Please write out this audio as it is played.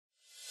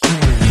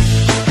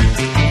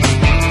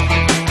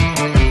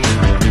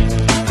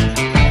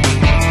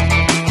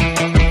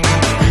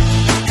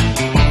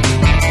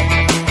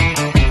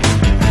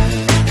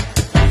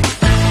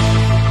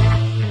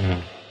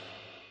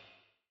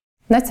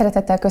Nagy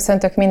szeretettel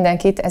köszöntök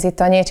mindenkit, ez itt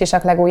a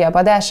Nyílcsisak legújabb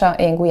adása,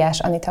 én Gulyás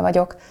Anita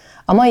vagyok.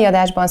 A mai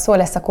adásban szó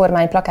lesz a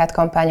kormány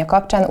plakátkampánya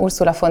kapcsán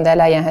Ursula von der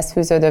Leyenhez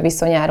fűződő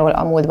viszonyáról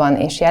a múltban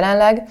és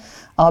jelenleg,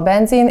 a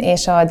benzin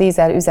és a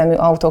dízel üzemű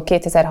autók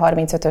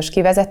 2035-ös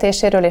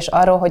kivezetéséről és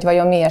arról, hogy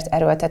vajon miért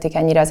erőltetik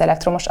ennyire az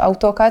elektromos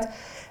autókat.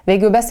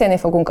 Végül beszélni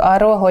fogunk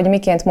arról, hogy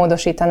miként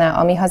módosítaná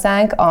a Mi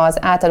Hazánk az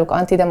általuk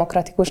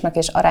antidemokratikusnak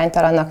és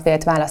aránytalannak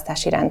vélt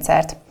választási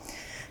rendszert.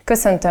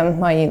 Köszöntöm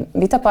mai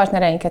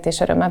vitapartnereinket, és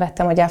örömmel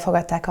vettem, hogy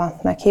elfogadták a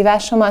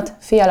meghívásomat.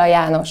 Fiala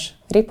János,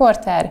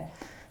 riporter,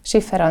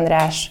 Schiffer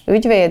András,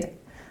 ügyvéd,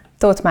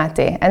 Tóth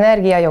Máté,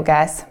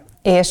 energiajogász,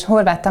 és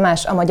Horváth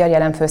Tamás, a Magyar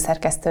Jelen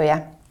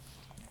főszerkesztője.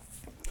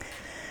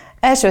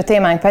 Első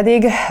témánk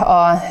pedig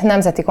a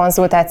nemzeti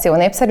konzultáció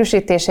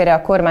népszerűsítésére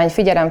a kormány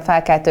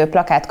figyelemfelkeltő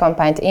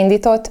plakátkampányt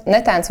indított,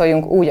 Ne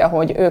táncoljunk úgy,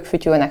 ahogy ők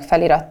fütyülnek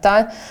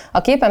felirattal.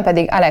 A képen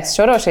pedig Alex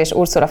Soros és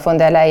Ursula von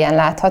der Leyen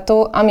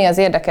látható, ami az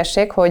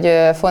érdekesség, hogy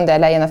von der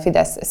Leyen a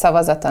Fidesz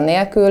szavazata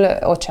nélkül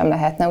ott sem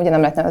lehetne, ugye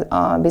nem lehetne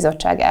a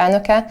bizottság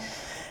elnöke.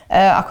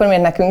 Akkor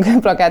miért nekünk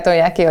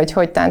plakátolják ki,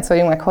 hogy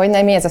táncoljunk, meg hogy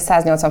ne? Mi ez a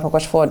 180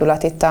 fokos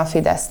fordulat itt a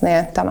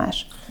Fidesznél,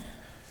 Tamás?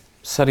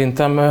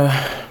 Szerintem,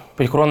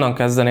 amikor onnan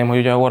kezdeném, hogy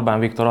ugye Orbán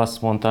Viktor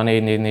azt mondta a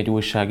 444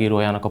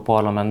 újságírójának a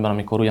parlamentben,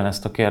 amikor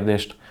ugyanezt a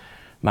kérdést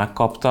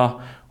megkapta,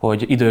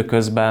 hogy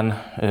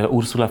időközben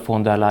Ursula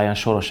von der Leyen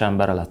soros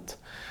embere lett.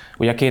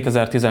 Ugye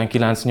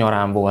 2019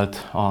 nyarán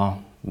volt a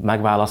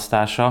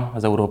megválasztása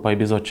az Európai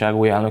Bizottság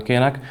új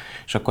elnökének,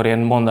 és akkor én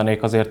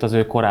mondanék azért az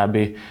ő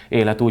korábbi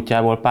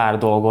életútjából pár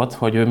dolgot,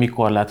 hogy ő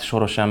mikor lett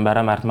soros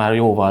embere, mert már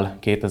jóval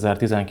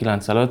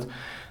 2019 előtt,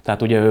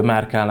 tehát ugye ő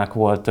Merkelnek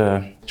volt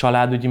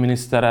családügyi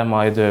minisztere,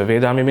 majd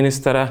védelmi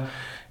minisztere,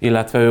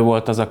 illetve ő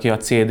volt az, aki a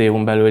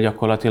CDU-n belül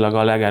gyakorlatilag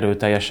a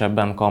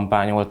legerőteljesebben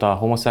kampányolt a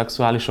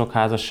homoszexuálisok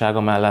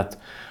házassága mellett,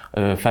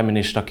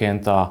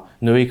 feministaként a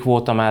női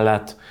kvóta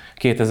mellett,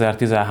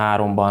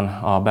 2013-ban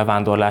a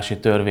bevándorlási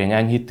törvény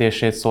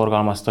enyhítését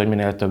szorgalmazta, hogy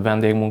minél több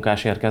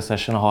vendégmunkás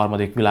érkezhessen a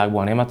harmadik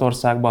világból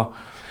Németországba,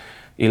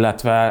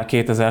 illetve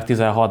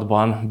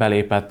 2016-ban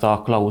belépett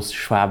a Klaus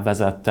Schwab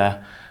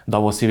vezette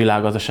Davoszi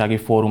Világgazdasági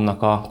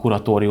Fórumnak a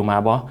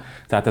kuratóriumába.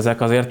 Tehát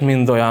ezek azért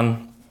mind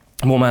olyan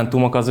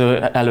momentumok az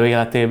ő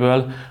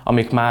előéletéből,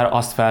 amik már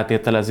azt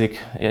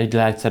feltételezik egy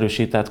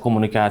leegyszerűsített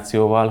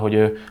kommunikációval, hogy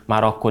ő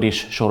már akkor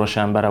is soros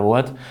embere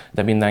volt,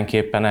 de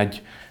mindenképpen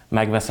egy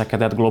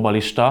megveszekedett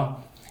globalista,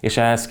 és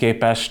ehhez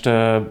képest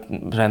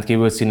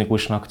rendkívül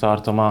cinikusnak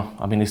tartom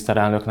a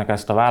miniszterelnöknek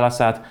ezt a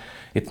válaszát.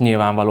 Itt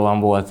nyilvánvalóan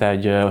volt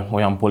egy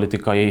olyan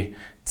politikai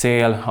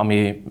cél,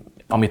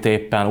 amit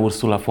éppen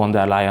Ursula von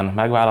der Leyen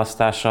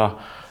megválasztása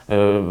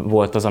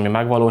volt az, ami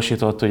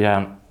megvalósított. Ugye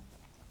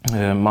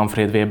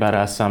Manfred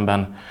Weberrel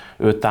szemben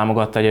őt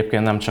támogatta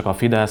egyébként nem csak a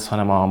Fidesz,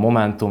 hanem a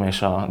Momentum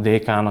és a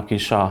DK-nak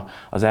is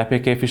az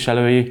EP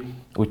képviselői,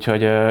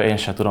 úgyhogy én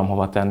sem tudom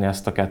hova tenni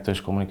ezt a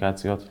kettős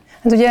kommunikációt.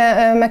 Hát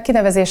ugye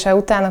megkinevezése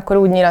után akkor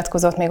úgy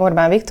nyilatkozott még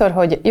Orbán Viktor,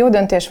 hogy jó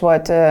döntés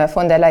volt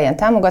von der Leyen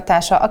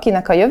támogatása,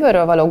 akinek a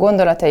jövőről való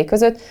gondolatai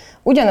között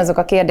ugyanazok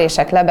a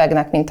kérdések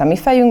lebegnek, mint a mi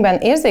fejünkben,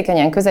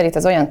 érzékenyen közelít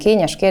az olyan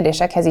kényes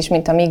kérdésekhez is,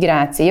 mint a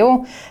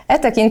migráció. E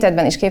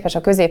tekintetben is képes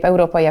a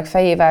közép-európaiak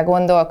fejével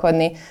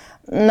gondolkodni.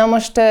 Na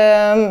most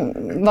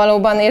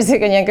valóban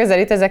érzékenyen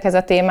közelít ezekhez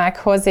a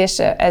témákhoz, és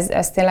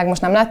ez tényleg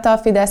most nem látta a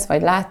Fidesz,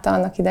 vagy látta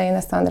annak idején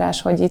ezt,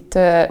 András, hogy itt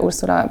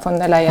Ursula von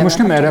der Leyen... Most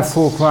nem erre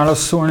fogok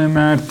válaszolni,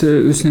 mert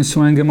őszintén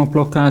szóval engem a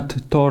plakát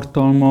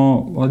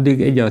tartalma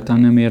addig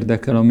egyáltalán nem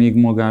érdekel, amíg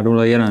magáról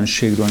a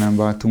jelenségről nem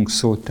váltunk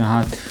szót.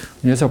 Tehát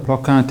hogy ez a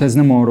plakát, ez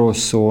nem arról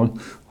szól,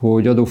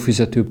 hogy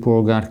adófizető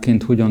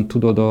polgárként hogyan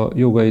tudod a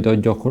jogaidat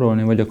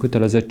gyakorolni, vagy a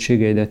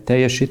kötelezettségeidet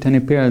teljesíteni.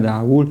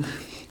 Például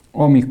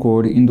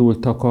amikor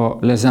indultak a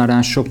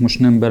lezárások, most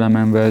nem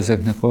belemenve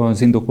ezeknek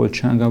az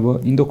indokoltságába,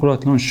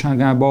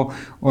 indokolatlanságába,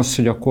 az,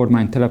 hogy a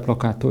kormány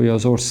teleplakátolja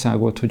az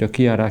országot, hogy a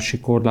kijárási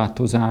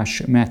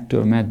korlátozás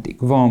mettől meddig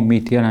van,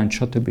 mit jelent,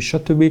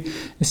 stb.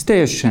 Ez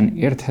teljesen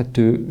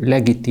érthető,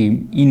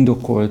 legitim,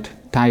 indokolt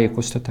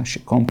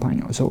tájékoztatási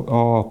kampány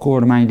a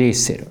kormány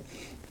részéről.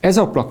 Ez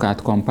a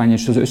plakátkampány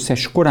és az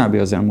összes korábbi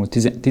az elmúlt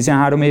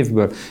 13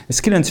 évből, ez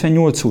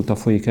 98 óta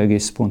folyik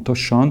egész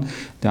pontosan,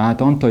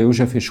 tehát Antal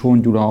József és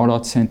Hon Gyula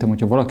alatt szerintem,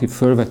 hogyha valaki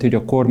fölveti, hogy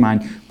a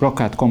kormány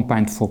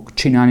plakátkampányt fog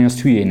csinálni,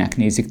 azt hülyének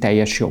nézik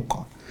teljes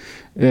joggal.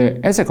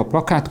 Ezek a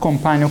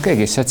plakátkampányok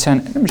egész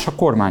egyszerűen nem is a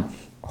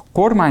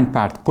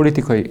kormánypárt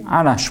politikai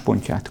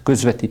álláspontját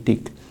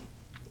közvetítik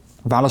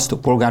a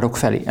választópolgárok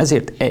felé.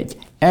 Ezért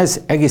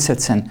ez egész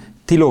egyszerűen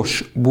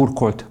tilos,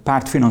 burkolt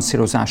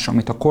pártfinanszírozás,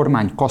 amit a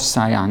kormány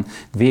kasszáján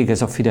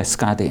végez a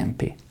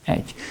Fidesz-KDNP.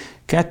 1.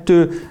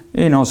 2.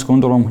 Én azt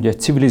gondolom, hogy egy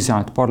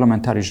civilizált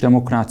parlamentáris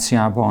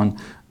demokráciában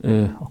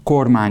a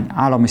kormány,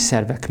 állami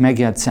szervek,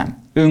 megjegyzem,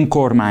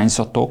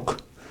 önkormányzatok,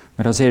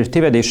 mert azért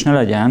tévedés ne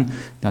legyen,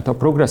 tehát a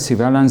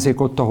progresszív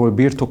ellenzék ott, ahol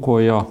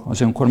birtokolja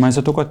az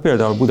önkormányzatokat,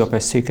 például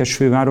Budapest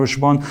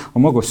székesfővárosban a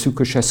maga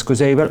szűkös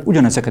eszközeivel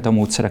ugyanezeket a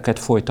módszereket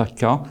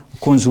folytatja, a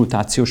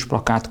konzultációs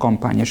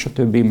plakátkampány és a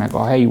többi, meg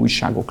a helyi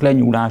újságok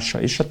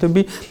lenyúlása és a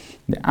többi.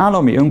 De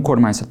állami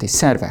önkormányzati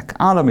szervek,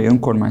 állami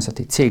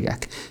önkormányzati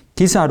cégek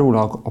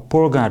kizárólag a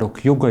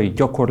polgárok jogai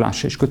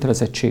gyakorlása és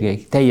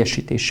kötelezettségei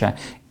teljesítése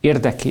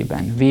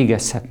érdekében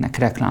végezhetnek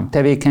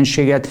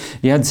reklámtevékenységet.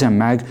 Jegyzem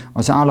meg,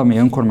 az állami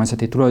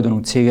önkormányzati tulajdonú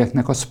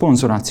cégeknek a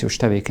szponzorációs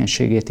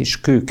tevékenységét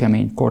is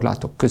kőkemény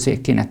korlátok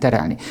közé kéne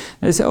terelni.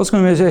 Azt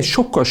gondolom, hogy ez egy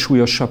sokkal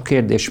súlyosabb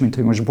kérdés, mint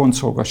hogy most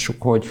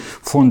boncolgassuk, hogy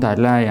von der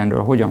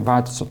Leyenről hogyan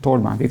változott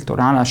Orbán Viktor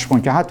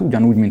álláspontja. Hát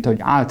ugyanúgy, mint ahogy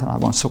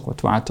általában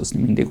szokott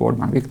változni mindig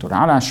Orbán Viktor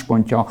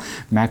álláspontja,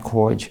 meg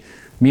hogy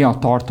mi a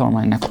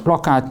tartalma ennek a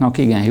plakátnak.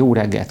 Igen, jó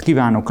reggelt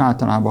kívánok.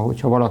 Általában,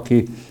 hogyha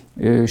valaki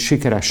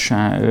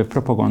sikeresen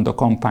propaganda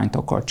kampányt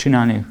akar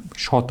csinálni,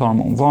 és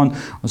hatalmon van,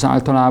 az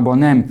általában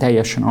nem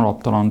teljesen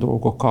alaptalan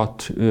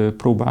dolgokat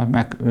próbál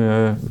meg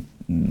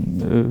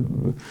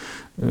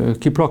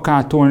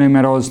kiplakátolni,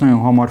 mert az nagyon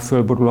hamar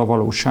fölborul a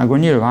valóságon.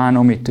 Nyilván,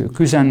 amit ők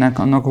üzennek,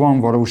 annak van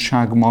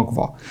valóság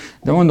magva.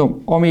 De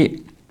mondom, ami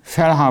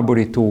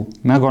felháborító,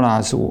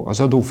 megalázó az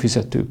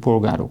adófizető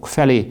polgárok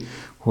felé,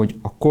 hogy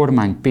a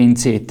kormány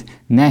pénzét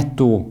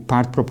nettó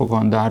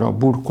pártpropagandára,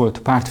 burkolt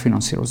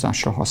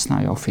pártfinanszírozásra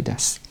használja a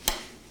Fidesz.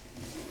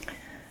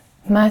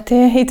 Máté,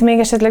 itt még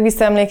esetleg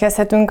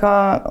visszaemlékezhetünk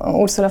a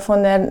Ursula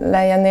von der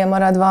Leyennél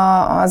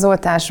maradva az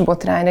oltás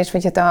botrányra is,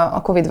 vagy hát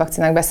a Covid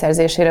vakcinák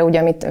beszerzésére, ugye,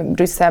 amit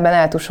Brüsszelben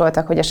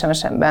eltusoltak, hogy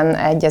SMS-ben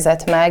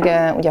egyezett meg,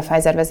 ugye a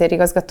Pfizer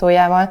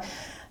vezérigazgatójával.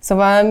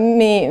 Szóval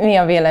mi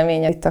a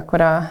véleménye itt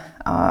akkor a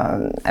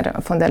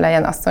von der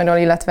Leyen asszonyról,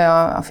 illetve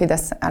a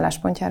Fidesz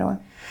álláspontjáról?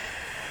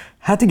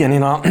 Hát igen,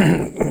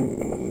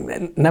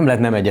 nem lehet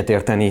nem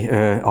egyetérteni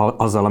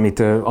azzal, amit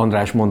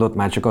András mondott,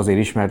 már csak azért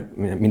is, mert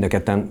mind a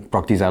ketten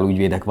praktizáló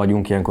ügyvédek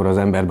vagyunk, ilyenkor az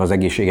emberben az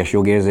egészséges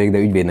jogérzék, de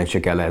ügyvédnek se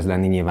kell ez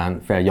lenni,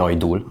 nyilván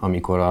feljajdul,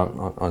 amikor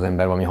az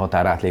ember valami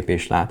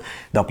határátlépést lát.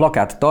 De a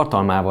plakát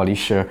tartalmával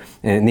is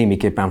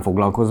némiképpen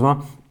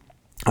foglalkozva,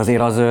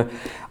 azért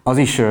az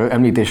is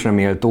említésre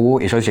méltó,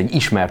 és az is egy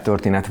ismert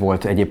történet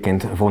volt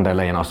egyébként von der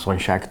Leyen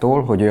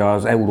asszonyságtól, hogy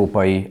az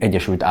Európai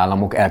Egyesült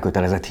Államok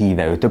elkötelezett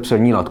híve. Ő többször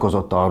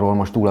nyilatkozott arról,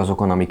 most túl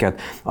azokon,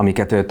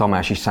 amiket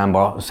Tamás is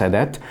számba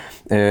szedett,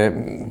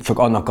 csak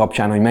annak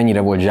kapcsán, hogy mennyire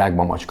volt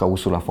zsákba macska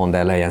Ursula von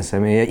der Leyen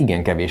személye.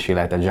 Igen kevéssé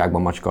lehetett zsákba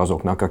macska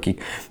azoknak,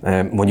 akik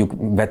mondjuk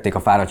vették a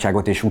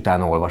fáradtságot és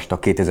utána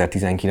olvastak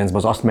 2019-ben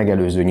az azt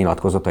megelőző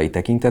nyilatkozatai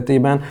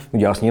tekintetében.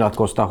 Ugye azt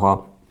nyilatkozta,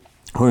 ha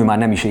ő már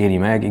nem is éri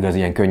meg, igaz,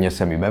 ilyen könnyes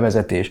szemű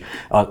bevezetés,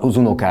 az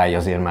unokái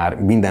azért már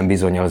minden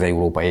bizonnyal az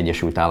Európai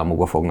Egyesült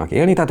Államokba fognak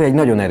élni, tehát egy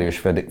nagyon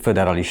erős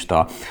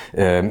föderalista,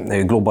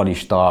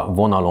 globalista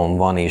vonalon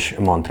van és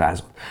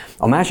mantrázott.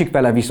 A másik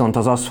fele viszont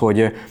az,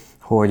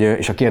 hogy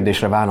és a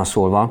kérdésre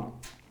válaszolva,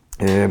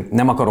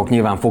 nem akarok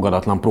nyilván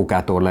fogadatlan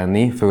provokátor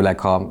lenni, főleg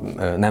ha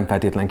nem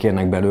feltétlen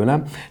kérnek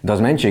belőlem, de az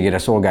mentségére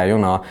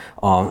szolgáljon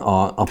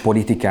a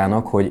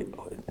politikának, hogy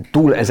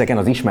túl ezeken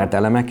az ismert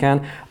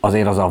elemeken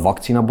azért az a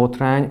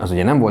vakcinabotrány, az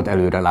ugye nem volt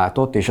előre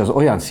látott, és az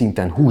olyan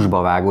szinten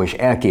húsba vágó és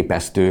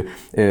elképesztő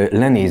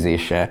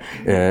lenézése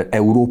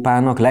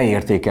Európának,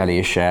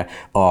 leértékelése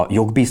a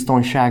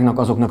jogbiztonságnak,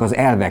 azoknak az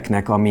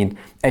elveknek, amit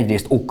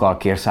egyrészt okkal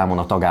kér számon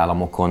a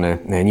tagállamokon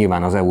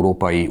nyilván az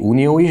Európai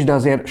Unió is, de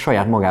azért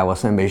saját magával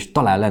szemben is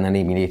talán lenne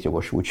némi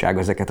létjogosultság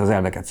ezeket az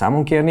elveket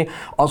számon kérni.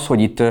 Az,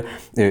 hogy itt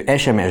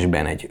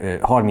SMS-ben egy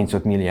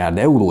 35 milliárd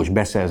eurós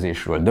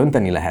beszerzésről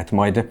dönteni lehet,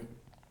 majd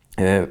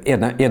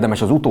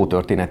érdemes az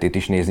utótörténetét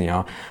is nézni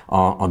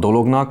a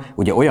dolognak.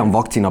 Ugye olyan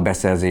vakcina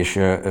beszerzés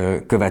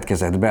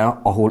következett be,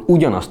 ahol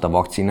ugyanazt a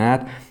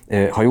vakcinát,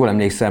 ha jól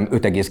emlékszem,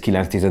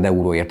 5,9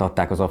 euróért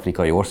adták az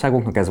afrikai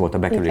országoknak, ez volt a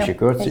bekerülési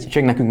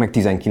költség, nekünk meg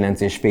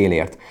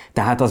 19,5-ért.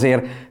 Tehát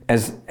azért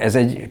ez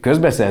egy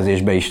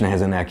közbeszerzésben is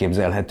nehezen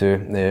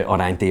elképzelhető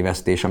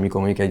aránytévesztés,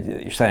 amikor mondjuk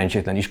egy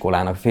szerencsétlen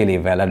iskolának fél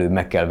évvel előbb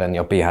meg kell venni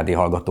a PhD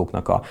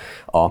hallgatóknak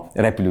a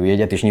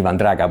repülőjegyet, és nyilván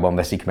drágábban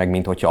veszik meg,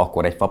 mint hogyha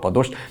akkor egy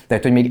fapadost.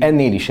 Tehát, hogy még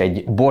ennél is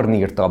egy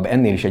bornírtabb,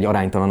 ennél is egy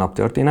aránytalanabb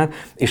történet,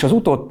 és az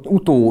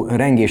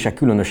utórengések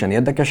különösen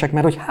érdekesek,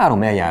 mert hogy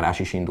 3 eljárás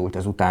is indult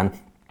ezután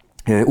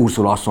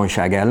Ursula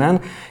asszonyság ellen,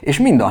 és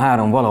mind a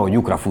 3 valahogy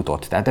lyukra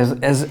futott. Tehát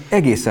ez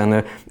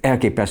egészen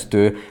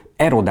elképesztő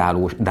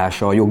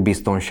erodálódása a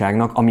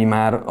jogbiztonságnak, ami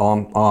már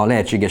a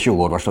lehetséges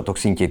jogorvoslatok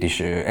szintjét is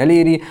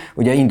eléri.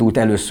 Ugye indult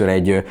először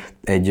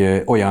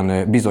egy olyan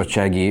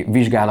bizottsági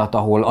vizsgálat,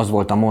 ahol az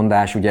volt a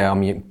mondás, ugye,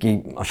 ami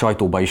a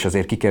sajtóba is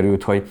azért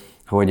kikerült,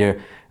 hogy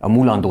a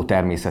mulandó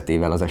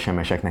természetével az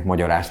SMS-eknek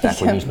magyarázták,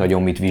 hogy nincs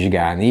nagyon mit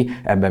vizsgálni.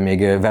 Ebben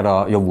még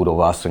Vera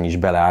Jobbúrova asszony is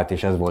beleállt,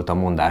 és ez volt a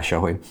mondása,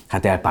 hogy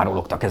hát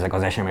elpárologtak ezek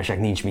az SMS-ek,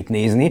 nincs mit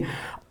nézni.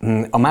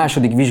 A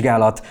második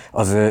vizsgálat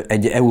az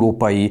egy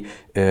európai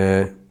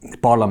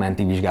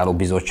parlamenti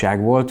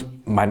vizsgálóbizottság volt,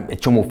 már egy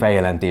csomó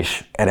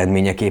feljelentés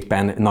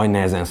eredményeképpen nagy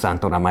nehezen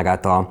szánta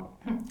magát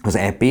az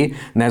EP,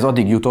 de ez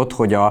addig jutott,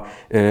 hogy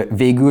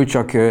végül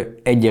csak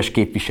egyes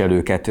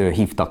képviselőket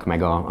hívtak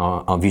meg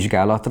a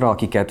vizsgálatra,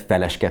 akiket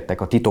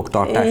feleskedtek a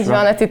titoktartásra. Így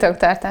van, a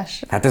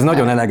titoktartás. Hát ez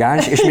nagyon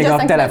elegáns, és még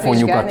a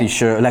telefonjukat is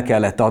le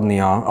kellett adni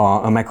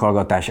a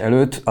meghallgatás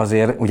előtt.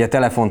 Azért ugye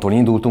telefontól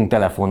indultunk,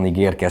 telefonig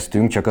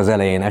érkeztünk, csak az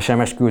elején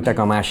SMS küldtek,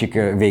 a másik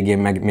végén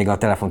meg még a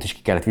telefont is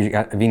ki kellett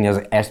vinni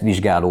az ezt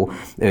vizsgáló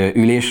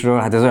ülésről.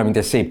 Hát ez olyan, mint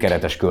egy szép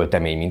keretes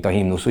költemény, mint a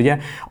himnusz, ugye?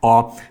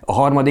 A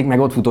harmadik meg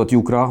ott futott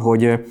lyukra,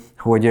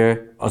 hogy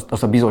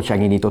azt a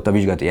bizottság indította a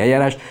vizsgálati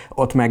eljárást,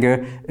 ott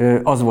meg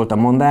az volt a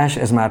mondás,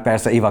 ez már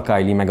persze Eva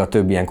Kaili meg a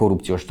több ilyen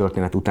korrupciós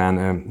történet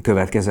után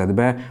következett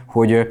be,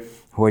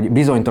 hogy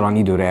bizonytalan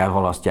időre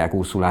elhalasztják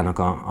Ursulának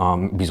a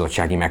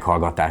bizottsági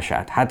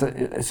meghallgatását. Hát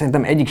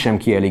szerintem egyik sem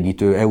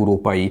kielégítő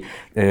európai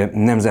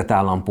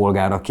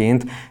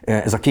nemzetállampolgáraként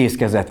ez a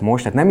készkezet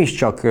most, tehát nem is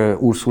csak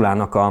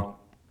Ursulának a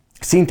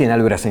szintén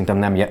előre szerintem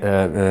nem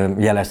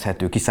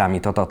jelezhető,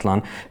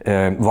 kiszámíthatatlan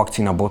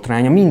vakcina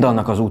botránya,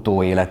 mindannak az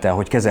utóélete,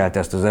 hogy kezelte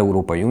ezt az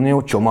Európai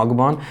Unió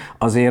csomagban,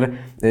 azért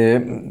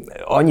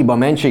annyiban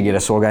mentségére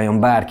szolgáljon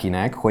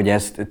bárkinek, hogy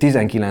ezt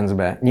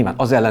 19-ben nyilván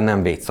az ellen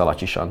nem véd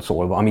szalacsisan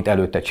szólva, amit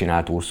előtte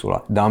csinált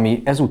Ursula. De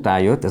ami ezután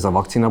jött, ez a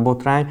vakcina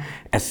botrány,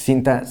 ez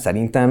szinte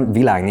szerintem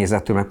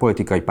világnézettől, meg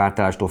politikai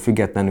pártállástól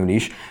függetlenül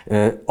is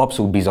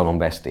abszolút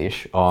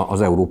bizalomvesztés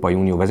az Európai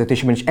Unió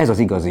vezetésében, és ez az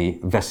igazi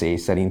veszély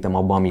szerintem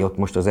abban, ami ott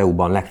most az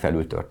EU-ban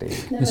legfelül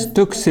történik. Ez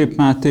tök szép,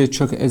 Máté,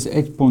 csak ez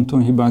egy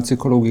ponton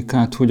hibázik a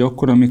logikát, hogy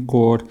akkor,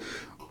 amikor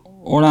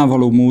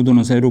alávaló módon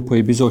az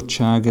Európai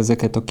Bizottság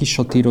ezeket a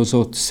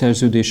kisatírozott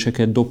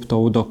szerződéseket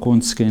dobta oda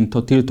koncként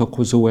a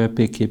tiltakozó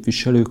EP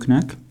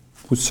képviselőknek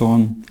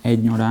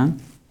 21 nyarán,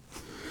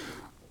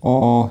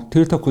 a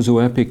tiltakozó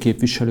EP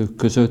képviselők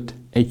között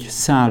egy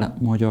szál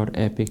magyar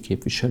EP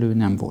képviselő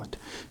nem volt.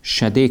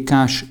 Se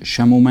DK-s,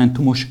 se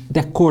momentumos,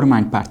 de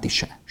kormánypárti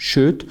se.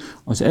 Sőt,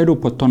 az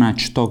Európa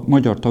Tanács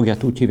magyar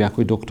tagját úgy hívják,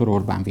 hogy dr.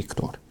 Orbán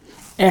Viktor.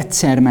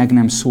 Egyszer meg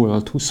nem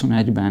szólalt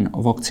 21-ben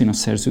a vakcina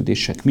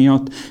szerződések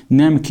miatt,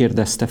 nem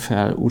kérdezte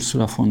fel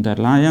Ursula von der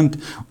Leyent,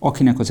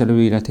 akinek az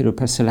előéletéről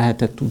persze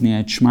lehetett tudni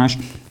egy más.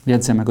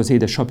 Jegyzem meg, az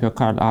édesapja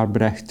Karl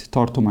Albrecht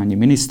tartományi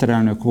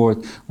miniszterelnök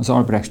volt, az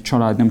Albrecht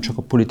család nem csak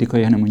a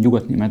politikai, hanem a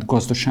nyugatnémet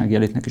gazdasági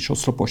elitnek is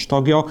oszlopos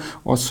tagja.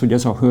 Az, hogy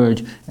ez a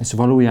hölgy, ez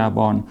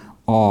valójában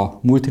a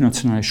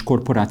multinacionális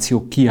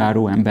korporációk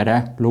kijáró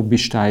embere,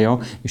 lobbistája,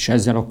 és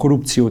ezzel a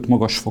korrupciót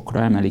magas fokra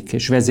emelik,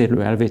 és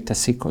vezérlő elvét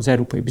teszik az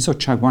Európai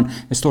Bizottságban.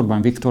 Ezt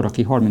Orbán Viktor,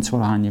 aki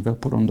 30-valahány éve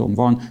porondon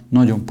van,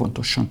 nagyon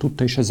pontosan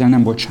tudta, és ezzel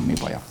nem volt semmi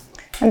baja.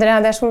 De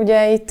ráadásul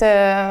ugye itt,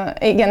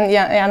 igen,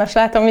 János,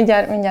 látom,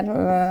 mindjárt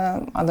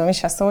adom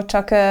is a szót,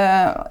 csak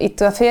itt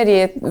a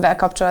férjével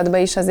kapcsolatban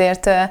is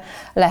azért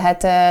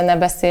lehetne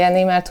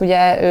beszélni, mert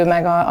ugye ő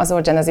meg az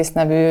Orgenesis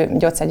nevű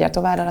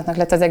gyógyszergyártó vállalatnak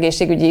lett az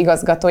egészségügyi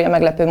igazgatója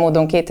meglepő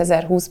módon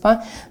 2020-ban,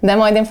 de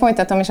majd én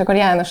folytatom, és akkor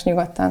János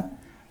nyugodtan.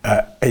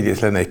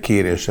 Egyrészt lenne egy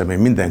kérésem, én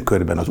minden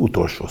körben az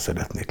utolsó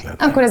szeretnék lenni.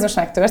 Akkor ez most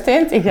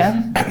megtörtént,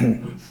 igen.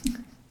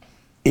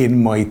 Én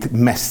ma itt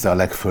messze a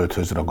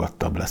legföldhöz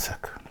ragadtabb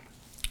leszek.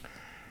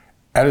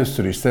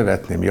 Először is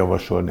szeretném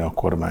javasolni a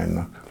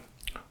kormánynak,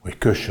 hogy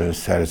kössön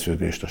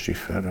szerződést a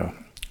Schifferrel,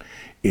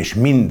 és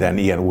minden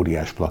ilyen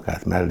óriás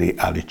plakát mellé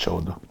állítsa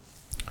oda.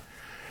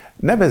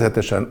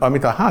 Nevezetesen,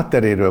 amit a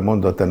hátteréről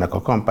mondott ennek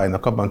a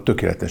kampánynak, abban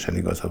tökéletesen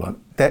igaza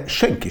van, de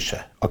senki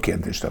se a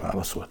kérdésre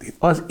válaszolt itt.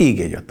 Az ég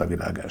egyet a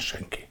világán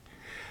senki.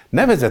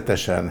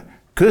 Nevezetesen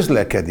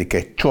közlekedik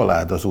egy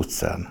család az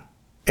utcán,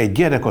 egy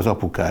gyerek az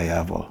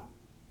apukájával,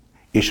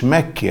 és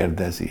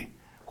megkérdezi,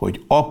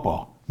 hogy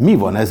apa, mi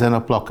van ezen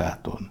a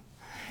plakáton?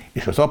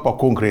 És az apa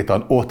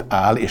konkrétan ott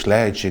áll, és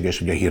lehetséges,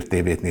 hogy a Hír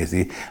TV-t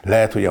nézi,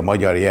 lehet, hogy a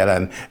Magyar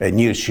Jelen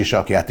nyílt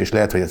sisakját, és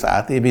lehet, hogy az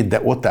ATV-t,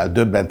 de ott áll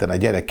döbbenten a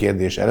gyerek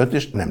kérdés előtt,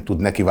 és nem tud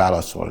neki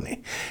válaszolni.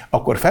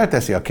 Akkor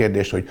felteszi a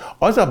kérdést, hogy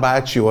az a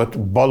bácsi ott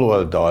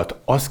baloldalt,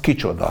 az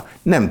kicsoda?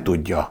 Nem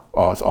tudja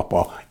az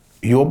apa.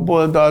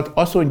 Jobboldalt,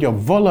 azt mondja,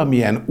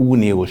 valamilyen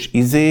uniós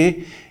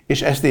izé,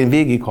 és ezt én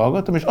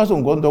végighallgatom, és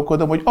azon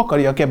gondolkodom, hogy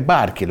akarjak-e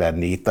bárki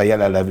lenni itt a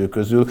jelenlevő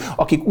közül,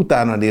 akik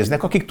utána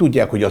néznek, akik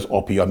tudják, hogy az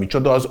apja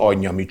micsoda, az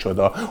anyja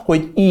micsoda,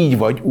 hogy így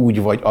vagy,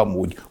 úgy vagy,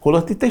 amúgy.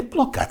 Holott itt egy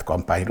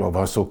plakátkampányról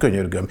van szó,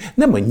 könyörgöm.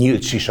 Nem a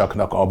nyílt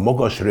sisaknak, a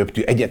magas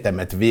röptű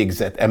egyetemet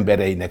végzett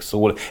embereinek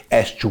szól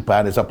ez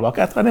csupán ez a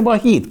plakát, hanem a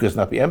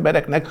hétköznapi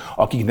embereknek,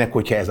 akiknek,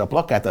 hogyha ez a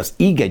plakát az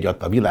íg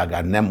egyat a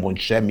világán nem mond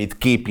semmit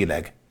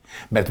képileg.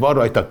 Mert van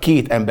rajta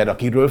két ember,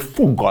 akiről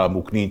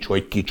fogalmuk nincs,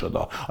 hogy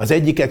kicsoda. Az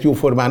egyiket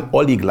jóformán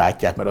alig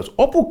látják, mert az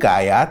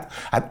apukáját,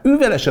 hát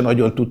ővele se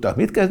nagyon tudtak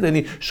mit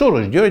kezdeni.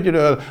 Soros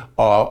Györgyről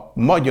a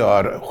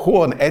magyar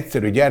hon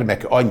egyszerű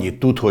gyermeke annyit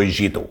tud, hogy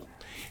zsidó.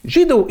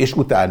 Zsidó, és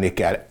utálni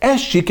kell.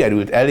 Ezt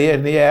sikerült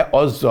elérnie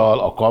azzal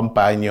a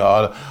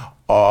kampánnyal,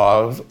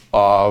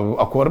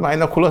 a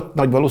kormánynak, holott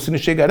nagy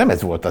valószínűséggel nem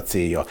ez volt a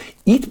célja.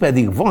 Itt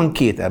pedig van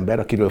két ember,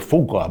 akiről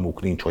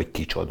fogalmuk nincs, hogy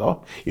kicsoda,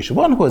 és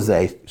van hozzá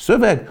egy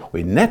szöveg,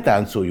 hogy ne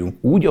táncoljunk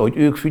úgy, ahogy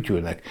ők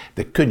fütyülnek.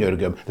 De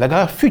könyörgöm,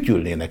 legalább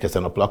fütyülnének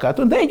ezen a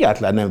plakáton, de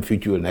egyáltalán nem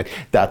fütyülnek.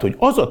 Tehát, hogy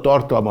az a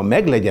tartalma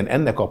meglegyen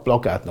ennek a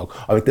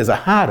plakátnak, amit ez a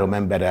három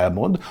ember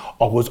elmond,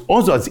 ahhoz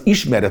az az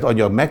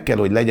ismeretanyag meg kell,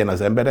 hogy legyen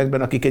az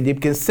emberekben, akik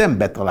egyébként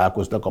szembe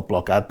találkoznak a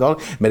plakáttal,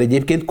 mert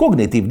egyébként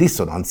kognitív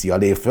diszonancia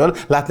lép föl,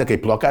 látnak egy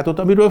plakátot,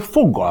 amiről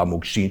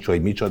fogalmuk sincs,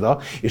 hogy micsoda,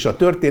 és a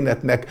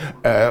történetnek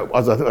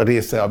az a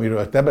része,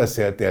 amiről te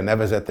beszéltél,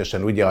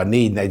 nevezetesen ugye a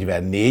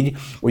 444,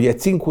 ugye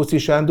Cinkóci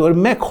Sándor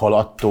meghal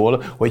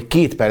attól, hogy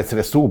 2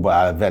 percre szóba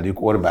áll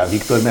velük Orbán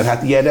Viktor, mert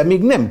hát ilyenre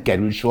még nem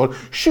kerül sor,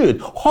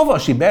 sőt,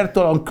 Havasi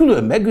Bertalan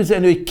külön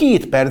megüzenő, hogy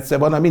 2 perce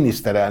van a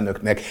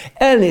miniszterelnöknek.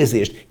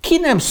 Elnézést, ki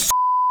nem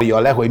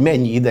le, hogy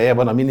mennyi ideje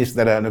van a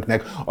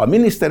miniszterelnöknek. A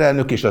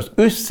miniszterelnök és az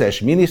összes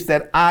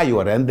miniszter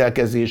álljon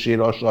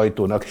rendelkezésére a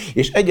sajtónak,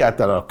 és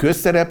egyáltalán a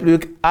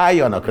közszereplők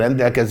álljanak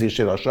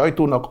rendelkezésére a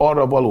sajtónak,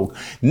 arra valók.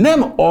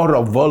 Nem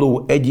arra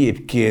való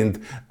egyébként,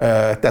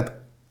 tehát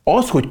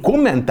az, hogy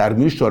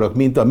kommentárműsorok,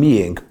 mint a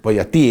miénk, vagy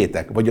a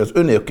tiétek, vagy az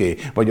önöké,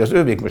 vagy az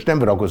övék, most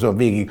nem ragozom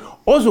végig,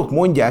 azok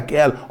mondják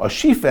el a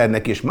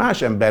Schiffernek és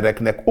más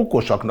embereknek,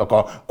 okosaknak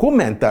a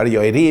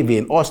kommentárjai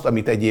révén azt,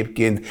 amit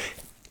egyébként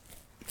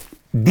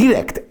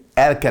direkt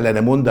el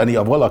kellene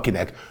mondania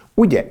valakinek.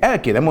 Ugye el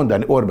kéne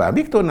mondani Orbán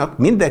Viktornak,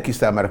 mindenki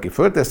számára, aki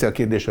fölteszi a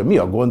kérdést, hogy mi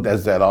a gond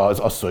ezzel az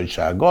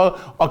asszonysággal,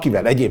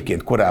 akivel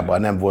egyébként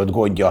korábban nem volt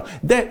gondja.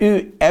 De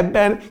ő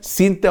ebben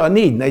szinte a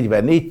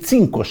 444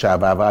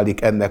 cinkosává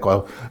válik ennek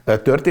a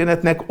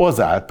történetnek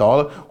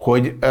azáltal,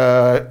 hogy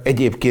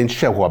egyébként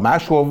sehol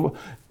máshol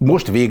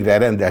most végre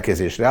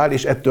rendelkezésre áll,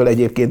 és ettől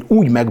egyébként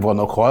úgy meg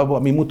vannak halva,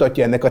 ami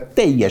mutatja ennek a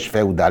teljes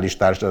feudális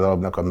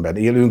társadalomnak, amiben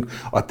élünk,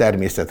 a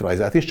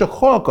természetrajzát. És csak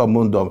halkan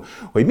mondom,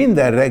 hogy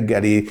minden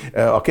reggeli,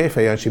 a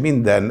Kejfej Jancsi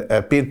minden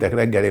péntek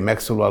reggeli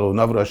megszólaló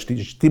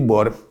Navracsics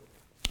Tibor,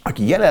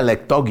 aki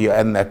jelenleg tagja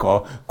ennek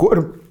a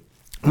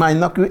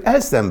kormánynak, ő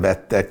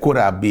elszenvedte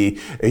korábbi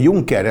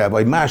Junckerrel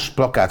vagy más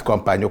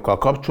plakátkampányokkal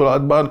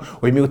kapcsolatban,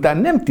 hogy miután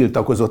nem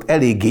tiltakozott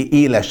eléggé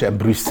élesen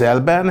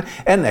Brüsszelben,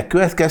 ennek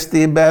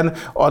következtében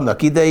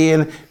annak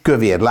idején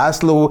Kövér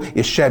László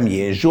és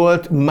Semjén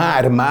Zsolt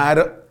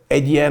már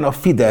egy ilyen a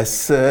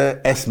Fidesz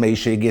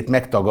eszmeiségét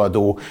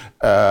megtagadó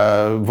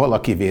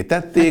valakivé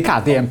tették.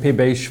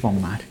 KDNP-ben is van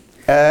már.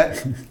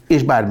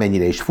 És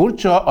bármennyire is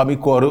furcsa,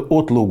 amikor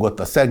ott lógott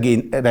a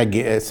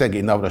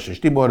szegény Navracsics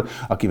Tibor,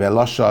 akivel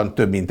lassan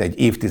több mint egy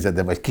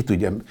évtizede, vagy ki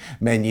tudja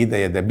mennyi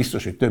ideje, de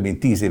biztos, hogy több mint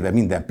 10 éve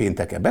minden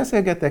pénteken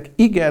beszélgetek.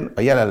 Igen,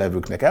 a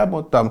jelenlevőknek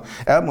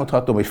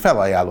elmondhatom, hogy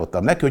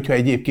felajánlottam neki, hogyha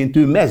egyébként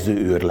ő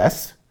mezőőr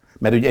lesz,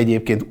 mert ugye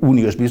egyébként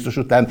uniós biztos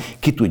után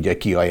ki tudja,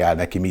 ki ajánl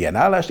neki milyen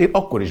állást, én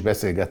akkor is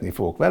beszélgetni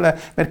fogok vele,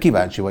 mert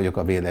kíváncsi vagyok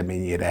a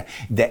véleményére.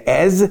 De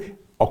ez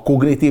a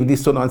kognitív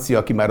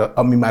diszonancia,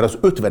 ami már az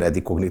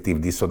 50. kognitív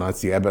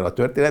diszonancia ebben a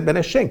történetben,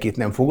 ez senkit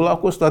nem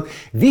foglalkoztat,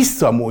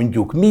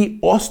 visszamondjuk mi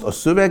azt a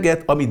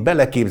szöveget, amit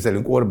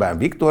beleképzelünk Orbán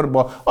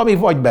Viktorba, ami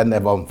vagy benne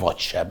van, vagy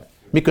sem.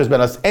 Miközben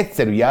az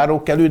egyszerű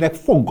járókelőnek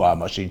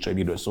fogalma sincs, hogy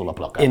miről szól a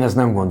plakát. Én ezt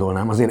nem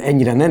gondolnám, azért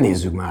ennyire ne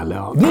nézzük már le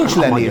a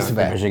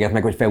magyar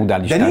meg, hogy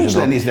feudális de nincs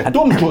lenézve. Hát,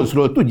 Tom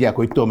Jonesról tudják,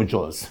 hogy Tom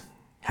Jones.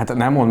 Hát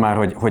nem mondd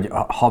már, hogy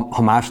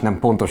ha más nem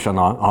pontosan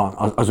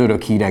az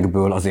örök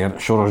hírekből azért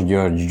Soros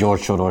György,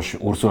 George Soros,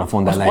 Ursula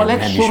von der Leyen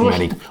nem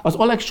ismerik. Az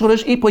Alex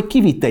Soros épp, hogy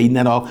kivitte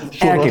innen a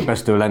Soros.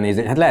 Elképesztő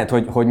lenézni. Hát lehet,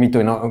 hogy mit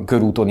olyan a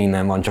körúton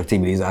innen van csak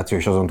civilizáció,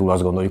 és azon túl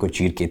azt gondoljuk, hogy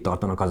csirkét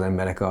tartanak az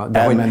emberek. De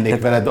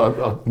elmennék veled,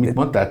 mit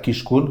mondtál,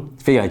 Kiskun?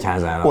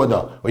 Félegyházára.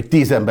 Oda, hogy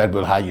 10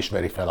 emberből hány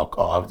ismeri fel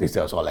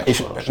az Alex és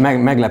Soros.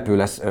 Meglepő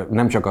lesz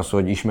nem csak az,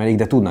 hogy ismerik,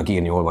 de tudnak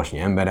írni, olvasni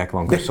emberek.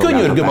 Van de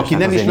könyörgöm, aki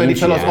nem ismeri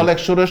fel az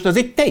Alex Sorost, az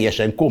egy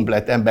teljesen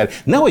komplett ember.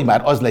 Nehogy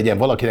már az legyen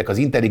valakinek az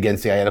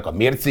intelligenciájának a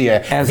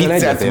mércéje,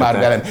 viccelsz már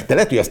velem, de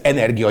lehet, hogy az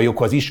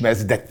energiajoghoz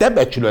ismersz, de te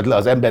becsülöd le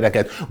az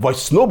embereket, vagy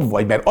sznob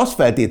vagy, mert azt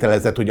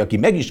feltételezed, hogy aki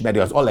megismeri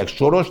az Alex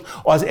Sorost,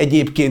 az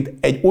egyébként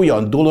egy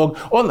olyan dolog,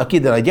 annak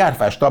idején a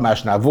Gyárfás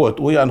Tamásnál volt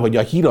olyan,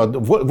 hogy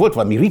volt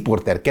valami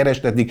riporter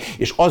kerestetik,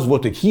 és az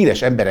volt, hogy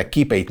híres emberek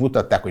képeit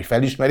mutatták, hogy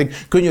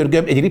felismerik.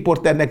 Könyörgöm, egy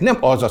riporternek nem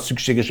az a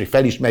szükséges, hogy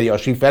felismerje a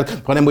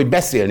Schiffert, hanem hogy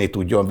beszélni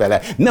tudjon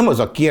vele. Nem az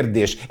a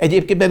kérdés.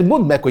 Egyébként mondd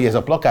meg, hogy ez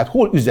a plakát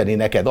hol üzeni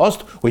neked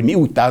azt, hogy mi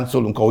úgy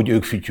táncolunk, ahogy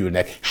ők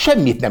fütyülnek.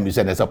 Semmit nem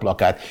üzen ez a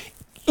plakát.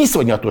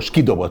 Iszonyatos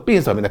kidobott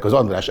pénz, aminek az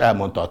András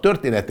elmondta a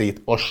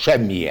történeteit, az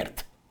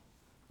semmiért.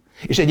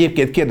 És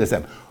egyébként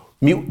kérdezem,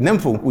 mi nem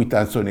fogunk úgy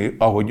táncolni,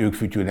 ahogy ők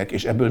fütyülnek,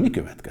 és ebből mi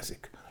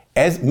következik?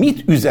 Ez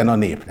mit üzen a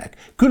népnek?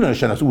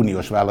 Különösen az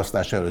uniós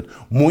választás előtt.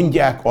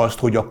 Mondják azt,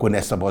 hogy akkor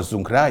ne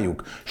szavazzunk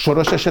rájuk?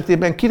 Soros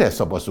esetében kire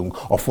szavazunk?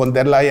 A von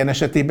der Leyen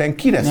esetében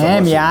kire szavazunk?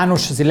 Nem,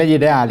 János, azért legyél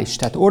reális.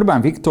 Tehát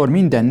Orbán Viktor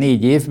minden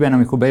 4 évben,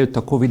 amikor bejött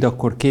a Covid,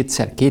 akkor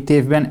 2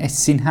 évben egy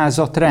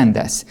színházat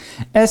rendez.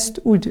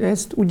 Ezt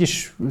úgy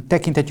is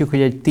tekinthetjük,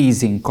 hogy egy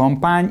teasing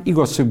kampány,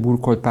 igaz, hogy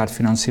burkolt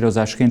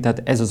pártfinanszírozásként,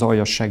 tehát ez az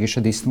aljasság és a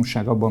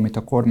disznóság abban, amit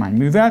a kormány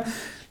művel.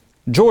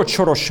 George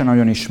Soros se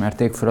nagyon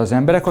ismerték fel az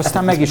emberek,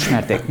 aztán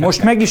megismerték.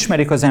 Most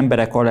megismerik az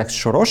emberek Alex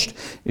Sorost,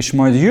 és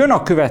majd jön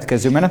a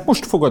következő menet,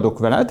 most fogadok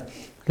veled,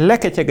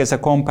 leketyeg ez a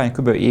kampány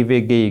kb. Év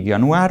végéig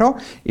januárra,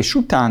 és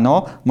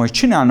utána majd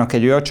csinálnak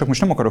egy olyat, csak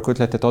most nem akarok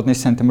ötletet adni,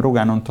 szerintem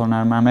Rogán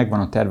Antalnál már megvan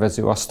a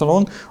tervező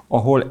asztalon,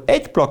 ahol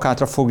egy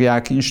plakátra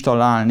fogják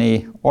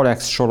installálni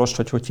Alex Sorost,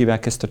 vagy hogy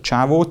hívják ezt a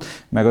csávót,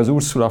 meg az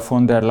Ursula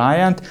von der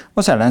Leyen-t,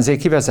 az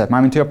ellenzéki vezet,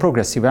 mármint hogy a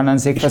progresszív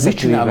ellenzék vezetőjével.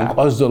 És mit csinálunk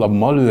azzal a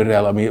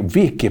malőrrel, ami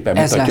végképpen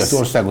mutatja az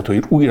országot,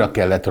 hogy újra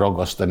kellett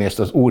ragasztani ezt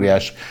az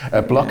óriás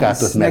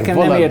plakátot? Nekem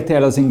nem érte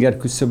el az inger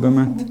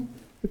küszöbömet.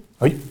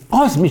 Hogy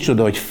az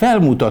micsoda, hogy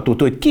felmutatott,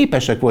 hogy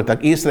képesek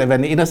voltak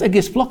észrevenni, én az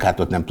egész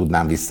plakátot nem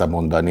tudnám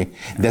visszamondani.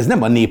 De ez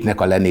nem a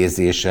népnek a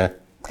lenézése.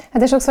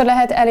 Hát de sokszor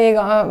lehet elég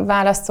a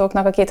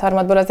választóknak a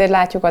kétharmadból, azért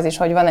látjuk az is,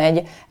 hogy van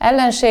egy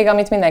ellenség,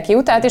 amit mindenki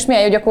utált, és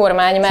milyen, hogy a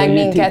kormány meg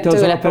minket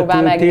tőle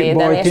próbál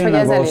megvédeni, és hogy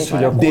ez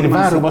elég. De én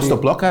várom azt a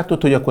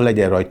plakátot, hogy akkor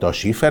legyen rajta a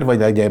Schiffer, vagy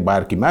legyen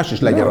bárki más, és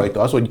legyen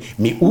rajta az, hogy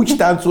mi úgy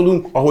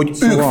táncolunk, ahogy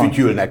ők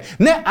fütyülnek.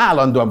 Ne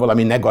állandóan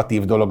valami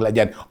negatív dolog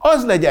legyen.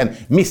 Az legyen,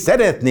 mi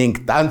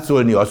szeretnénk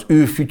táncolni az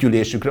ő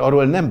fütyülésükre,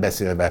 arról nem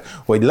beszélve,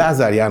 hogy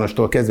Lázár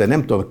Jánostól kezdve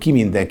nem tudom, ki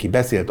mindenki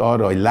beszélt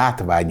arra, hogy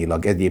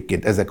látványilag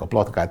egyébként ezek a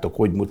plakátok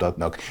hogy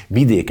mutatnak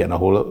vidéken,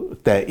 ahol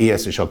te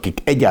élsz, és akik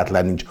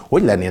egyáltalán nincs,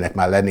 hogy lennének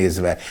már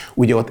lenézve.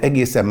 Ugye ott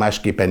egészen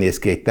másképpen néz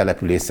ki egy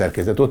település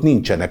szerkezet, ott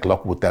nincsenek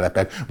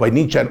lakótelepek, vagy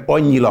nincsen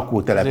annyi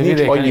lakótelep,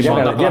 nincs annyi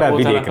gyere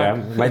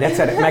vidékre, majd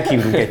egyszer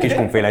meghívunk egy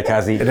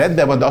Kiskunfélegyházi.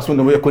 Rendben van, de azt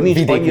mondom, hogy akkor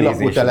nincs annyi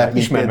lakótelep,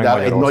 mint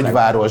például egy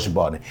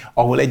nagyvárosban,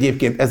 ahol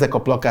egyébként ezek a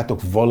plakátok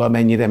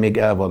valamennyire még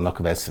el vannak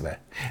veszve.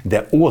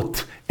 De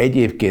ott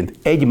egyébként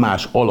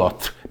egymás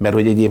alatt, mert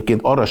hogy egyébként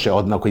arra se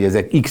adnak, hogy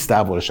ezek x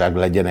távolság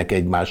legyenek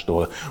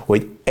egymástól,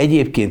 hogy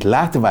egyébként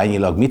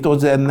látványilag mit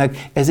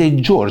üzennek, ez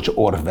egy George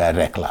Orwell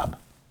reklám.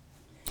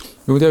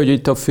 Jó, de hogy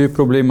itt a fő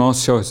probléma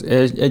az, hogy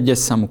az egyes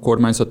számú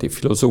kormányzati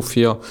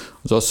filozófia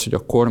az az, hogy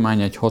a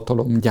kormány egy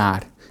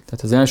hatalomgyár.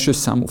 Tehát az első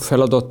számú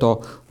feladata,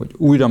 hogy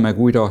újra meg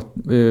újra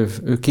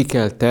ki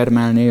kell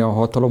termelni a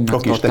hatalom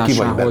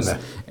megtartásához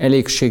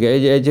elégsége.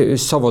 Egy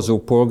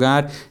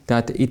szavazópolgár,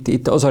 tehát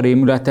itt az a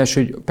rémületes,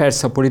 hogy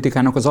persze a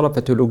politikának az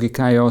alapvető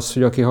logikája az,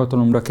 hogy aki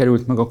hatalomra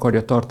került, meg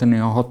akarja tartani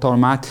a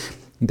hatalmát,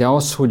 de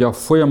az, hogy a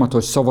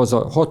folyamatos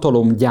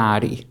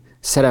hatalomgyári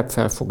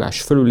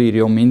szerepfelfogás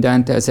fölülírjon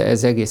mindent,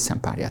 ez egészen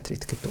párját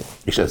ritkító.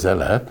 És ezzel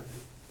lehet?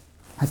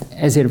 Hát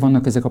ezért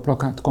vannak ezek a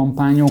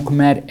plakátkampányok,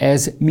 mert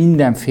ez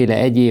mindenféle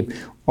egyéb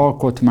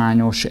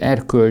alkotmányos,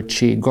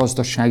 erkölcsi,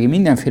 gazdasági,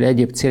 mindenféle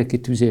egyéb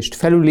célkitűzést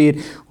felülír,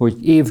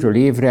 hogy évről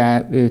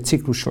évre,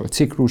 ciklusról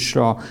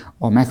ciklusra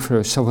a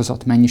megfelelő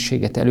szavazat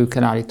mennyiséget elő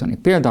kell állítani,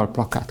 például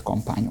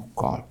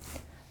plakátkampányokkal.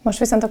 Most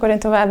viszont akkor én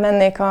tovább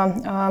mennék a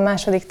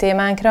második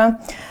témánkra.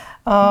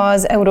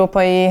 Az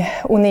Európai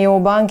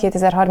Unióban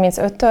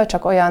 2035-től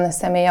csak olyan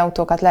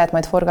személyautókat lehet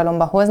majd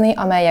forgalomba hozni,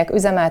 amelyek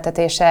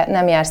üzemeltetése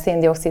nem jár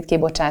szén-dioxid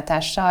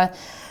kibocsátással.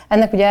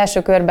 Ennek ugye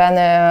első körben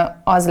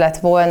az lett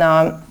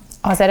volna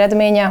az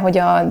eredménye, hogy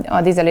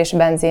a dízel és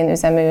benzin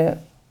üzemű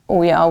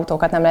új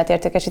autókat nem lehet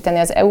értékesíteni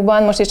az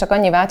EU-ban. Most is csak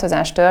annyi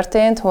változás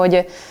történt,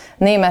 hogy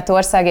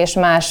Németország és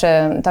más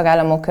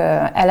tagállamok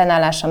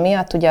ellenállása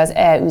miatt ugye az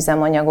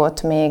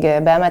e-üzemanyagot még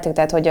beemelték,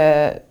 tehát hogy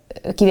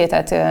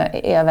kivételt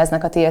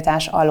élveznek a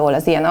tiltás alól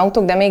az ilyen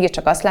autók, de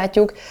mégiscsak azt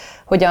látjuk,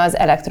 hogy az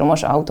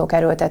elektromos autók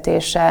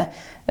erőltetése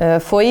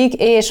folyik,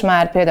 és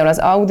már például az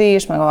Audi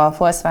is, meg a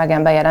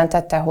Volkswagen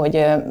bejelentette,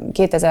 hogy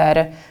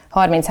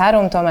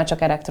 2033-tól már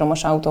csak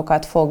elektromos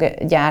autókat fog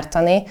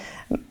gyártani.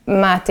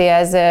 Máté,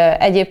 ez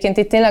egyébként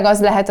itt tényleg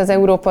az lehet az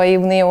Európai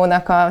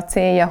Uniónak a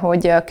célja,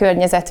 hogy a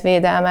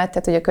környezetvédelmet,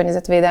 tehát hogy a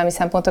környezetvédelmi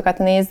szempontokat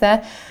nézze,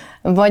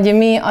 vagy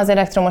mi az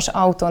elektromos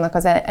autónak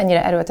az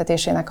ennyire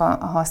erőltetésének a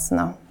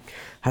haszna?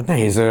 Hát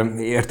nehéz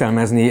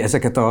értelmezni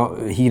ezeket a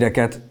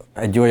híreket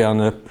egy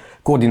olyan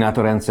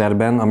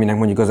koordinátorrendszerben, aminek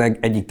mondjuk az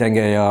egyik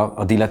tengelye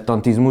a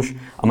dilettantizmus,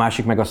 a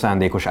másik meg a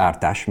szándékos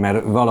ártás,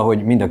 mert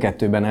valahogy mind a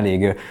kettőben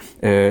elég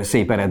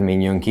szép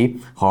eredmény jön ki,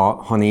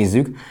 ha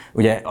nézzük.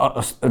 Ugye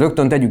azt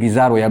rögtön tegyük is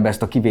zárójelbe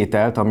ezt a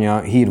kivételt, ami a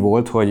hír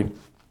volt, hogy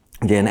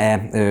ugye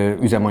ilyen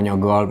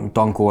üzemanyaggal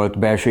tankolt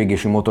belső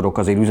égésű motorok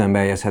azért üzembe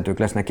helyezhetők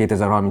lesznek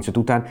 2035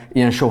 után,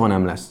 ilyen soha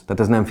nem lesz.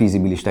 Tehát ez nem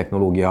fizibilis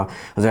technológia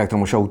az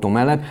elektromos autó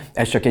mellett.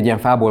 Ez csak egy ilyen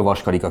fából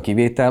vaskarik a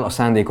kivétel, a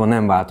szándékon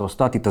nem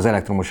változtat, itt az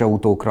elektromos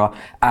autókra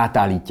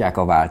átállítják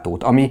a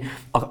váltót, ami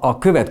a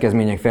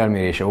következmények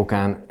felmérése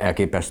okán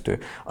elképesztő.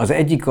 Az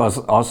egyik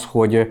az,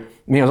 hogy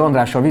mi az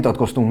Andrással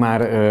vitatkoztunk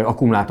már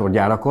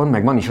akkumulátorgyárakon,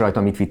 meg van is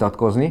rajta mit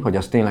vitatkozni, hogy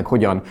az tényleg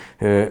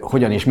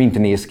hogyan és mint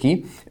néz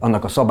ki,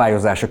 annak a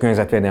szabályozása,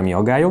 környezetvédelmi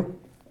aggályok,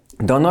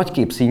 de a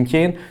nagykép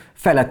szintjén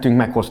felettünk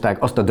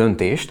meghozták azt a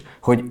döntést,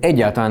 hogy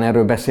egyáltalán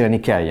erről beszélni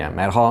kelljen.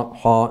 Mert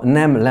ha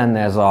nem lenne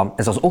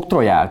ez az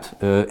oktroyált,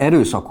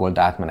 erőszakolt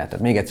átmenetet,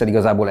 még egyszer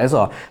igazából ez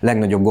a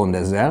legnagyobb gond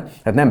ezzel,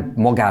 tehát nem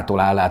magától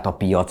áll át a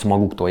piac,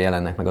 maguktól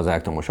jelennek meg az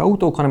elektromos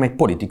autók, hanem egy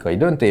politikai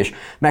döntés,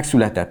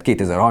 megszületett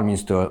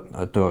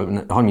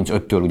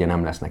 2035-től ugye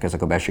nem lesznek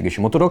ezek a belső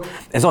égésű motorok.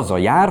 Ez azzal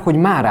jár, hogy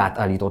már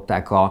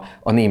átállították a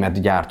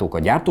német gyártók a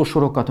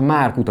gyártósorokat,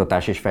 már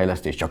kutatás és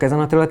fejlesztés csak ezen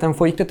a területen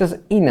folyik, tehát ez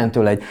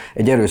innentől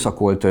egy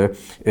erőszakolt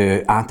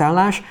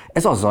átállás.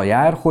 Ez azzal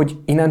jár, hogy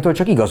innentől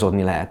csak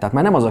igazodni lehet. Tehát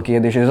már nem az a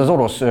kérdés, hogy ez az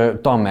orosz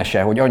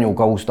tanmese, hogy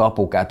anyóka húzta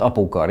apókát,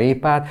 apóka a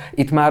répát,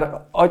 itt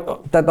már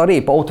tehát a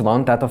répa ott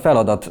van, tehát a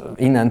feladat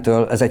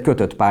innentől ez egy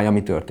kötött pálya,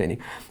 ami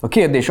történik. A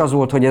kérdés az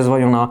volt, hogy ez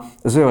vajon a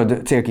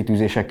zöld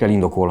célkitűzésekkel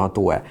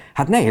indokolható-e?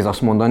 Hát nehéz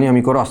azt mondani,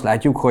 amikor azt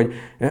látjuk, hogy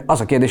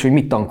az a kérdés, hogy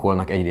mit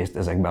tankolnak egyrészt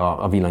ezekbe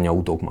a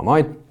villanyautók ma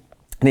majd.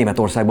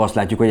 Németországban azt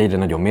látjuk, hogy egyre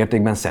nagyobb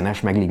mértékben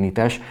szenes, meg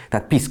lignites,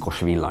 tehát piszkos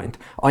villanyt.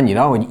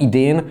 Annyira, hogy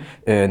idén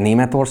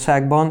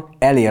Németországban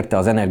elérte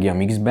az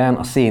energiamixben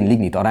a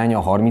szén-lignit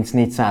aránya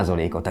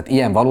 34%-ot. Tehát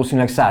ilyen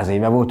valószínűleg 100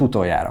 éve volt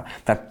utoljára.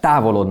 Tehát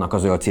távolodnak a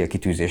zöld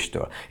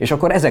célkitűzéstől. És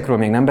akkor ezekről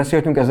még nem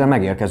beszéltünk, ezzel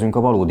megérkezünk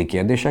a valódi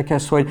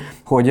kérdésekhez,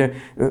 hogy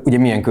ugye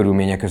milyen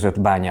körülmények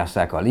között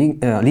bányásszák a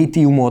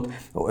lítiumot,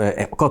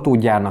 a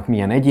katódgyárnak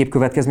milyen egyéb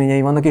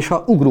következményei vannak, és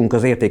ha ugrunk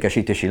az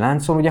értékesítési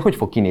láncon, ugye hogy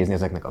fog kinézni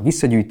ezeknek a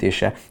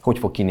visszagyűjtése, hogy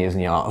fog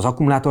kinézni az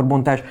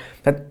akkumulátorbontás.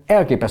 Tehát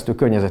elképesztő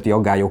környezeti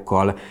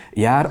aggályokkal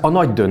jár. A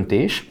nagy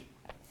döntés,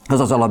 az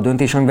az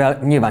alapdöntés, amivel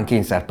nyilván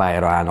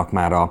kényszerpályára állnak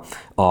már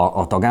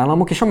a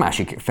tagállamok, és a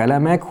másik fele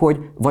meg, hogy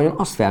vajon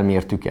azt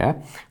felmértük-e,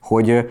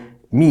 hogy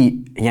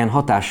milyen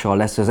hatással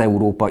lesz az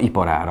Európa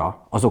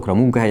iparára, azokra a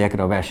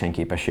munkahelyekre, a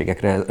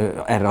versenyképességekre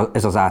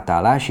ez az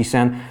átállás,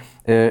 hiszen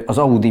az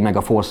Audi meg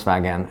a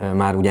Volkswagen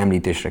már ugye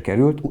említésre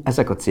került,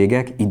 ezek a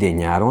cégek idén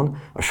nyáron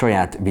a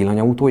saját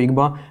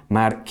villanyautóikba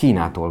már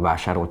Kínától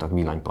vásároltak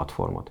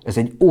villanyplatformot. Ez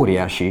egy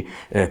óriási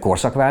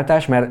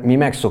korszakváltás, mert mi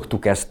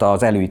megszoktuk ezt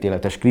az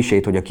előítéletes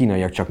klisét, hogy a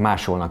kínaiak csak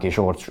másolnak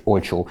és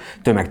olcsó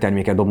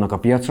tömegterméket dobnak a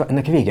piacra,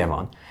 ennek vége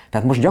van.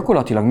 Tehát most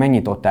gyakorlatilag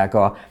megnyitották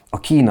a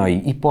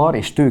kínai ipar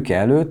és tőke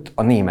előtt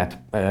a német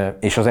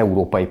és az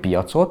európai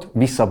piacot,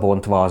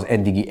 visszabontva az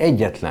eddigi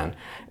egyetlen,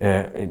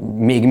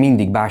 még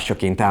mindig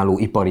bástyaként álló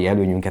ipari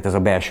előnyünket, ez a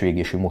belső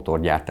égésű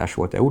motorgyártás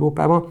volt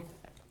Európában.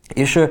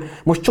 És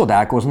most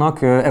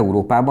csodálkoznak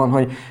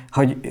Európában,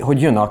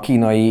 hogy jön a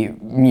kínai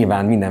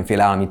nyilván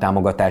mindenféle állami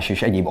támogatás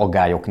és egyéb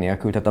aggályok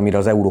nélkül, tehát amire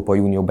az Európai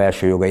Unió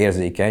belső joga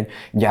érzékeny,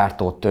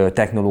 gyártott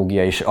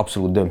technológia és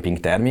abszolút dömping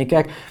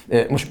termékek.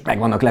 Most meg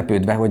vannak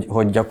lepődve,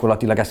 hogy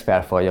gyakorlatilag ez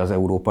felfalja az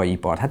európai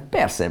ipart. Hát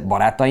persze,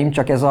 barátaim,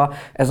 csak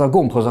ez a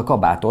gombhoz a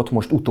kabátot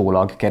most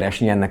utólag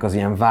keresni ennek az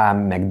ilyen vám,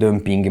 meg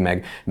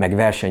dömping, meg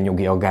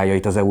versenyjogi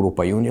aggályait az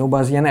Európai Unióban,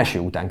 az ilyen eső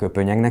után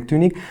köpönyegnek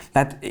tűnik.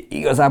 Tehát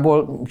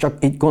igazából csak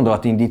egy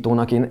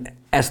gondolatindítónak én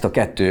ezt a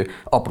kettő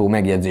apró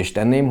megjegyzést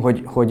tenném,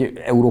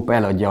 hogy Európa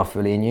eladja a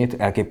fölényét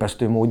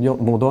elképesztő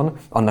módon,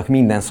 annak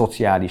minden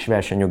szociális,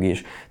 versenyjogi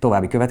és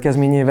további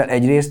következményével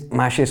egyrészt,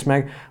 másrészt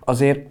meg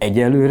azért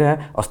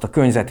egyelőre azt a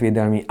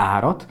környezetvédelmi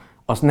árat,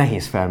 azt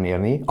nehéz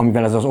felmérni,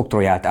 amivel ez az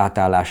oktroyált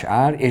átállás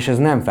áll, és ez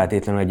nem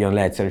feltétlenül egy olyan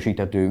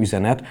leegyszerűsíthető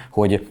üzenet,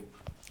 hogy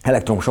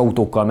elektromos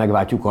autókkal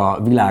megváltjuk a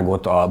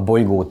világot, a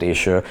bolygót,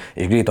 és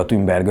Greta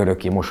Thunberg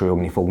örökké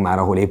mosolyogni fog már,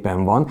 ahol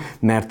éppen van,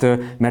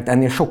 mert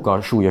ennél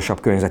sokkal súlyosabb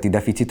környezeti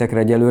deficitekre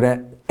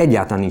egyelőre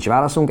egyáltalán nincs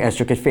válaszunk, ez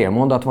csak egy fél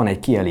mondat, van egy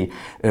kieli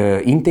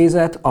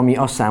intézet, ami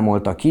azt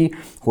számolta ki,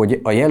 hogy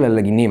a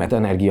jelenlegi német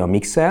energia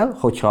mixel,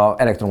 hogyha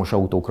elektromos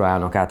autókra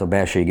állnak át a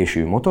belső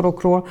égésű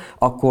motorokról,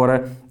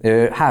 akkor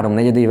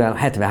 3/4-ével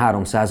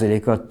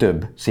 73%-kal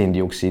több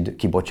szén-dioxid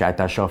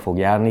kibocsátással fog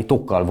járni,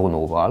 tokkal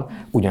vonóval,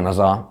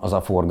 ugyanaz az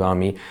a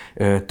forgalmi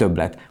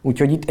többlet.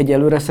 Úgyhogy itt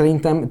egyelőre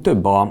szerintem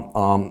több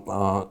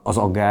az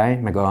aggály,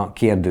 meg a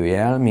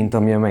kérdőjel, mint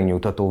ami a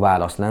megnyugtató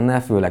válasz lenne,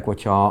 főleg,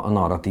 hogyha a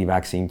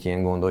narratívák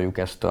szintjén gondoljuk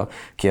ezt a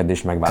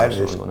kérdést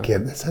megválaszolni.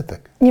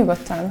 Kérdezhetek?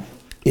 Nyugodtan.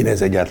 Én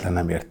ez egyáltalán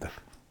nem értek.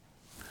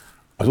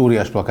 Az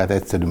óriás plakát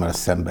egyszerű, mert az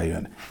szembe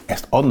jön.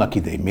 Ezt annak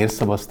idején miért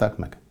szavazták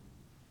meg?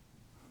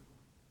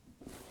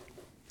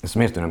 Ezt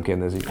miért nem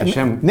kérdezi?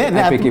 Sem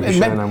EP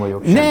képviselő nem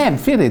vagyok. Sem. Nem,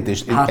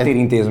 félreértés.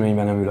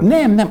 Háttérintézményben nem ülök.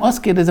 Nem, azt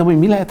kérdezem, hogy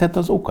mi lehetett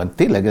az oka.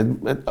 Tényleg,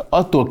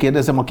 attól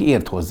kérdezem, aki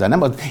ért hozzá.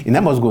 Én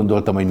nem azt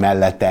gondoltam, hogy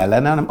mellette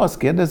ellene, hanem azt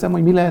kérdezem,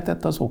 hogy mi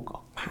lehetett az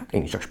oka. Hát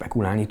én is csak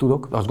spekulálni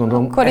tudok. Azt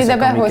gondolom, akkor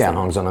ezek, amik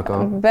elhangzanak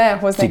a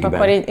behoznék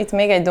akkor itt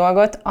még egy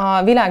dolgot.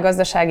 A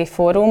Világgazdasági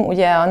Fórum,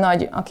 ugye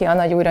aki a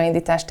nagy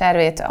újraindítás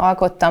tervét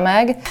alkotta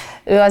meg,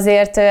 ő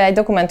azért egy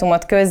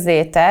dokumentumot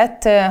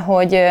közzétett,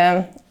 hogy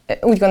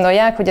úgy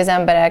gondolják, hogy az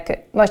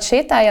emberek vagy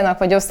sétáljanak,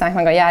 vagy osszák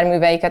meg a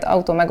járműveiket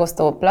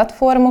autómegosztó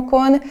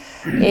platformokon,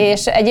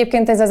 és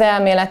egyébként ez az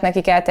elmélet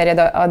nekik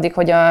elterjed addig,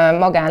 hogy a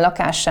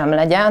magánlakás sem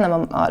legyen,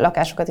 hanem a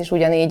lakásokon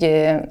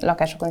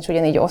is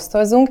ugyanígy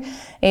osztozzunk,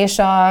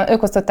 és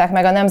ők osztották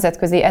meg a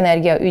Nemzetközi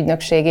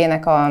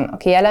Energiaügynökségének a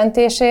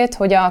kijelentését,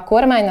 hogy a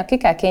kormánynak ki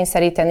kell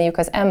kényszeríteniük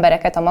az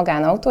embereket a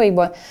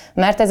magánautóikból,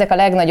 mert ezek a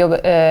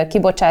legnagyobb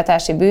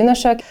kibocsátási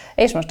bűnösök,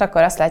 és most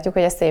akkor azt látjuk,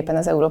 hogy ezt szépen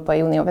az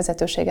Európai Unió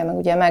vezetősége meg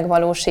ugye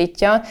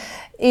megvalósítja.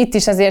 Itt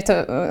is azért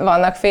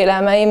vannak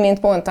félelmeim, mint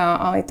pont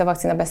itt a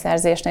vakcina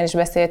beszerzésnél is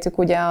beszéltük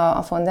ugye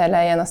a von der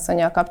Leyen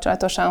asszonnyal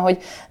kapcsolatosan, hogy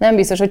nem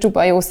biztos, hogy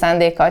csupa jó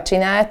szándékkal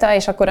csinálta,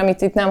 és akkor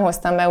amit itt nem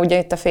hoztam be ugye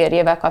itt a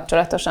férjével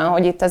kapcsolatosan,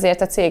 hogy itt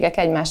azért a cégek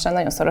egymással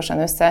nagyon szorosan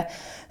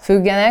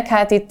összefüggenek,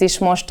 hát itt is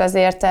most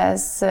azért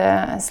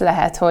ez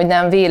lehet, hogy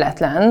nem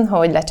véletlen,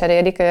 hogy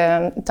lecserélik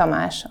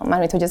Tamás,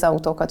 mármint hogy az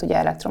autókat ugye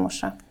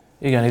elektromosra.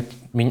 Igen, itt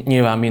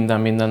nyilván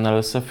mindennel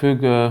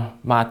összefügg.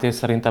 Máté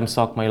szerintem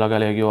szakmailag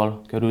elég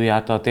jól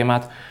körüljárta a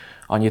témát.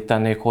 Annyit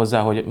tennék hozzá,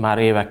 hogy már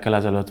évekkel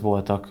ezelőtt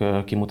voltak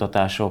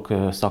kimutatások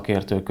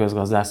szakértők,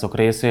 közgazdászok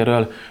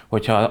részéről,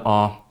 hogyha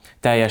a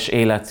teljes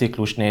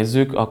életciklust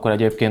nézzük, akkor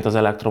egyébként az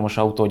elektromos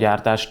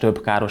autógyártás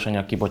több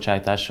károsanyag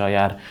kibocsátással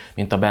jár,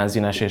 mint a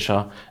benzines és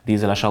a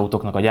dízeles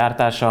autóknak a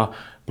gyártása,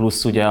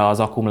 plusz ugye az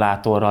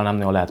akkumulátorral nem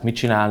nagyon lehet mit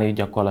csinálni,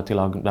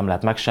 gyakorlatilag nem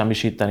lehet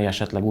megsemmisíteni,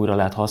 esetleg újra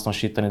lehet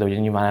hasznosítani, de ugye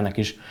nyilván ennek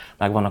is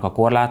megvannak a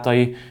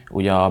korlátai,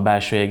 ugye a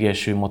belső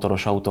égésű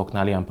motoros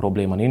autóknál ilyen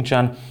probléma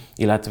nincsen,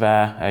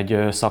 illetve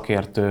egy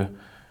szakértő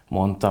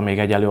mondta még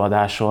egy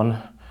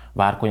előadáson,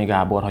 Várkonyi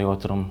Gábor, ha jól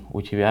tudom,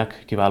 úgy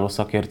hívják, kiváló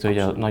szakértő,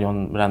 ugye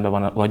nagyon rendben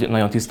van, vagy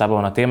nagyon tisztában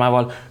van a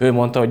témával. Ő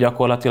mondta, hogy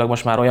gyakorlatilag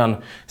most már olyan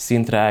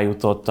szintre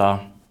eljutott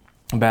a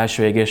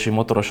belső égésű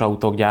motoros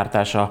autók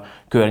gyártása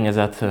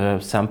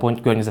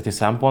környezeti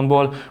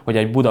szempontból, hogy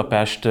egy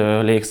Budapest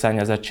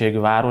légszennyezettségű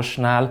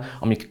városnál,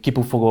 amik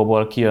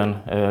kipufogóból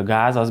kijön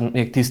gáz, az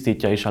még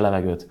tisztítja is a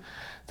levegőt.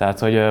 Tehát,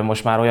 hogy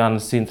most már olyan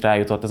szintre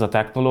eljutott ez a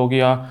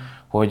technológia,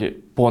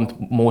 hogy pont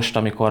most,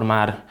 amikor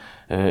már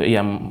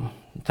ilyen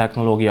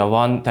technológia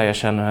van,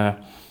 teljesen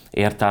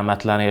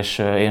értelmetlen, és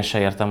én se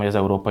értem, hogy az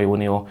Európai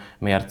Unió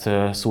miért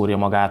szúrja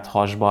magát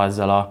hasba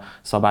ezzel a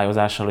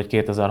szabályozással, hogy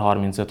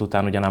 2035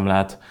 után ugye nem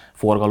lehet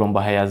forgalomba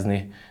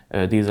helyezni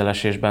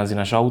dízeles és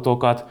benzines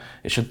autókat.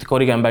 És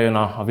akkor igen, bejön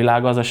a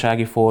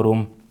Világgazdasági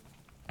Fórum,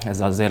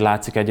 ez azért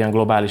látszik egy ilyen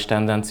globális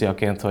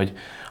tendenciaként, hogy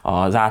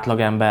az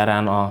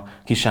átlagemberren, a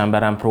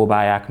kisemberen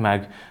próbálják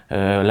meg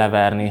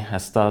leverni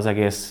ezt az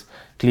egész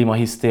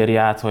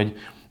klímahisztériát, hogy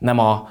nem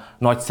a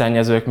nagy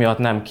szennyezők miatt,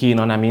 nem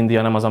Kína, nem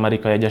India, nem az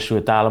Amerikai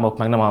Egyesült Államok,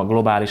 meg nem a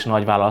globális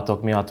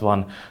nagyvállalatok miatt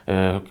van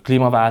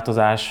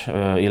klímaváltozás,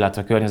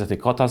 illetve környezeti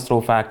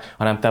katasztrófák,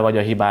 hanem te vagy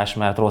a hibás,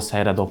 mert rossz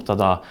helyre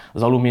dobtad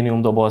az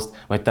alumíniumdobozt,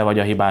 vagy te vagy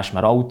a hibás,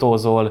 mert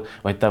autózol,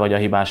 vagy te vagy a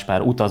hibás,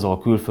 mert utazol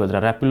külföldre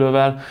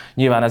repülővel.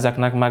 Nyilván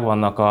ezeknek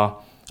megvannak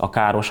a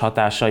káros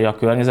hatásai a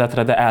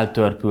környezetre, de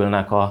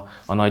eltörpülnek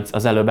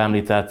az előbb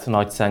említett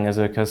nagy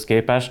szennyezőkhöz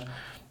képest.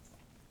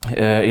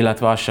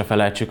 Illetve azt se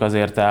felejtsük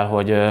azért el,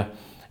 hogy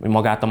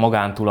magát a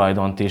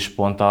magántulajdont is,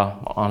 pont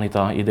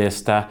Anita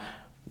idézte,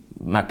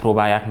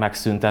 megpróbálják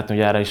megszüntetni,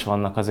 ugye erre is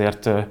vannak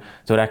azért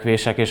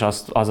törekvések, és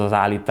az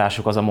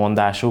állításuk, az a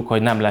mondásuk,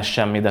 hogy nem lesz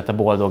semmi, de te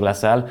boldog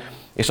leszel.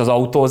 És az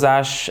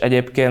autózás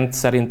egyébként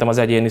szerintem az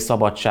egyéni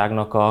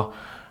szabadságnak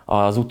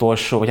az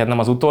utolsó, vagy hát nem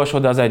az utolsó,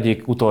 de az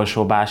egyik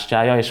utolsó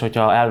bástyája, és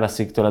hogyha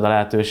elveszik tőled a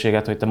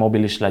lehetőséget, hogy te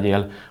mobilis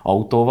legyél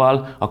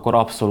autóval, akkor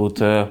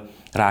abszolút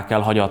rá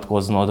kell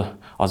hagyatkoznod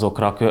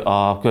azokra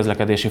a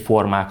közlekedési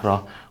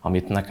formákra,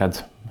 amit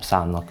neked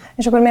szánnak.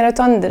 És akkor mielőtt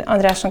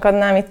Andrásnak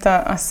adnám itt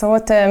a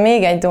szót,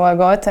 még egy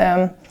dolgot,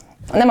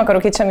 nem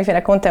akarok itt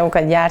semmiféle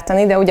konteókat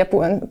gyártani, de ugye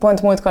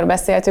pont múltkor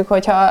beszéltük,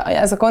 hogy ha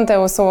ez a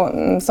konteó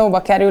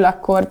szóba kerül,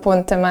 akkor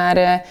pont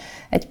már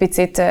egy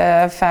picit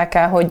fel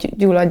kell, hogy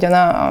gyulladjon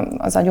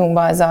az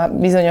agyunkba az a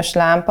bizonyos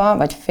lámpa,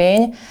 vagy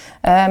fény,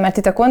 mert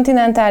itt a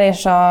Continental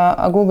és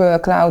a Google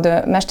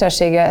Cloud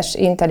mesterséges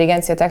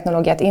intelligencia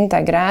technológiát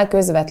integrál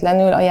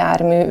közvetlenül a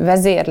jármű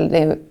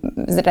vezérlő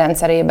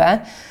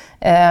rendszerébe,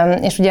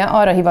 és ugye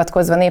arra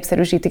hivatkozva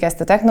népszerűsítik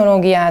ezt a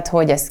technológiát,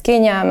 hogy ez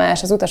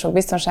kényelmes, az utasok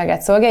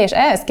biztonságát szolgálja, és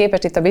ehhez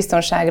képest itt a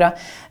biztonságra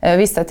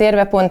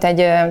visszatérve pont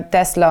egy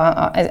Tesla,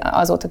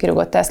 azóta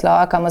kirúgott Tesla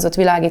alkalmazott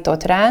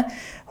világított rá,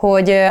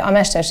 hogy a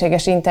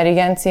mesterséges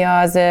intelligencia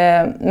az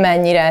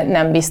mennyire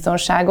nem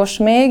biztonságos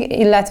még,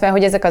 illetve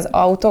hogy ezek az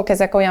autók,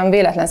 ezek olyan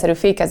véletlenszerű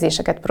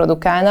fékezéseket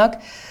produkálnak,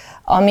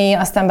 ami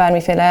aztán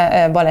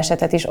bármiféle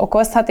balesetet is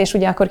okozhat, és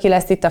ugye akkor ki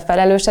lesz itt a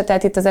felelőse,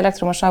 tehát itt az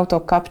elektromos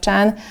autók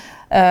kapcsán,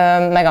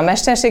 meg a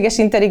mesterséges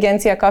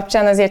intelligencia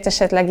kapcsán azért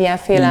esetleg ilyen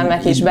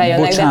félelmek is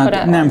bejönnek. Bocsánat,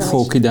 de nem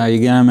fogok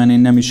idáig elmenni,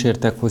 nem is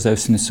értek hozzá,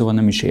 őszintén szóval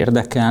nem is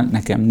érdekel,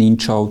 nekem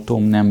nincs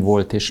autóm, nem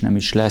volt és nem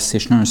is lesz,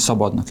 és nagyon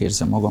szabadnak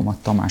érzem magamat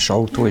Tamás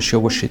autó és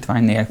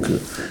jogosítvány nélkül.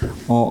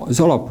 Az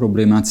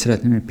alapproblémát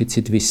szeretném egy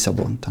picit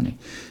visszabontani.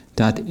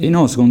 Tehát én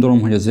azt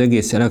gondolom, hogy az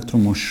egész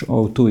elektromos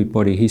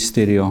autóipari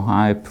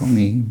hisztéria, hype,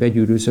 ami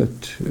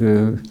begyűrűzött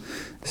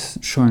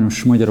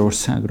sajnos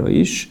Magyarországra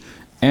is,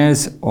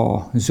 ez a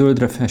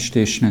zöldre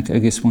festésnek,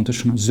 egész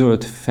pontosan a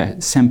zöld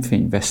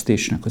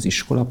szemfényvesztésnek az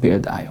iskola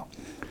példája.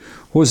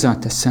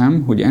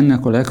 Hozzáteszem, hogy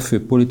ennek a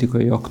legfőbb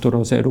politikai aktora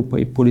az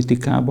európai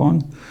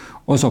politikában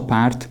az a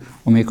párt,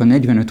 amelyik a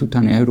 45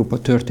 utáni Európa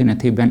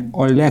történetében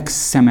a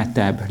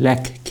legszemetebb,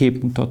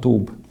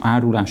 legképmutatóbb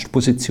árulást,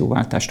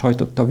 pozícióváltást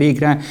hajtotta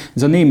végre.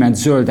 Ez a német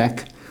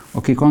zöldek,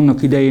 akik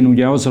annak idején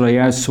ugye azzal a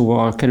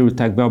jelszóval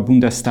kerültek be a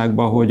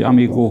Bundestagba, hogy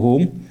amigo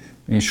home,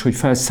 és hogy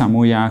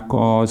felszámolják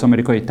az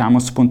amerikai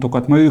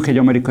támaszpontokat. Ma ők egy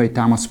amerikai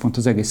támaszpont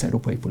az egész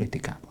európai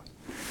politikában.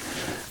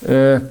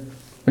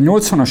 A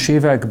 80-as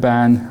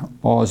években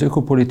az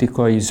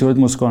ökopolitikai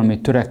zöldmozgalmi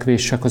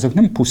törekvések azok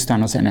nem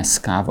pusztán az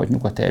NSZK, vagy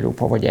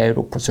Nyugat-Európa, vagy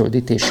Európa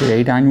zöldítésére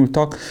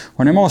irányultak,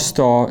 hanem azt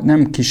a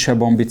nem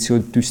kisebb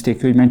ambíciót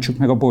tűzték, hogy mentsük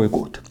meg a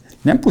bolygót.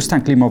 Nem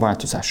pusztán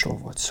klímaváltozásról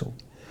volt szó.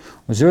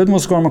 A zöld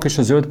mozgalmak és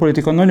a zöld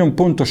politika nagyon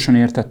pontosan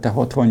értette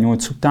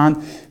 68 után,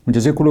 hogy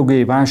az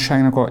ökológiai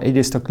válságnak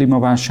egyrészt a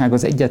klímaválság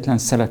az egyetlen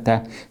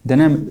szelete, de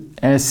nem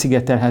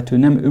elszigetelhető,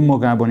 nem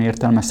önmagában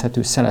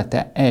értelmezhető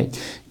szelete. 1.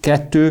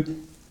 2.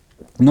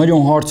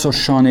 Nagyon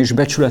harcosan és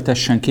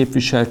becsületesen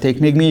képviselték,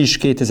 még mi is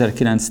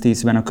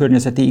 2009-10-ben a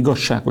környezeti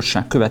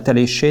igazságosság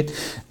követelését,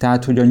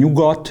 tehát hogy a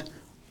nyugat,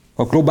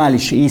 a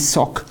globális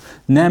észak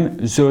nem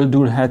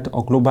zöldülhet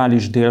a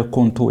globális dél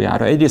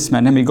kontójára. Egyrészt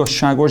mert nem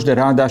igazságos, de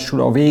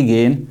ráadásul a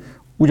végén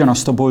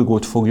ugyanazt a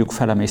bolygót fogjuk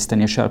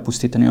felemészteni és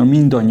elpusztítani, ahol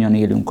mindannyian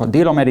élünk, a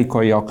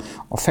dél-amerikaiak,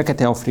 a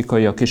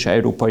fekete-afrikaiak és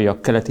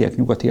európaiak, keletiek,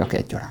 nyugatiak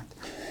egyaránt.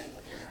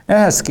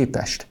 Ehhez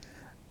képest,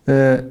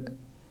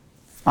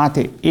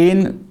 Máté,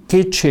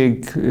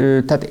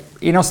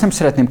 én azt nem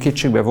szeretném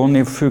kétségbe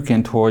vonni,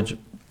 főként, hogy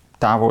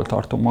távol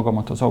tartom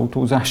magamat az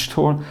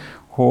autózástól,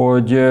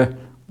 hogy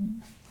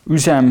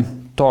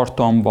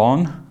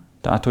üzemtartamban,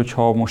 tehát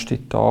hogyha most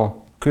itt a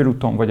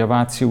körúton vagy a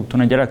Váci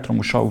úton egy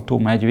elektromos autó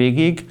megy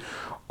végig,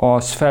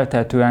 az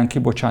feltehetően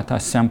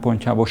kibocsátás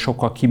szempontjából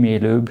sokkal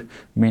kimélőbb,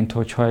 mint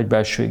hogyha egy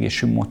belső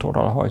égésű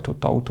motorral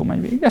hajtott autó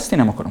megy végig. Ezt én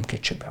nem akarom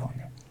kétségbe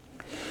vonni.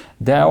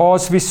 De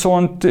az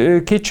viszont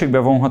kétségbe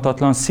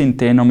vonhatatlan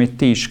szintén, amit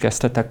ti is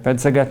kezdtetek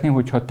pedzegetni,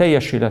 hogyha a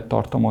teljes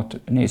élettartamot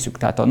nézzük,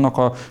 tehát annak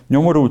a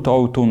nyomorult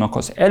autónak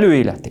az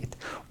előéletét,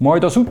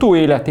 majd az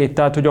utóéletét,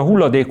 tehát hogy a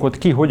hulladékot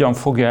ki hogyan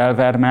fogja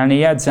elvermelni,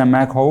 jegyzem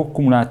meg, ha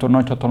akkumulátor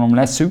nagyhatalom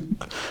leszünk,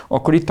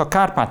 akkor itt a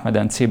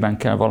Kárpát-medencében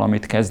kell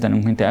valamit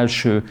kezdenünk, mint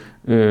első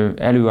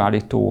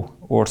előállító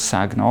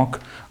országnak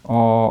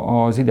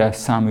az ide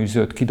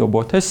száműzött,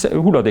 kidobott. Ez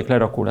hulladék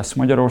lerakó lesz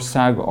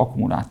Magyarország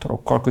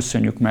akkumulátorokkal.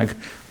 Köszönjük meg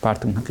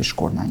pártunknak és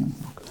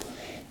kormányunknak.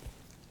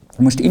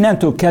 Most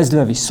innentől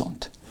kezdve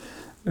viszont,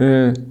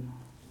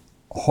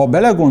 ha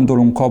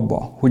belegondolunk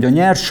abba, hogy a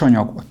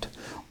nyersanyagot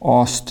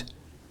azt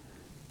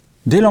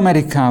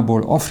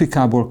Dél-Amerikából,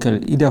 Afrikából kell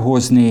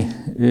idehozni,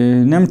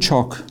 nem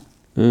csak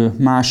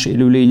más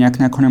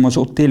élőlényeknek, hanem az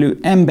ott élő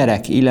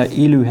emberek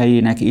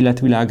élőhelyének,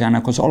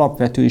 életvilágának az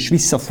alapvető és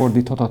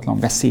visszafordíthatatlan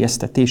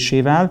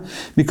veszélyeztetésével,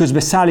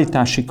 miközben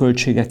szállítási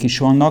költségek is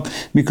vannak,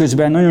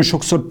 miközben nagyon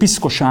sokszor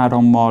piszkos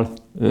árammal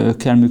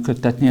kell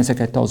működtetni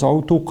ezeket az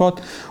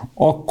autókat,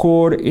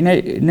 akkor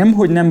én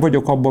nem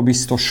vagyok abban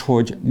biztos,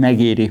 hogy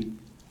megéri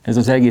ez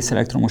az egész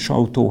elektromos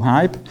autó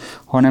hype,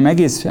 hanem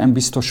egészen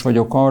biztos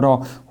vagyok arra,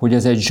 hogy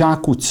ez egy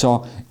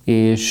zsákutca,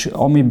 és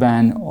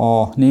amiben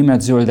a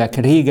német zöldek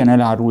régen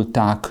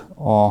elárulták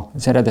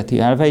az eredeti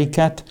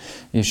elveiket,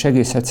 és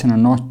egész egyszerűen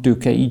a nagy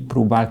tőke így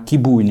próbál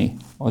kibújni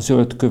a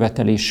zöld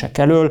követelések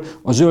elől,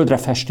 a zöldre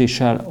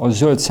festéssel, a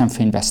zöld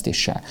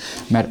szemfényvesztéssel.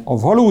 Mert a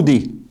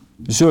valódi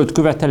zöld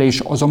követelés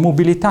az a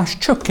mobilitás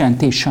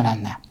csökkentése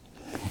lenne.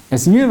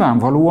 Ez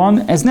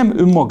nyilvánvalóan, ez nem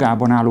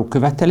önmagában álló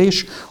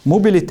követelés, a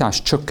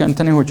mobilitást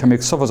csökkenteni, hogyha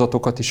még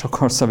szavazatokat is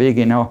akarsz a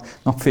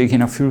nap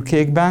végén a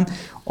fülkékben,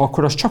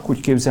 akkor az csak úgy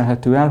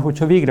képzelhető el,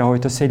 hogyha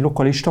végrehajtasz egy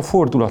lokalista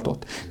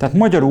fordulatot. Tehát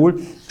magyarul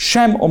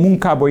sem a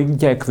munkába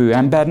igyekvő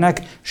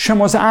embernek,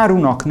 sem az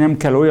árunak nem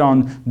kell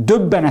olyan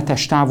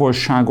döbbenetes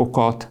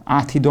távolságokat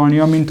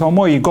áthidalnia, mint a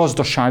mai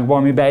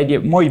gazdaságban,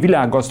 mai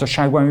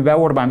világgazdaságban, amiben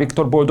Orbán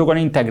Viktor boldogan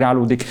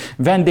integrálódik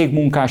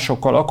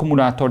vendégmunkásokkal,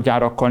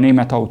 akkumulátorgyárakkal,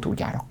 német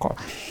autógyárakkal.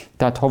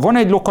 Tehát ha van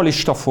egy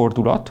lokalista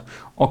fordulat,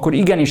 akkor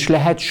igenis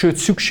lehet, sőt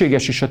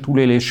szükséges is a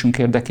túlélésünk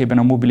érdekében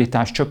a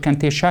mobilitás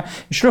csökkentése,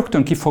 és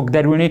rögtön ki fog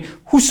derülni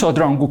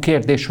 20-rangú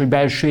kérdés, hogy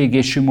belső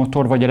égésű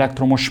motor vagy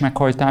elektromos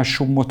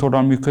meghajtású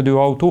motorral működő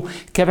autó,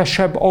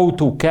 kevesebb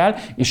autó kell,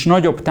 és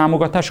nagyobb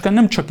támogatás kell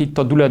nem csak itt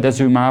a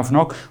düledező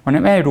mávnak,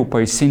 hanem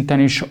európai szinten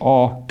is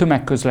a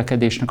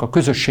tömegközlekedésnek, a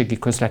közösségi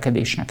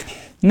közlekedésnek.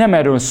 Nem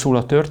erről szól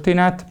a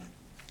történet.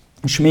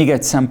 És még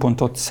egy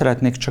szempontot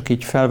szeretnék csak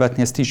így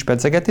felvetni, ezt is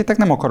pedzegetétek,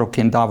 nem akarok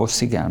én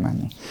Davosig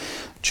elmenni.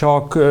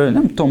 Csak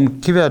nem tudom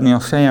kiverni a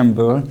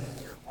fejemből,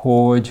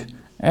 hogy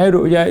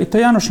erről, ugye itt a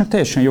Jánosnak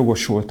teljesen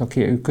jogos volt a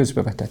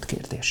közbevetett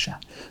kérdése.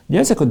 Ugye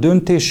ezek a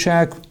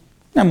döntések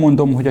Nem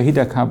mondom, hogy a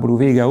hidegháború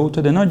vége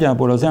óta, de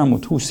nagyjából az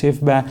elmúlt 20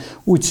 évben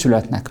úgy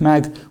születnek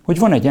meg, hogy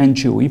van egy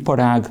NGO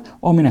iparág,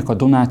 aminek a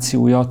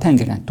donációja a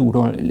tengeren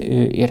túlról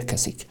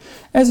érkezik.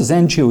 Ez az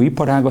NGO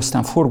iparág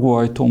aztán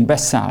forgóajtón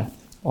beszáll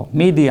a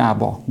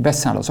médiába,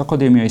 beszáll az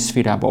akadémiai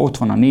szférába, ott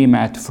van a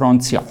német,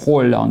 francia,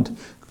 holland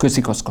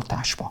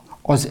közigazgatásba,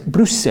 az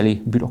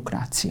brüsszeli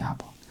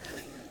bürokráciába.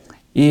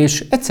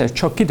 És egyszer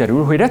csak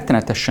kiderül, hogy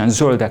rettenetesen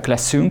zöldek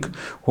leszünk,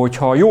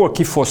 hogyha jól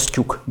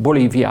kifosztjuk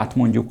Bolíviát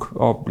mondjuk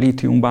a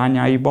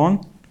lítiumbányáiban,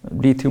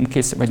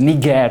 vagy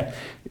Niger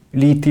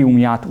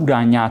lítiumját,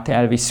 uránját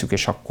elvisszük,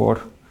 és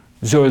akkor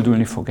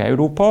zöldülni fog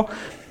Európa.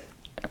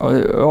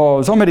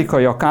 Az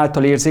amerikaiak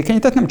által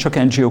érzékenyített, nem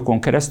csak NGO-kon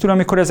keresztül,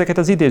 amikor ezeket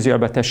az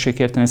idézőjelbe tessék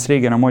érteni, ezt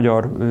régen a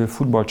magyar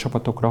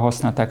futballcsapatokra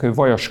használták, hogy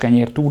vajas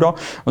kenyértúra,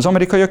 az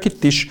amerikaiak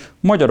itt is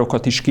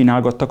magyarokat is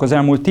kínálgattak az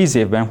elmúlt 10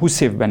 évben,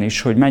 20 évben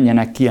is, hogy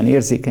menjenek ki ilyen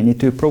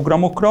érzékenyítő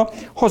programokra,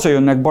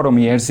 hazajönnek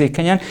baromi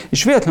érzékenyen,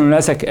 és véletlenül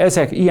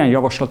ezek ilyen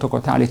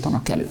javaslatokat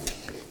állítanak elő.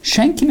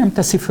 Senki nem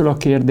teszi föl a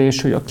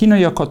kérdést, hogy a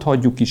kínaiakat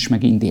hagyjuk is,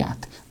 meg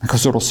Indiát, meg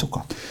az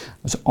oroszokat.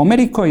 Az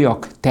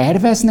amerikaiak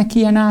terveznek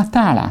ilyen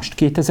átállást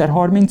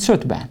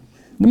 2035-ben?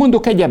 De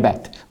mondok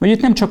egyebet, vagy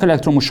itt nem csak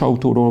elektromos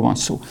autóról van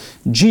szó.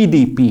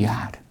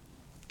 GDPR.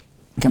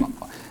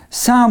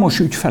 Számos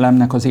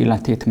ügyfelemnek az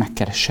életét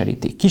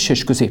megkereserítik, kis-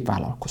 és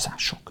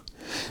középvállalkozások.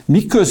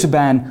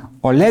 Miközben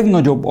a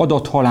legnagyobb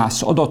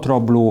adathalász,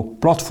 adatrabló,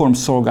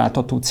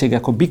 platformszolgáltató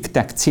cégek, a big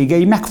tech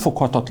cégei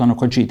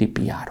megfoghatatlanok a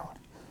GDPR-ról.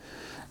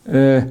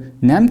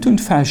 Nem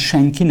tűnt fel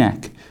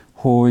senkinek,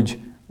 hogy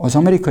az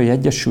Amerikai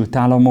Egyesült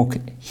Államok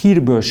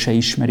hírből se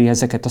ismeri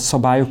ezeket a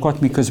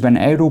szabályokat, miközben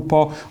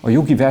Európa a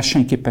jogi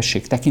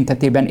versenyképesség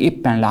tekintetében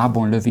éppen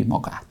lábon lövi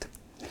magát.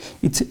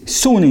 Itt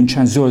szó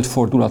nincsen zöld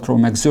fordulatról,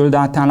 meg zöld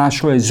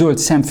átállásról, egy zöld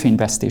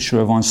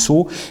szemfényvesztésről van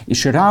szó,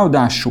 és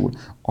ráadásul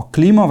a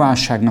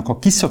klímaválságnak a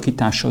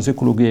kiszakítása az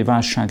ökológiai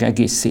válság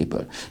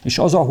egészéből, és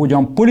az,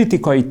 ahogyan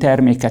politikai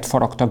terméket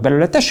faragtak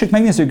belőle. Tessék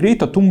megnézni, hogy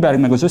Greta Thunberg,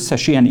 meg az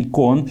összes ilyen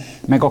ikon,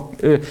 meg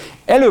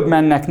előbb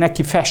mennek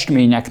neki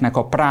festményeknek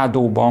a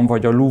Prádóban,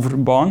 vagy a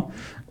Louvre-ban,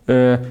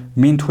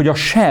 mint hogy a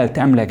Shell-t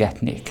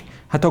emlegetnék.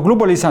 Hát a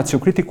globalizáció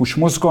kritikus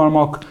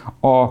mozgalmak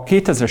a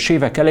 2000-es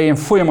évek elején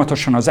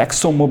folyamatosan az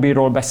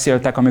ExxonMobilról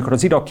beszéltek, amikor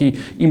az iraki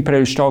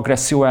imperialista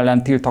agresszió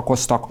ellen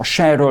tiltakoztak, a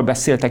Shellről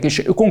beszéltek,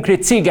 és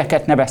konkrét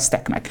cégeket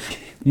neveztek meg.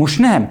 Most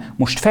nem,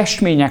 most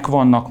festmények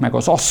vannak, meg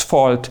az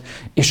aszfalt,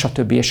 és a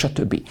többi, és a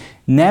többi.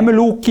 Nem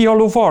lóg ki a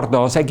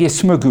lovarda az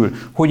egész mögül,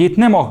 hogy itt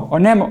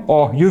nem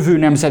a jövő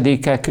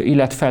nemzedékek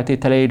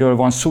életfeltételeiről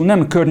van szó,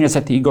 nem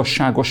környezeti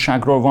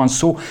igazságosságról van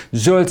szó,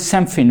 zöld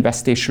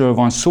szemfényvesztésről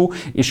van szó,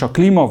 és a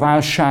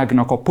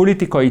klímaválságnak a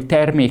politikai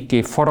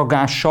termékké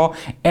faragása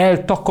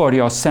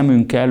eltakarja a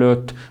szemünk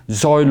előtt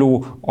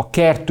zajló, a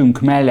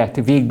kertünk mellett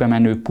végbe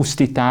menő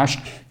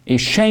pusztítást,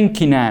 és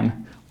senki nem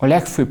a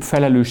legfőbb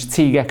felelős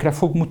cégekre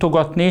fog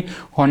mutogatni,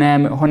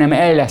 hanem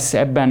el lesz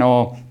ebben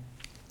a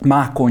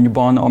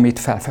mákonyban, amit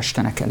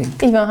felfestenek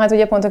elénk. Így van, hát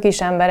ugye pont a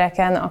kis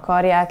embereken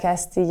akarják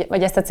ezt így,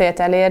 vagy ezt a célt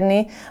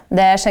elérni,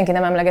 de senki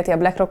nem emlegeti a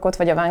BlackRockot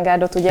vagy a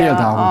Vanguardot, ugye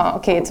a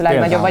két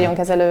legnagyobb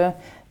vagyonkezelő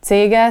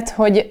céget,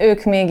 hogy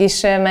ők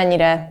mégis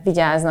mennyire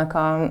vigyáznak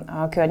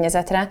a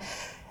környezetre.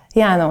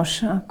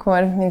 János,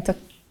 akkor mint a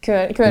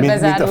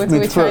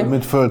körbezárult,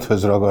 mint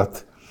földhöz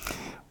ragadt.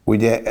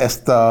 Ugye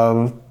ezt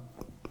a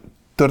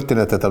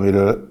történetet,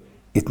 amiről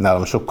itt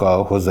nálam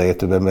sokkal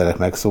hozzáértőbb emberek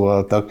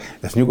megszólaltak,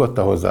 ezt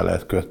nyugodtan hozzá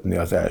lehet kötni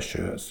az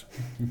elsőhöz.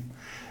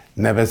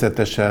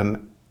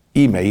 Nevezetesen,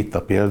 íme itt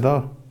a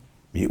példa,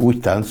 mi úgy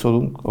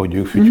táncolunk, ahogy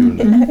ők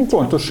fütyülnek.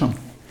 Pontosan.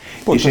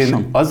 És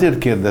én azért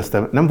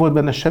kérdeztem, nem volt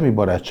benne semmi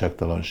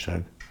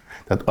barátságtalanság.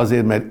 Tehát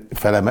azért, mert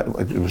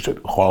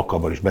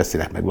halkabban is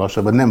beszélek meg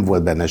lassabban, nem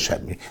volt benne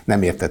semmi.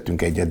 Nem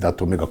értettünk egyet, de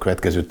attól még a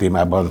következő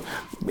témában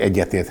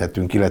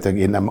egyetérthetünk, illetve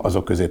én nem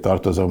azok közé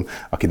tartozom,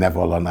 aki ne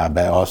vallaná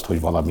be azt,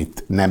 hogy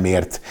valamit nem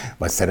ért,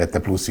 vagy szerette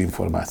plusz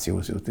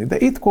információhoz jutni. De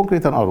itt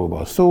konkrétan arról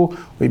van szó,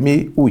 hogy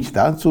mi úgy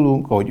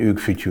táncolunk, ahogy ők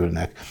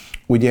fütyülnek.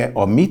 Ugye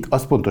a mit,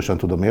 azt pontosan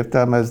tudom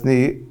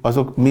értelmezni,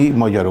 azok mi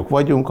magyarok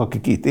vagyunk,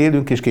 akik itt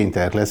élünk, és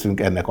kénytelenek leszünk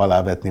ennek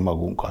alávetni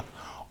magunkat.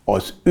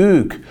 Az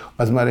ők,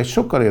 az már egy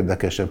sokkal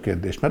érdekesebb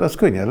kérdés, mert az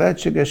könnyen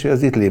lehetséges, hogy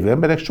az itt lévő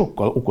emberek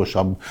sokkal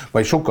okosabb,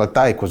 vagy sokkal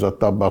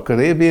tájékozottabbak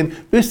révén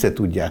össze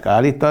tudják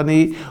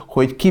állítani,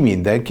 hogy ki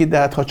mindenki, de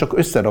hát ha csak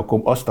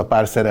összerakom azt a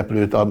pár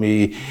szereplőt,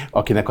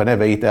 akinek a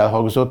neveit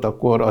elhangzott,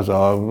 akkor az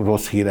a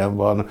rossz hírem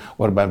van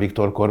Orbán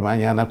Viktor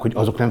kormányának, hogy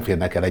azok nem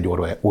férnek el egy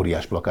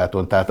óriás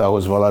plakáton, tehát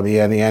ahhoz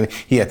valamilyen ilyen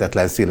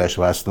hihetetlen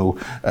szélesvásznú,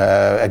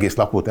 egész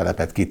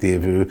lakótelepet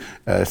kitévő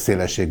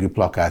szélességű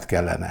plakát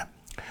kellene.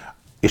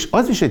 És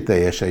az is egy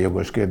teljesen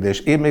jogos kérdés.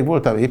 Én még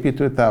voltam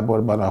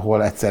építőtáborban,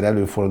 ahol egyszer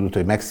előfordult,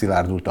 hogy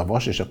megszilárdult a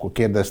vas, és akkor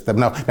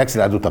kérdeztem,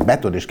 megszilárdult a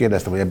beton, és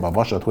kérdeztem, hogy ebben a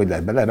vasat hogy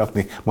lehet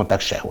belerakni, mondták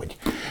sehogy.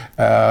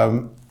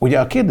 Ugye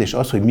a kérdés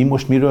az, hogy mi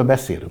most miről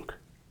beszélünk.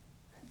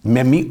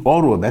 Mert mi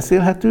arról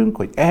beszélhetünk,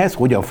 hogy ehhez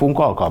hogyan fogunk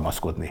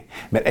alkalmazkodni.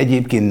 Mert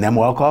egyébként nem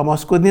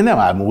alkalmazkodni nem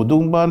áll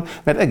módunkban,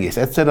 mert egész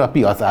egyszerűen a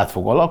piac át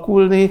fog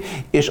alakulni,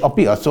 és a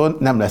piacon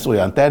nem lesz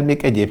olyan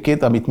termék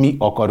egyébként, amit mi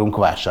akarunk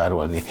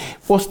vásárolni.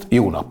 Oszt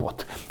jó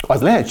napot!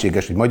 Az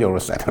lehetséges, hogy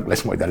Magyarországnak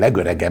lesz majd a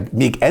legöregebb,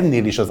 még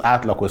ennél is az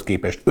átlaghoz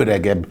képest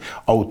öregebb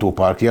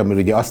autóparkja, mert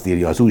ugye azt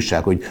írja az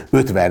újság, hogy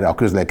 50-re a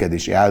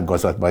közlekedési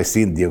ágazat majd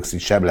szén-dioxid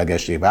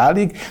semlegessé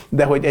válik,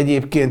 de hogy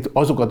egyébként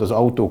azokat az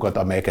autókat,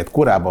 amelyeket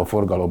korábban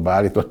forgalomba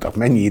állítottak,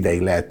 mennyi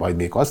ideig lehet majd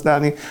még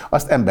használni,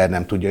 azt ember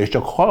nem tudja. És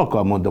csak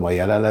halkan mondom a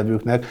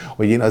jelenlevőknek,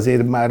 hogy én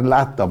azért már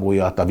láttam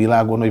olyat a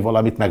világon, hogy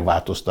valamit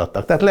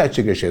megváltoztattak. Tehát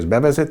lehetséges, hogy ezt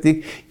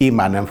bevezetik, én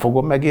már nem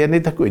fogom megérni,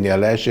 de könnyen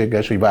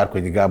lehetséges, hogy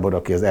Várkonyi Gábor,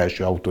 aki az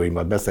első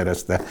autóimat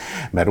beszerezte,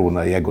 mert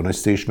Rónai Egon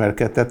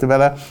összeismerkedett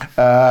vele,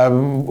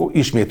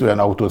 ismét olyan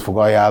autót fog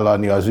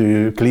ajánlani az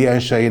ő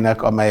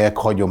klienseinek, amelyek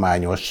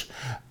hagyományos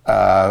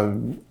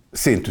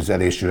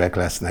széntüzelésűek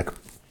lesznek,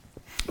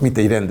 mint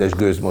egy rendes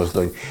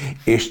gőzmozdony.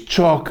 És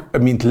csak,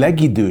 mint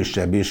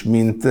legidősebb, és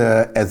mint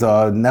ez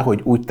a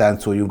nehogy úgy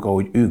táncoljunk,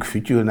 ahogy ők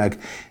fütyülnek,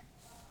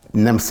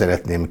 nem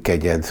szeretném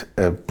kegyed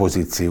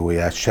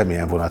pozícióját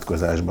semmilyen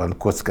vonatkozásban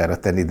kockára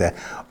tenni, de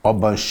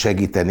abban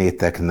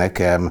segítenétek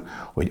nekem,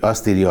 hogy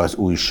azt írja az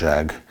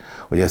újság,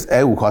 hogy az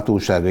EU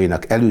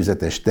hatóságainak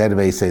előzetes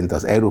tervei szerint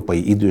az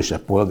európai idősebb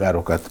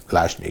polgárokat,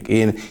 lásd még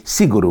én,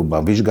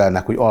 szigorúbban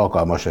vizsgálnák, hogy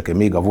alkalmasak-e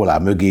még a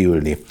volán mögé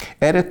ülni.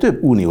 Erre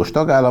több uniós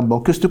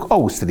tagállamban, köztük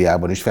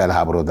Ausztriában is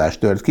felháborodás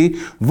tört ki,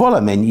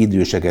 valamennyi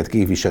időseket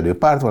képviselő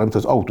párt, valamint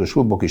az autós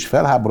klubok is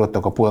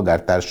felháborodtak a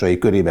polgártársai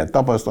körében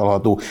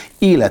tapasztalható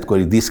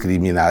életkori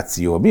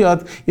diszkrimináció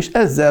miatt, és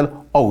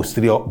ezzel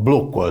Ausztria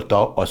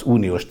blokkolta az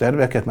uniós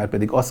terveket, mert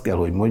pedig azt kell,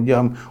 hogy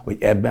mondjam, hogy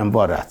ebben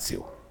van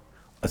ráció.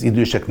 Az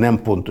idősek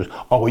nem pontos,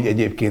 ahogy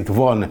egyébként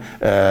van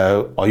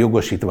a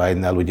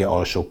jogosítványnál ugye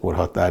alsó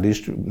korhatár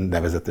is,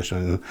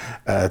 nevezetesen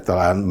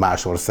talán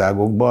más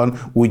országokban,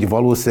 úgy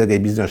valószínűleg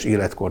egy bizonyos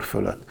életkor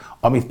fölött,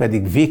 amit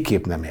pedig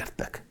végképp nem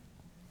értek.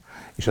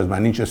 És az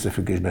már nincs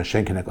összefüggésben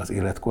senkinek az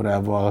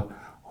életkorával,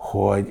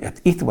 hogy hát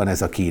itt van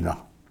ez a Kína.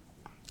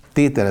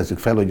 Tételezzük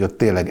fel, hogy ott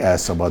tényleg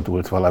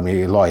elszabadult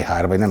valami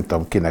lajhár, vagy nem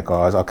tudom kinek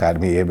az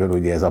akármiéből,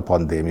 ugye ez a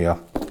pandémia.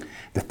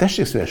 De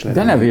tessék szíves lenni.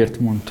 De nevért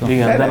mondta.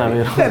 Igen, de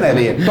nevért. De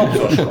nevért.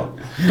 Dobzoska.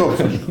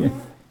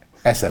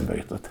 Eszembe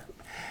jutott.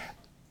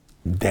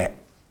 De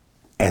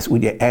ez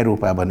ugye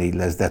Európában így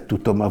lesz, de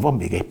tudom, van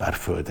még egy pár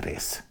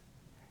földrész.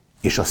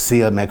 És a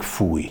szél meg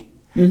fúj.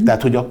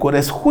 Tehát, hogy akkor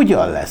ez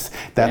hogyan lesz?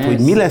 Tehát, hogy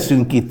mi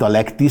leszünk itt a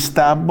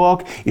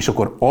legtisztábbak, és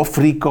akkor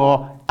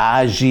Afrika,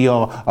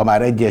 Ázsia, a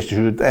már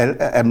egyesült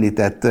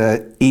említett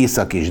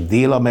Észak- és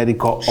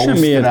Dél-Amerika,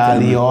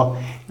 Ausztrália,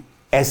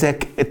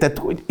 ezek, tehát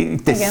hogy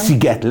te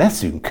sziget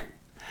leszünk?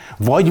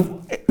 Vagy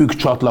ők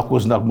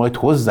csatlakoznak majd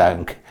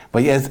hozzánk?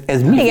 Vagy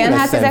ez mi? Igen,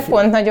 hát ezek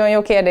pont nagyon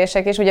jó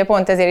kérdések, és ugye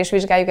pont ezért is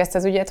vizsgáljuk ezt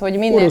az ügyet, hogy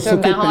minél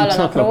többen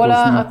hallanak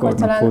róla, akkor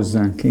talán...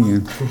 hozzánk,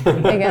 igen.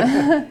 Igen.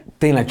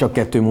 Tényleg csak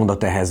 2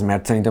 mondat ehhez,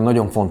 mert szerintem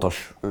nagyon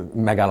fontos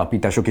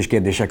megállapítások és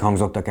kérdések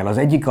hangzottak el. Az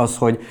egyik az,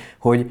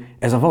 hogy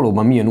ez a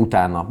valóban mi jön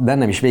utána.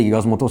 Bennem is végig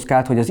az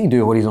motoszkált, hogy az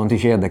időhorizont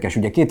is érdekes.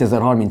 Ugye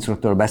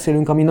 2030-ről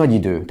beszélünk, ami nagy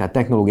idő, tehát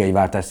technológiai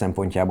váltás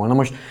szempontjából. Na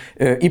most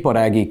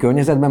iparági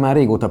környezetben már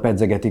régóta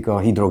pedzegetik a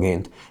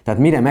hidrogént. Tehát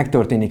mire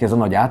megtörténik ez a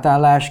nagy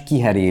átállás,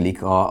 kiherélik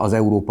az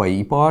európai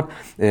ipart,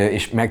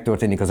 és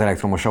megtörténik az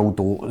elektromos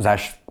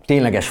autózás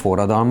tényleges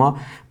forradalma,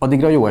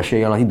 addigra jó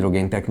eséllyel a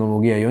hidrogén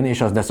technológia jön,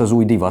 és az lesz az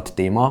új divat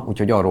téma,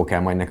 úgyhogy arról kell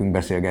majd nekünk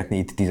beszélgetni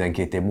itt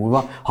 12 év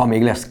múlva, ha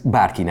még lesz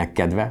bárkinek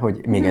kedve,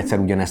 hogy még egyszer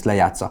ugyanezt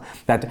lejátsza.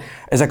 Tehát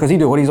ezek az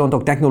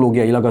időhorizontok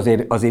technológiailag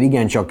azért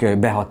igencsak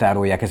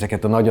behatárolják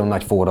ezeket a nagyon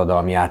nagy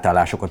forradalmi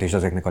átállásokat és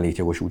ezeknek a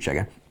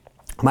létjogosultságát.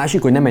 A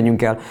másik, hogy nem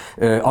menjünk el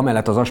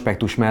amellett az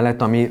aspektus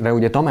mellett, amire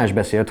ugye Tamás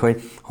beszélt,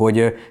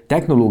 hogy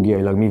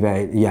technológiailag mivel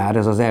jár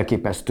ez az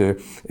elképesztő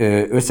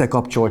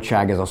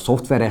összekapcsoltság, ez a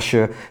szoftveres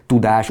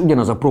tudás,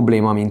 ugyanaz a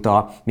probléma,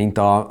 mint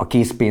a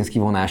készpénz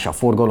kivonása a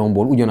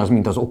forgalomból, ugyanaz,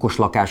 mint az okos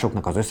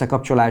lakásoknak az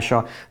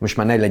összekapcsolása, most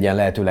már ne legyen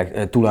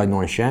lehetőleg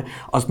tulajdon se.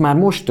 Azt már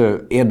most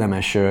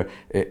érdemes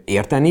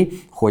érteni,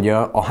 hogy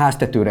a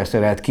háztetőre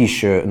szerelt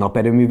kis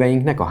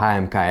naperőműveinknek, a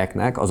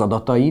HMK-eknek az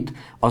adatait,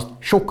 azt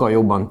sokkal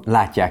jobban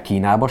látják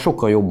Kínába,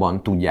 sokkal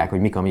jobban tudják, hogy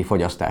mik a mi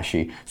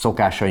fogyasztási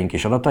szokásaink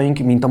és adataink,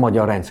 mint a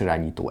magyar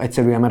rendszerirányító.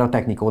 Egyszerűen, mert a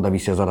technika oda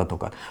viszi az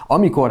adatokat.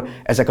 Amikor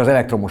ezek az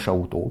elektromos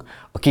autók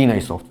a kínai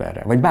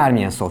szoftverrel, vagy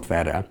bármilyen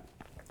szoftverrel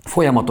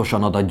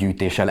folyamatosan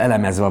adatgyűjtéssel,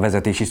 elemezve a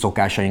vezetési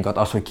szokásainkat,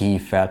 az, hogy ki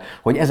hív fel,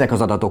 hogy ezek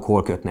az adatok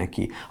hol kötnek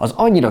ki. Az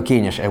annyira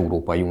kényes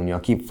Európai Unió,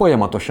 aki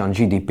folyamatosan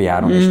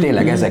GDPR-on és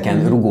tényleg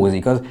ezeken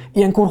rugózik, az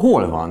ilyenkor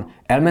hol van?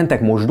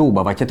 Elmentek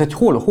mosdóba? Vagy hát,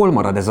 hogy hol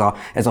marad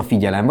ez a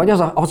figyelem? Vagy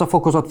az a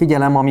fokozott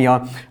figyelem, ami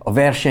a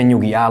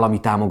versenyjogi, állami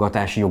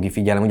támogatási jogi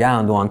figyelem, hogy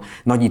állandóan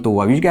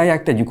nagyítóval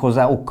vizsgálják, tegyük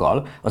hozzá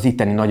okkal az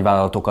itteni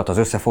nagyvállalatokat, az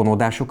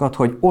összefonódásokat,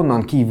 hogy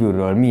onnan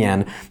kívülről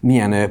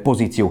milyen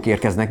pozíciók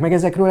érkeznek meg,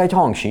 ezekről egy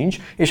hang sincs,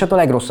 és hát a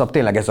legrosszabb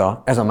tényleg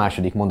ez a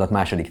második mondat,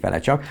 második fele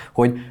csak,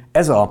 hogy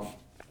ez a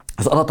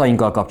az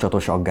adatainkkal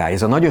kapcsolatos aggály,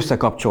 ez a nagy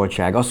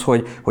összekapcsoltság, az,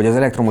 hogy az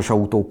elektromos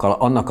autókkal,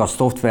 annak a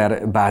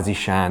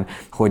szoftverbázisán,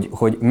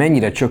 hogy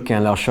mennyire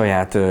csökken le a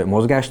saját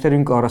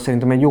mozgásterünk, arra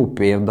szerintem egy jó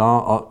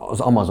példa az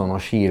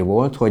Amazonos hír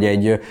volt, hogy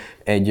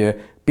egy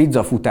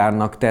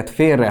pizzafutárnak tett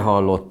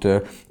félrehallott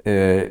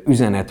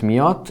üzenet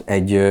miatt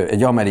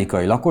egy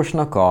amerikai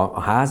lakosnak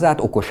a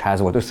házát, okos ház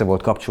volt, össze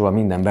volt kapcsolva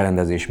minden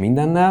berendezés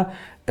mindennel,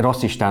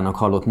 rasszistának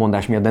hallott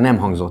mondás miatt, de nem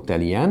hangzott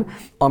el ilyen,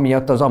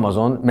 amiatt az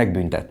Amazon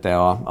megbüntette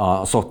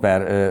a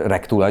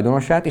szoftverek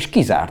tulajdonosát, és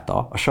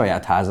kizárta a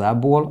saját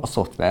házából a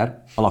szoftver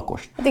a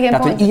lakost. Hát igen,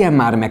 tehát, hogy ilyen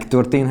már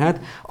megtörténhet,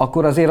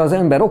 akkor azért az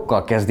ember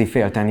okkal kezdi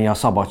félteni a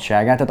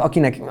szabadságát. Tehát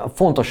akinek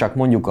fontosak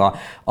mondjuk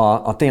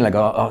tényleg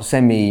a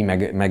személyi,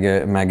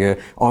 meg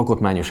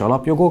alkotmányos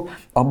alapjogok,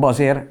 abban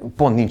azért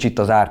pont nincs itt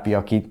az Árpi,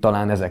 aki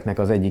talán ezeknek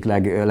az egyik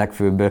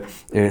legfőbb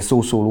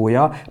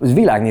szószólója. Ez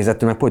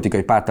világnézettől, meg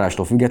politikai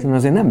pártállástól függetlenül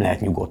azért nem lehet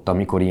nyugodt,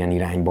 amikor ilyen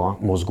irányba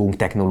mozgunk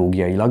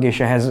technológiailag, és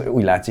ehhez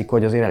úgy látszik,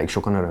 hogy azért elég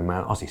sokan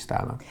örömmel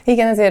asszisztálnak.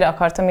 Igen, ezért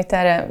akartam itt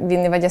erre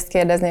vinni, vagy ezt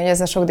kérdezni, hogy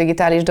ez a sok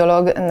digitális dolog,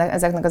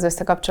 ezeknek az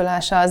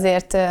összekapcsolása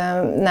azért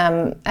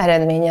nem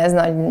eredményez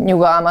nagy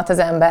nyugalmat az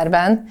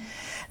emberben.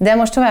 De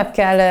most tovább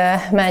kell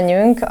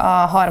menjünk a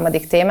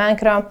harmadik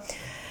témánkra.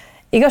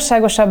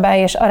 Igazságosabbá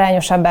és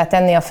arányosabbá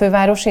tenni a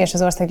fővárosi és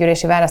az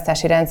országgyűlési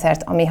választási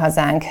rendszert a Mi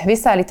Hazánk.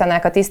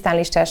 Visszaállítanák a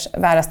tisztánlistás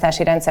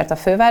választási rendszert a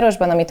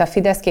fővárosban, amit a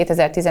Fidesz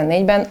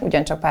 2014-ben,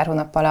 ugyancsak pár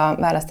hónappal a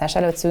választás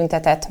előtt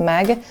szüntetett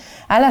meg.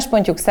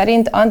 Álláspontjuk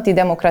szerint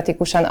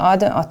antidemokratikusan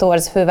ad a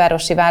torz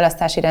fővárosi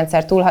választási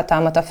rendszer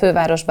túlhatalmat a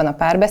fővárosban a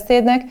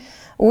párbeszédnek,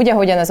 úgy,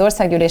 ahogyan az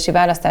országgyűlési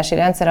választási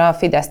rendszer a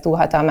Fidesz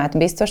túlhatalmát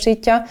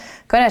biztosítja,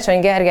 Karácsony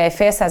Gergely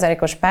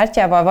félszázalékos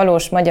pártjával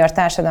valós magyar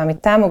társadalmi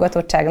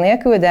támogatottság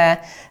nélkül, de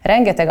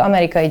rengeteg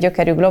amerikai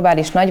gyökerű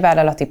globális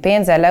nagyvállalati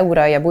pénzzel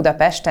leuralja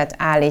Budapestet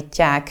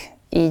állítják.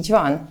 Így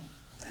van?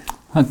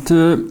 Hát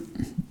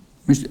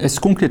ezt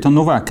konkrétan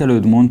Novák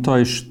előd mondta,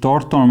 és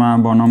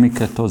tartalmában,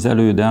 amiket az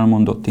előd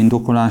elmondott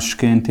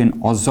indokolásként, én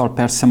azzal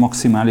persze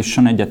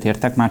maximálisan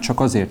egyetértek, már csak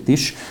azért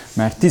is,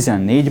 mert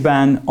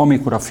 14-ben,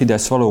 amikor a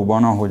Fidesz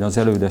valóban, ahogy az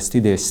előd ezt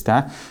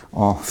idézte,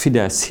 a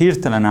Fidesz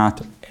hirtelen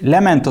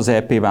lement az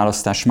EP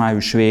választás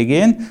május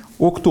végén,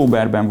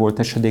 októberben volt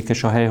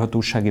esedékes a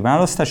helyhatósági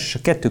választás, és a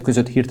kettő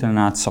között hirtelen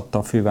átszabta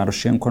a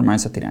fővárosi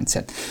önkormányzati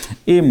rendszert.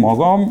 Én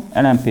magam,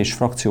 LMP-s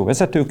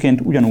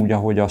frakcióvezetőként, ugyanúgy,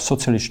 ahogy a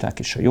szocialisták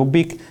és a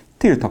Jobbik,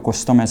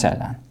 tiltakoztam ez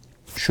ellen.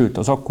 Sőt,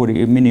 az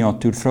akkori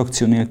miniatűr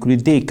frakció nélküli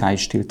DK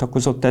is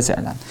tiltakozott ez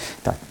ellen.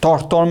 Tehát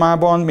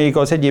tartalmában, még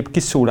az egyéb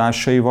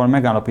kiszólásaival,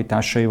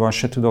 megállapításaival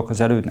se tudok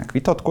az elődnek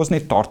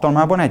vitatkozni,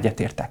 tartalmában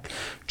egyetértek.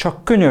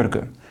 Csak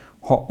könyörgöm,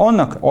 ha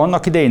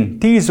annak idején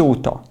 10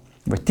 óta,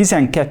 vagy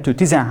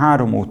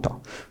 12-13 óta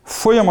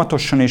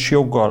folyamatosan és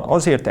joggal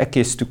azért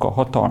ekésztük a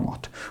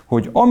hatalmat,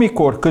 hogy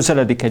amikor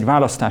közeledik egy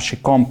választási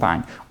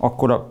kampány,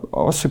 akkor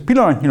az, hogy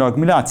pillanatnyilag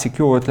mi látszik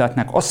jó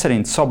ötletnek, az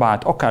szerint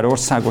szabált, akár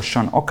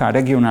országosan, akár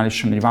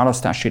regionálisan egy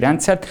választási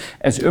rendszert,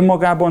 ez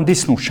önmagában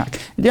disznóság.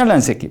 Egy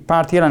ellenzéki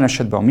párt, jelen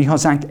esetben a Mi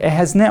Hazánk,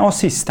 ehhez ne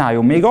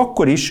asszisztáljon, még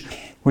akkor is,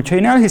 hogyha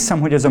én elhiszem,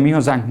 hogy ez a Mi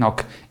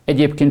Hazánknak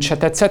egyébként se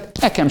tetszett,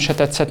 nekem se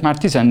tetszett már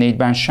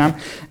 14-ben sem,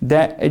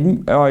 de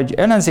egy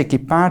ellenzéki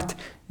párt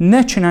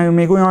ne csináljon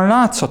még olyan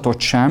látszatot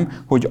sem,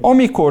 hogy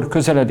amikor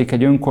közeledik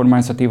egy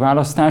önkormányzati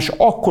választás,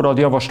 akkor ad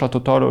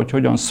javaslatot arra, hogy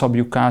hogyan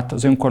szabjuk át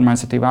az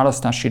önkormányzati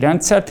választási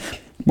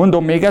rendszert.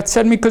 Mondom még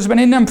egyszer, miközben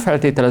én nem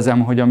feltételezem,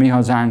 hogy a Mi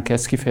Hazánk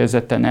ezt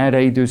kifejezetten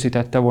erre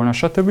időzítette volna,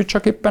 stb.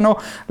 Csak éppen a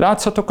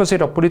látszatok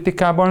azért a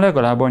politikában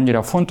legalább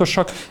annyira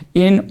fontosak.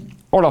 Én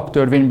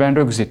alaptörvényben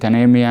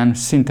rögzíteném ilyen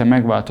szinte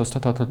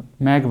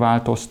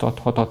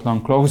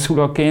megváltoztathatatlan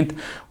klauzulaként,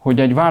 hogy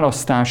egy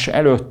választás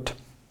előtt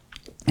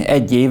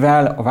egy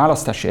évvel a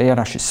választási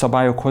eljárási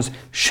szabályokhoz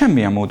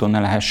semmilyen módon ne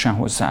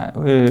lehessen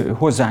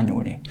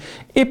hozzányúlni.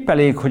 Épp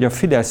elég, hogy a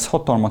Fidesz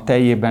hatalma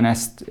teljében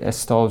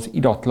ezt az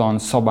iratlan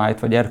szabályt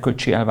vagy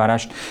erkölcsi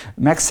elvárást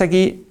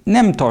megszegi.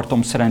 Nem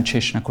tartom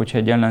szerencsésnek, hogyha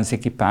egy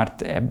ellenzéki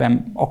párt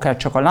ebben akár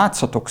csak a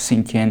látszatok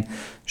szintjén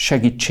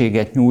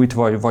segítséget nyújt,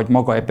 vagy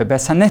maga ebbe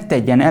beszáll. Ne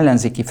tegyen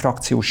ellenzéki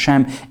frakció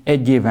sem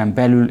egy éven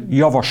belül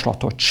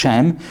javaslatot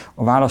sem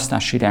a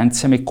választási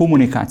rendszer, még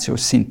kommunikációs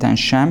szinten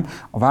sem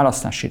a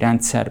választási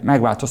rendszer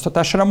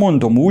megváltoztatására.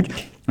 Mondom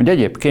úgy, hogy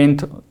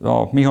egyébként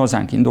a Mi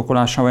Hazánk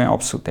indokolásával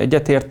abszolút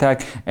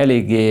egyetértek,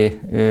 eléggé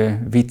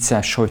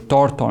vicces, hogy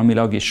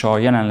tartalmilag is a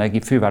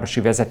jelenlegi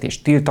fővárosi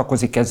vezetés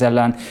tiltakozik ez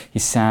ellen,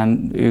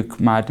 hiszen ők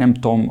már nem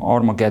tudom,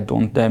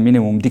 Armageddon, de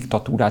minimum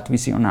diktatúrát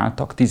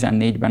vizionáltak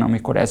 14-ben,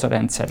 amikor ez a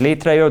rendszer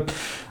létrejött.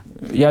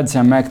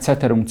 Jegyzem meg,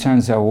 ceterum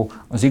censeo,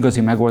 az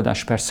igazi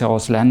megoldás persze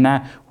az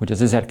lenne, hogy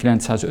az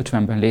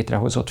 1950-ben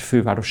létrehozott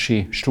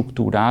fővárosi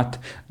struktúrát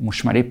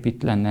most már épp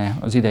itt lenne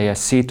az ideje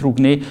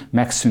szétrugni,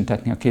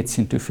 megszüntetni a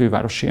kétszintű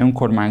fővárosi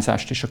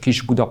önkormányzást, és a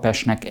kis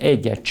Budapestnek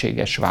egy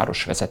egységes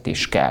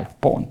városvezetés kell.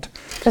 Pont.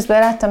 Közben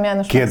láttam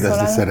János kérdezni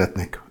megszólalni.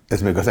 Szeretnék.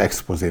 Ez még az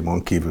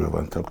expozémon kívül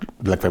van,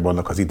 legfeljebb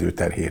annak az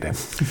időterhére.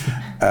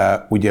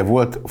 Ugye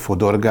volt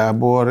Fodor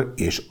Gábor,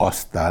 és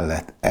aztán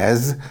lett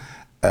ez.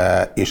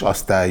 és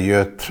aztán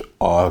jött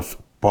az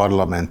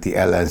parlamenti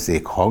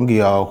ellenzék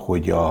hangja,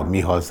 hogy a Mi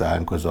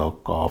Hazánk azok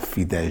a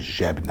Fidesz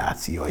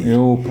zsebnáciai.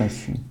 Jó,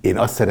 persze. Én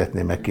azt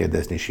szeretném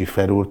megkérdezni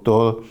Schiffer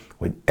úrtól,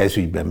 hogy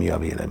ezügyben mi a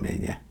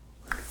véleménye?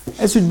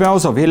 Ezügyben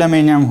az a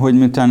véleményem, hogy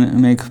miután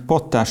még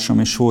pattársam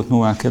is volt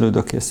Novák előtt,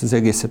 aki ezt az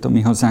egészet a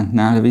Mi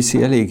Hazánknál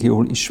viszi, elég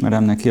jól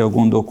ismerem neki a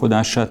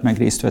gondolkodását, meg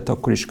részt vett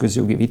akkor is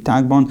közjogi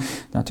vitákban,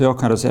 tehát hogy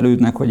akár az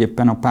elődnek, vagy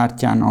éppen a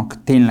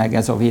pártjának tényleg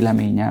ez a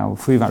véleménye a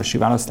fővárosi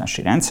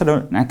választási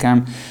rendszerről,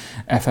 nekem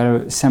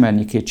efelől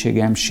szemernyi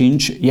kétségem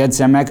sincs.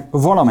 Jegyzem meg,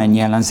 valamennyi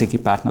ellenzéki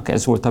pártnak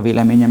ez volt a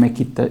véleménye, meg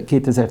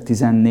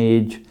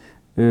 2014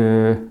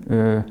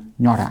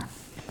 nyarán.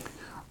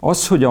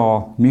 Az, hogy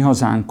a Mi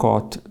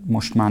Hazánkat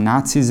most már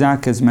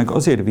nácizzák, ez meg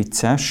azért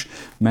vicces,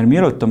 mert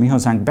mielőtt a Mi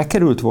Hazánk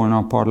bekerült volna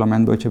a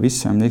parlamentbe, hogyha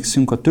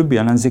visszaemlékszünk, a többi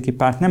ellenzéki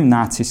párt nem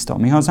nácizta a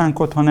Mi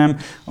Hazánkot, hanem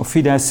a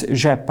Fidesz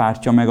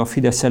zseppártja, meg a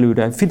Fidesz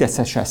előre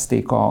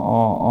fideszesezték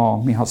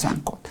a Mi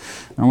Hazánkot.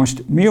 Na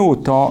most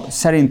mióta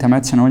szerintem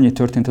egyszerűen annyi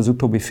történt az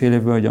utóbbi fél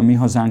évben, hogy a Mi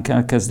Hazánk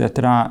elkezdett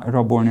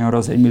rárabolni arra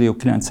az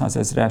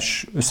 1.900.000-es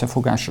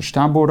összefogásos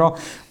táborra,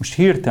 most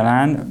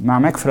hirtelen már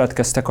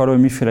megfeledkeztek arról,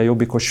 hogy miféle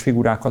jobbikos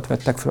figurákat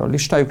vettek fel a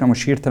listájukra,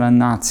 most hirtelen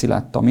náci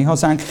lett a Mi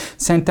Hazánk.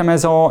 Szerintem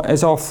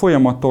ez a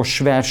folyamatos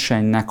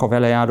versenynek a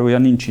velejárója,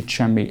 nincs itt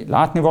semmi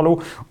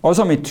látnivaló. Az,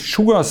 amit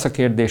sugallsz a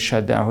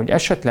kérdéseddel, hogy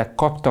esetleg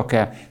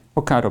kaptak-e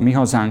akár a Mi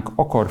Hazánk,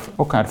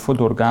 akár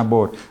Fodor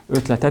Gábor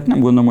ötletet, nem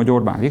gondolom, hogy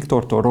Orbán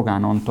Viktortól,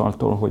 Rogán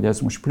Antaltól, hogy ez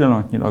most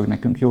pillanatnyilag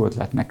nekünk jó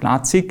ötletnek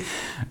látszik.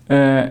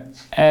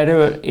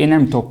 Erről én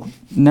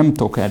nem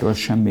tudok erről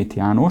semmit,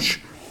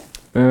 János.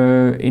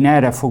 Én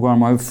erre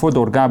fogalmazom,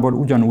 Fodor Gábor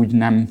ugyanúgy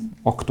nem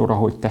aktor,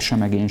 ahogy te se,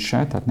 meg én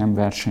se, tehát nem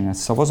versenyez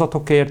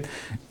szavazatokért.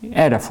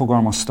 Erre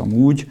fogalmaztam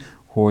úgy,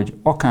 hogy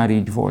akár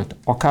így volt,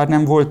 akár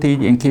nem volt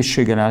így, én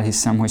készséggel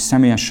elhiszem, hogy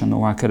személyesen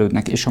Novák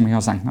Erődnek és a Mi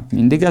Hazánknak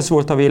mindig ez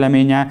volt a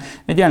véleménye,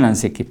 egy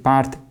ellenzéki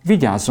párt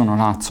vigyázzon a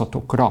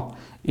látszatokra.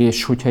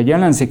 És hogyha egy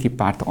ellenzéki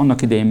párt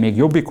annak idején még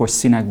jobbikos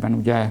színekben,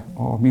 ugye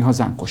a Mi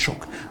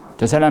Hazánkosok,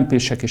 az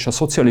LMP-sek és a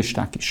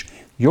szocialisták is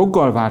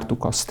joggal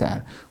vártuk azt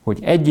el, hogy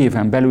egy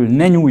éven belül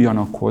ne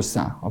nyúljanak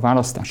hozzá a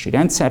választási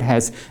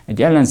rendszerhez,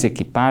 egy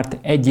ellenzéki párt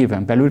egy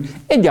éven belül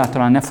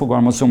egyáltalán ne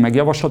fogalmazzon meg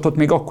javaslatot,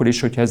 még akkor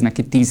is, hogyha ez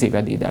neki 10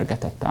 éve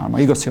dédelgetett álma.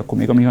 Igaz, hogy akkor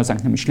még a Mi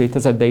Hazánk nem is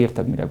létezett, de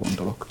érted, mire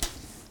gondolok.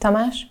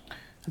 Tamás?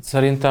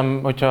 Szerintem,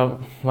 hogyha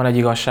van egy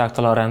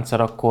igazságtalan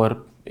rendszer,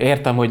 akkor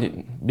értem, hogy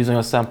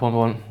bizonyos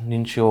szempontból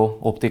nincs jó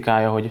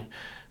optikája, hogy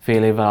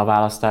fél évvel a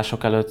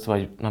választások előtt,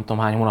 vagy nem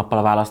tudom hány hónappal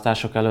a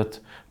választások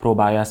előtt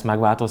próbálja ezt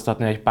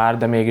megváltoztatni egy párt,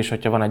 de mégis,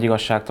 hogyha van egy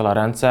igazságtalan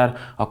rendszer,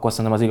 akkor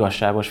szerintem az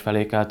igazságos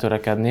felé kell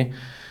törekedni.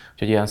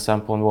 Úgyhogy ilyen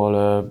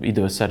szempontból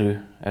időszerű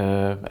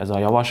ez a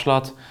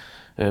javaslat.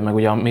 Meg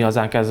ugye a Mi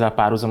Hazánk ezzel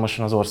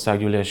párhuzamosan az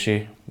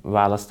országgyűlési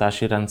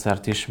választási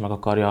rendszert is meg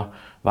akarja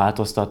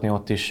változtatni,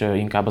 ott is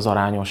inkább az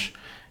arányos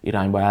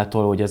irányba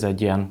eltol, hogy ez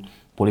egy ilyen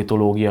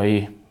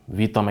politológiai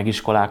vita, meg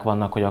iskolák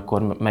vannak, hogy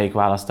akkor melyik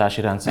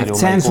választási rendszer jó,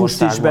 melyik országban.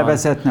 Cenzust is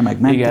bevezetne, meg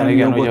menteni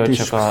igen, jogot ugye,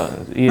 is. csak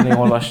írni,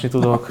 olvasni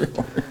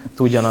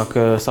tudjanak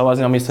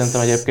szavazni, ami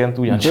szerintem egyébként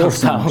ugyancsak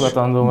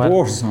támogatandó. Mert...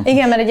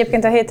 Igen, mert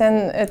egyébként a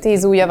héten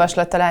 10 új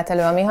javaslattal állt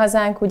elő a Mi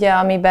Hazánk, ugye,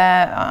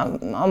 amiben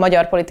a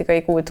magyar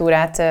politikai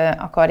kultúrát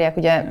akarják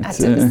ugye,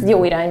 hát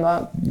jó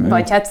irányba,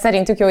 vagy hát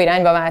szerintük jó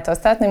irányba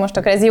változtatni, most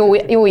akkor ez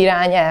jó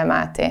irány-e,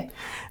 Máté?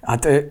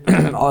 Hát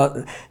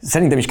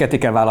szerintem is ketté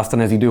kell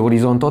választani az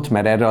időhorizontot,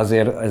 mert erre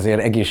azért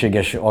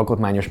egészséges,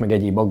 alkotmányos, meg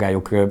egyéb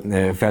aggályok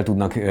fel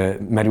tudnak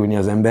merülni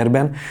az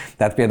emberben.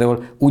 Tehát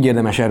például úgy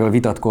érdemes erről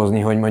vitatkozni,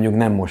 hogy mondjuk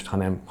nem most,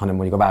 hanem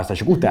mondjuk a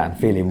választások után,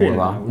 fél év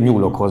múlva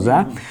nyúlok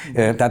hozzá.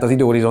 Tehát az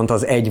időhorizont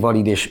az egy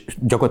valid, és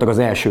gyakorlatilag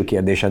az első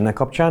kérdés ennek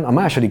kapcsán. A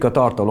második a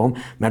tartalom,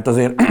 mert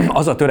azért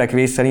az a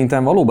törekvés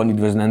szerintem valóban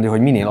üdvözlendő,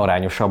 hogy minél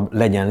arányosabb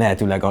legyen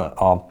lehetőleg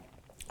a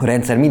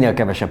rendszer minél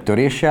kevesebb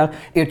töréssel.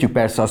 Értjük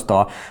persze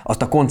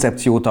azt a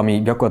koncepciót,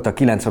 ami gyakorlatilag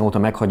 90 óta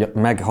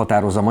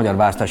meghatározza a magyar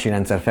választási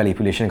rendszer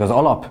felépülésének az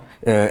alap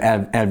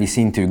elvi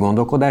szintű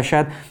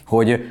gondolkodását,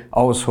 hogy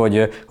ahhoz,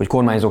 hogy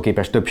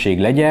kormányzóképes többség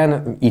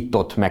legyen,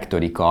 itt-ott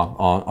megtörik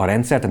a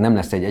rendszer, tehát nem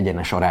lesz egy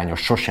egyenes arányos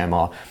sosem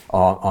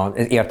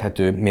az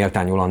érthető,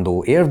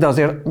 méltányolandó érv, de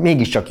azért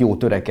mégiscsak jó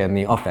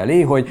törekedni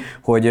afelé,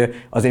 hogy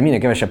azért minél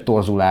kevesebb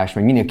torzulás,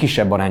 meg minél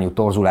kisebb arányú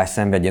torzulás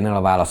szenvedjen el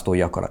a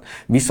választói akarat.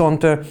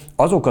 Viszont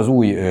azok az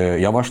új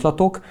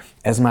javaslatok,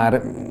 ez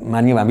már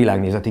nyilván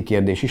világnézeti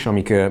kérdés is,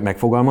 amik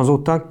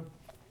megfogalmazódtak.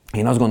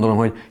 Én azt gondolom,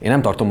 hogy én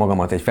nem tartom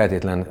magamat egy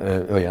feltétlen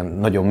olyan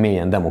nagyon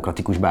mélyen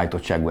demokratikus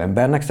beállítottságú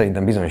embernek,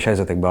 szerintem bizonyos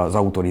helyzetekben az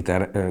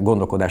autoriter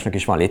gondolkodásnak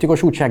is van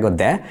létjogosultsága,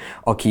 de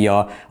aki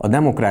a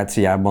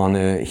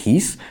demokráciában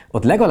hisz,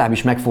 ott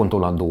legalábbis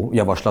megfontolandó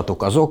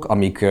javaslatok azok,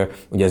 amik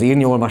ugye az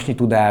írni-olvasni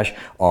tudás,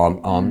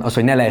 az,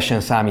 hogy ne lehessen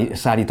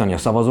szállítani a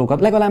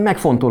szavazókat, legalább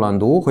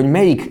megfontolandó, hogy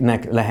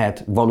melyiknek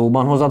lehet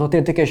valóban hozzáadott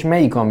értéke, és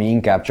melyik, ami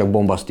inkább csak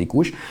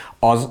bombasztikus,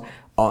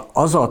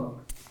 az a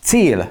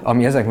cél,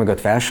 ami ezek mögött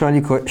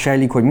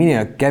felsejlik, hogy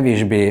minél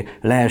kevésbé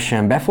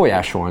lehessen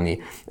befolyásolni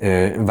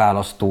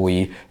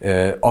választói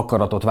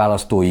akaratot,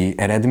 választói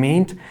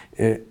eredményt.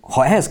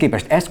 Ha ehhez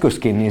képest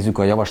eszközként nézzük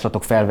a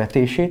javaslatok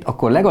felvetését,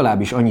 akkor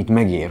legalábbis annyit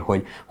megér,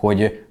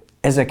 hogy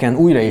ezeken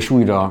újra és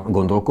újra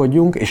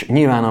gondolkodjunk, és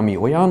nyilván ami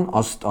olyan,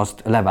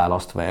 azt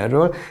leválasztva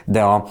erről,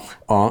 de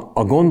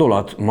a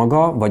gondolat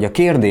maga, vagy a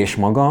kérdés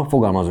maga,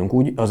 fogalmazunk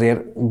úgy,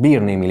 azért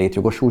bír némi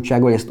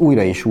létjogosultsággal, hogy ezt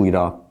újra és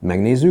újra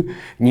megnézzük,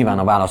 nyilván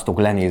a választók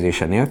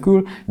lenézése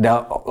nélkül,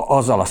 de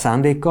azzal a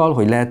szándékkal,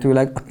 hogy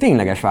lehetőleg a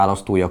tényleges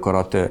választói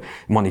akarat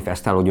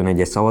manifestálódjon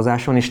egy-egy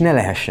szavazáson, és ne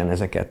lehessen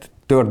ezeket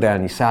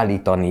tördelni,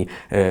 szállítani,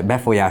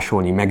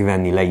 befolyásolni,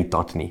 megvenni,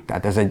 leítatni.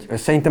 Tehát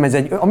szerintem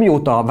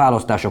amióta a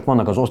választások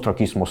vannak az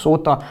osztrakizmosz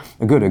óta,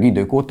 a görög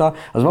idők óta,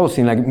 az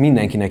valószínűleg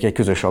mindenkinek egy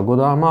közös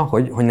aggodalma,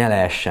 hogy ne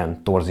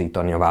lehessen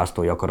torzítani a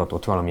választói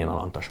akaratot valamilyen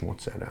alantas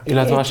módszerrel.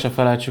 Illetve azt se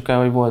felejtsük el,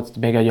 hogy volt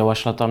még egy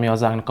javaslat a Mi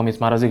Hazánknak, amit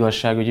már az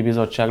Igazságügyi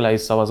Bizottság le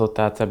is szavazott,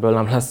 tehát ebből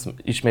nem lesz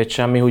ismét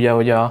semmi, ugye,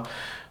 hogy a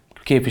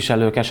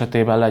képviselők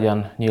esetében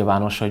legyen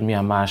nyilvános, hogy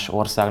milyen más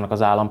országnak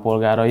az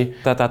állampolgárai.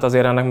 Tehát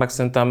azért ennek meg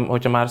szerintem,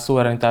 hogyha már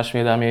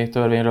szuverenitásvédelmi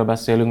törvényről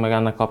beszélünk, meg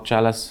ennek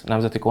kapcsán lesz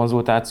nemzeti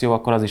konzultáció,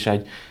 akkor az is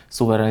egy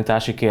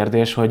szuverenitási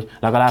kérdés, hogy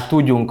legalább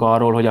tudjunk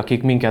arról, hogy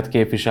akik minket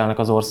képviselnek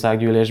az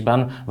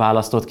országgyűlésben,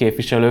 választott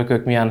képviselők,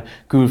 ők milyen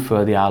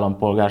külföldi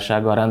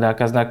állampolgársággal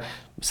rendelkeznek.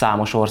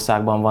 Számos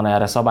országban van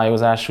erre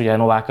szabályozás, ugye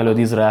Novák előtt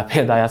Izrael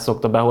példáját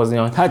szokta behozni,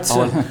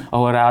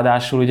 ahol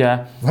ráadásul ugye...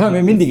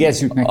 Valami mindig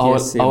ez jut neki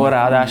ahol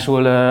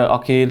ráadásul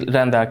aki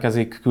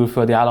rendelkezik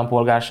külföldi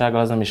állampolgársággal,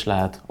 az nem is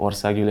lehet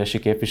országgyűlési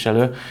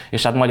képviselő.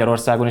 És hát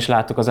Magyarországon is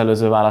láttuk az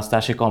előző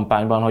választási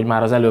kampányban, hogy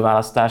már az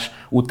előválasztás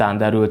után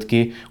derült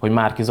ki, hogy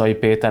Márki-Zay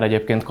Péter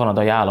egyébként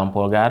kanadai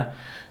állampolgár.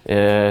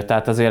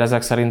 Tehát azért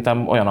ezek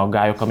szerintem olyan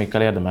aggályok,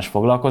 amikkel érdemes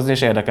foglalkozni,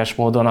 és érdekes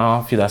módon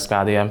a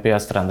Fidesz-KDNP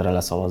ezt rendre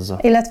leszavazza.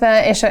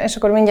 Illetve, és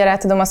akkor mindjárt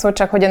átadom a szót,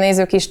 csak hogy a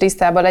nézők is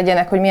tisztában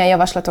legyenek, hogy milyen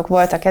javaslatok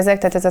voltak ezek,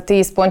 tehát ez a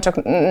 10 pont,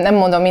 csak nem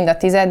mondom mind a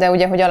 10, de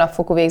ugye, hogy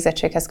alapfokú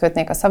végzettséghez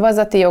kötnék a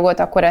szavazati jogot,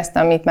 akkor ezt,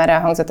 amit már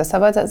elhangzott, a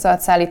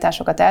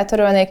szavazatszállításokat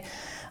eltörölnék.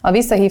 A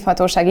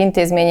visszahívhatóság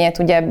intézményét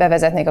ugye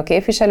bevezetnék a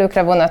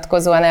képviselőkre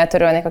vonatkozóan,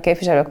 eltörölnék a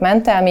képviselők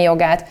mentelmi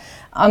jogát,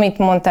 amit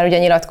mondtál, ugye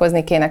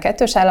nyilatkozni kéne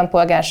kettős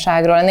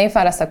állampolgárságról,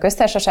 névválaszt a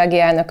köztársasági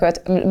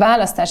elnököt,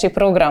 választási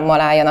programmal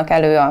álljanak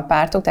elő a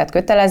pártok, tehát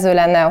kötelező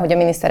lenne, ahogy a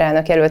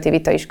miniszterelnök jelölti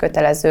vita is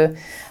kötelező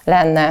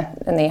lenne.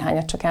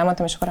 Néhányat csak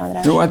elmondtam, és akkor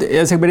András. Jó, hát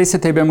ezekben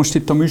részleteiben most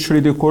itt a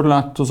műsoridő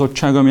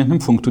korlátozottsága, amit nem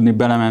fogunk tudni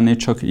belemenni,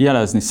 csak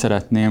jelezni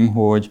szeretném,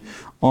 hogy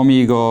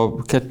amíg a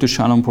kettős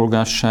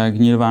állampolgárság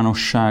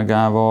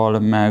nyilvánosságával,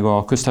 meg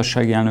a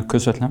köztársasági elnök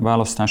közvetlen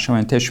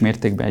választásával teljes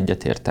mértékben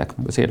egyetértek,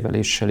 meg az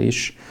érveléssel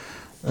is.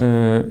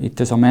 Itt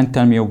ez a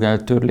mentelmi jog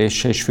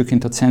eltörlése, és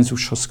főként a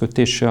cenzushoz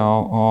kötése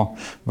a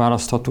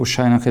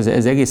választhatóságnak,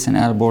 ez egészen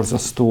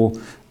elborzasztó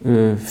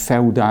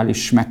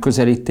feudális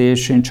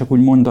megközelítés. Én csak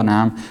úgy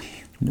mondanám,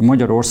 a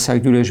Magyar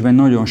Országgyűlésben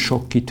nagyon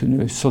sok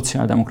kitűnő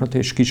szociáldemokrata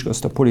és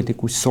kisgazda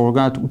politikus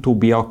szolgált,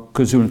 utóbbiak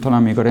közül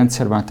talán még a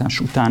rendszerváltás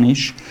után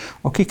is,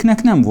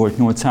 akiknek nem volt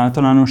 8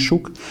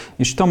 általánosuk,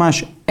 és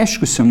Tamás,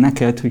 esküszöm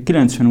neked, hogy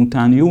 90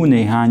 után jó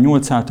néhány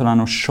 8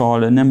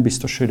 általánossal nem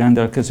biztos, hogy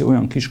rendelkező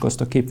olyan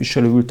kisgazda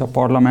képviselő ült a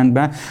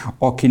parlamentbe,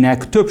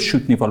 akinek több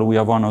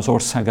sütnivalója van az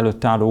ország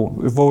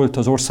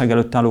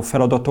előtt álló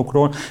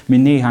feladatokról,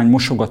 mint néhány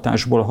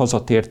mosogatásból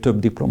hazatért több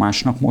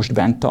diplomásnak most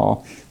bent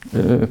a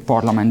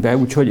parlamentbe.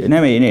 Úgyhogy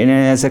én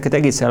ezeket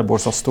egész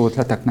elborzasztó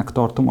ötleteknek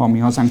tartom a Mi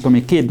Hazánktól.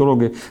 Még 2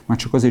 dolog, már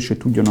csak azért, hogy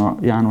tudjon a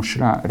János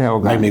rá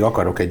reagálni. Meg még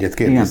akarok egyet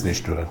kérdezni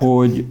is tőled.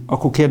 Hogy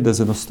akkor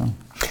kérdezzed aztán.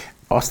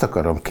 Azt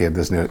akarom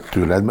kérdezni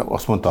tőled, mert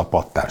azt mondta a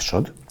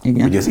pattársad,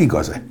 igen, hogy ez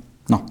igaz-e?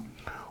 Na.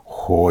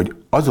 Hogy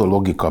azon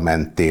logika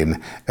mentén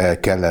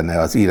kellene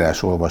az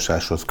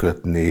írás-olvasáshoz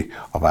kötni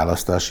a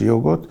választási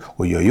jogot,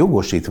 hogy a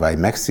jogosítvány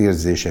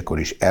megszerzésekor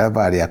is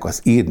elvárják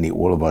az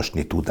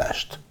írni-olvasni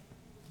tudást.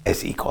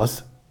 Ez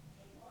igaz?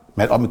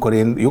 Mert amikor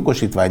én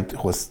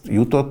jogosítványhoz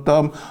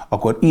jutottam,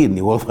 akkor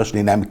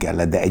írni-olvasni nem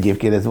kellett, de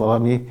egyébként ez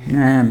valami...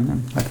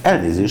 Nem. Hát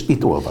elnézést,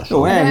 itt olvasom.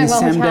 Jó,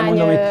 elhiszem, de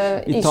mondom, hogy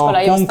itt a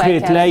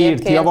konkrét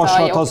leírt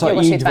javaslat, az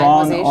így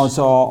van,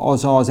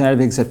 az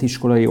elvégzett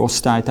iskolai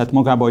osztály, tehát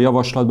magában a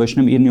javaslatban is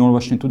nem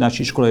írni-olvasni tudás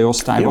iskolai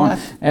osztályban.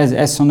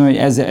 Ezt mondom, hogy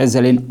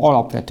ezzel én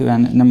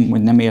alapvetően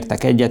nem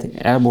értek egyet,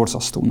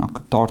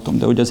 elborzasztónak tartom,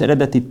 de hogy az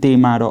eredeti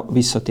témára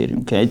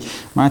visszatérjünk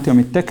Máté,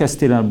 amit te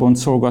kezdtél el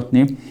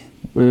boncolgatni,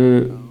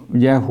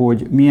 ugye,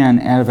 hogy milyen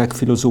elvek,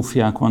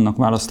 filozófiák vannak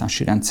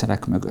választási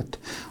rendszerek mögött.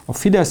 A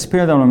Fidesz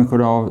például,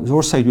 amikor az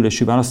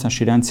országgyűlési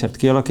választási rendszert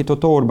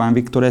kialakította, Orbán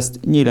Viktor ezt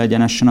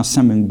nyílegyenesen a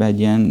szemünkbe egy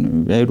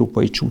ilyen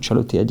európai csúcs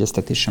előtti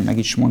egyeztetésen meg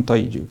is mondta,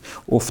 így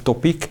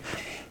off-topic,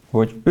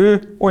 hogy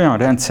ő olyan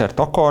rendszert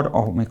akar,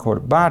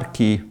 amikor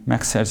bárki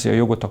megszerzi a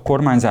jogot a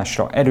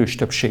kormányzásra, erős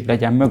többség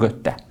legyen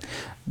mögötte.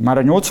 Már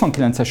a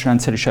 89-es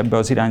rendszer is ebbe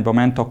az irányba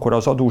ment, akkor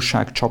az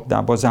adósság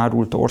csapdába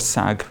zárult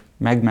ország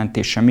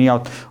megmentése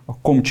miatt a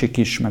komcsik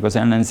is, meg az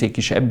ellenzék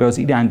is ebbe az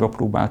irányba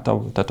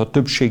próbálta, tehát a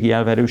többségi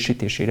elv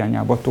erősítés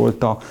irányába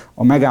tolta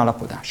a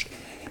megállapodást.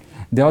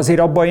 De azért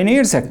abban én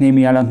érzek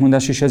némi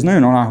ellentmondást, és ez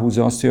nagyon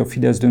aláhúzza azt, hogy a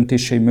Fidesz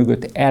döntései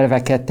mögött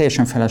elveket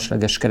teljesen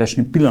felesleges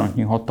keresni,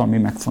 pillanatnyi hatalmi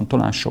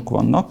megfontolások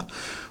vannak,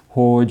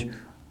 hogy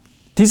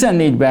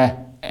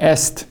 14-ben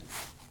ezt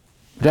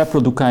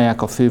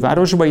reprodukálják a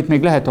fővárosba. Itt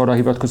még lehet arra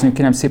hivatkozni, hogy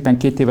kérem szépen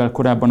 2 évvel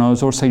korábban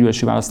az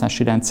országgyűlési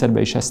választási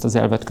rendszerben is ezt az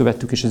elvet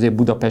követtük, és ezért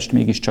Budapest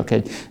mégiscsak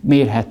egy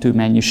mérhető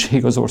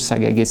mennyiség az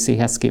ország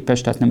egészéhez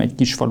képest, tehát nem egy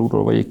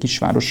kisfaluról vagy egy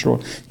kisvárosról,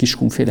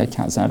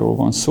 Kiskunfélegyházáról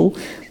van szó.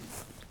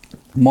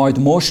 Majd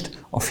most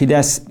a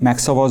Fidesz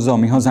megszavazza a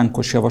Mi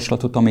Hazánkos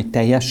javaslatot, ami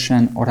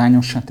teljesen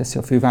arányossá teszi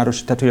a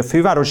főváros. Tehát, hogy a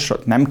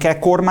fővárosot nem kell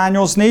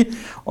kormányozni,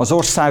 az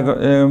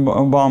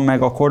országban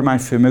meg a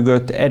kormányfő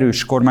mögött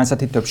erős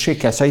kormányzati többség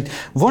kell. Szóval itt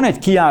van egy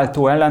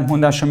kiáltó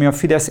ellentmondás, ami a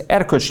Fidesz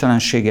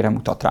erkölcstelenségére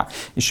mutat rá.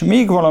 És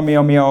még valami,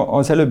 ami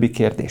az előbbi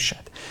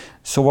kérdésed.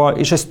 Szóval,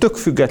 és ez tök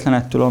független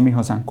ettől a Mi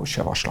Hazánkos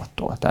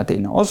javaslattól. Tehát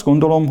én azt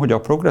gondolom, hogy a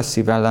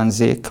progresszív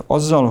ellenzék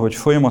azzal, hogy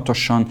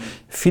folyamatosan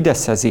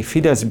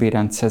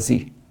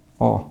fideszbérencezi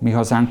a Mi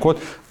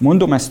Hazánkot,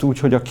 mondom ezt úgy,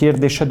 hogy a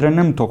kérdésedre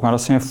nem tudok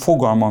válaszolni,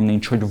 fogalmam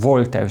nincs, hogy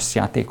volt-e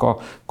összjáték a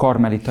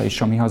Karmelita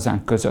és a Mi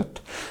Hazánk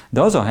között.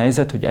 De az a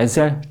helyzet, hogy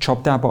ezzel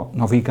csapdába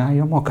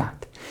navigálja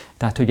magát.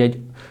 Tehát, hogy egy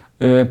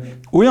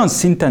olyan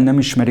szinten nem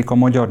ismerik a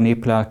magyar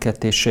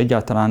néplelket és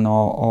egyáltalán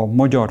a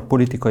magyar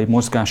politikai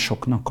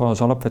mozgásoknak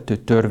az alapvető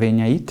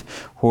törvényeit,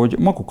 hogy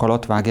maguk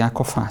alatt vágják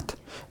a fát.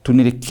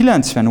 Tudni,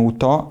 90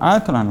 óta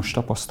általános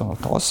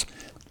tapasztalat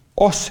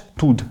az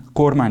tud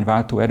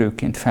kormányváltó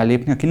erőként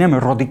fellépni, aki nem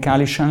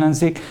radikális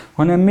ellenzék,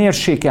 hanem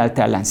mérsékelt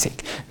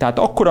ellenzék. Tehát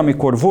akkor,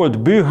 amikor volt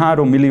bő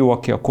 3 millió,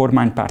 aki a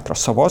kormánypártra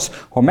szavaz,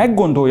 ha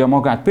meggondolja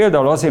magát,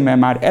 például azért, mert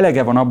már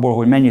elege van abból,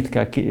 hogy mennyit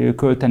kell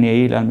költenie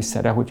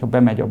élelmiszerre, hogyha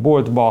bemegy a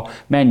boltba,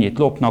 mennyit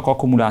lopnak,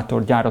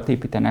 akkumulátorgyárat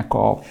építenek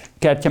a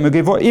kertje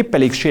mögé, épp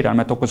elég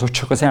sérelmet okozott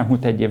csak az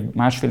elmúlt 1 év,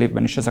 másfél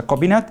évben is ez a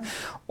kabinet,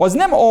 az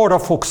nem arra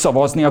fog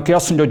szavazni, aki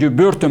azt mondja, hogy ő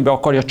börtönbe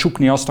akarja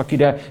csukni azt,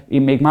 akire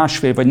én még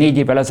 1,5 vagy 4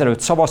 évvel ezelőtt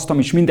szavaztam,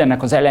 és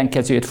mindennek az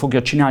ellenkezőjét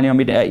fogja csinálni,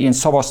 amire én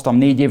szavaztam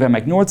 4 éve,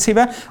 meg 8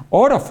 éve,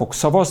 arra fog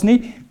szavazni,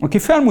 aki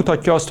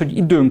felmutatja azt, hogy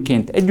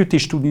időnként együtt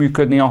is tud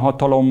működni a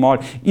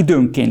hatalommal,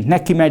 időnként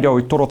neki megy,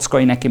 ahogy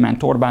Torockai neki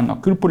ment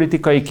Orbánnak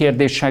külpolitikai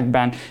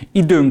kérdésekben,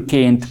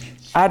 időnként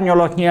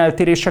árnyalatnyi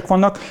eltérések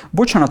vannak.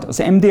 Bocsánat,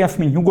 az MDF,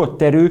 mint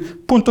nyugodt erő,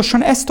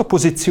 pontosan ezt a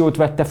pozíciót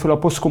vette föl a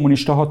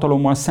posztkommunista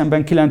hatalommal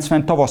szemben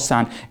 90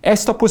 tavaszán.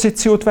 Ezt a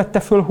pozíciót vette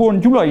föl Horn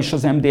Gyula is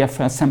az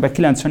MDF-fel szemben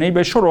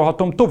 94-ben, és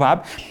sorolhatom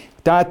tovább.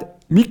 Tehát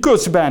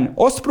miközben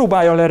azt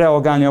próbálja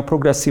lereagálni a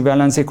progresszív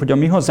ellenzék, hogy a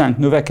Mi Hazánk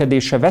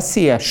növekedése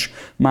veszélyes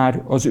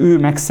már az ő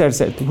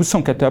megszerzett,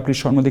 22.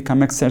 április 3-án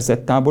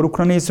megszerzett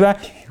táborukra nézve,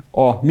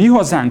 a Mi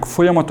Hazánk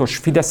folyamatos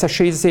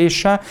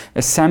fideszesézése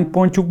ez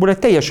szempontjukból egy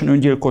teljesen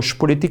öngyilkos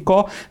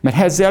politika, mert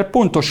ezzel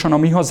pontosan a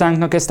Mi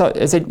Hazánknak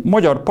ez egy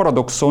magyar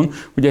paradoxon,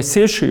 hogy egy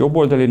szélső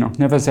jobboldalinak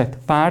nevezett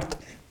párt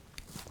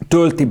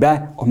tölti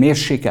be a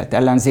mérsékelt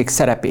ellenzék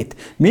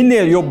szerepét.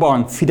 Minél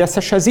jobban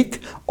fideszesezik,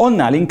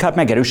 annál inkább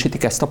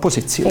megerősítik ezt a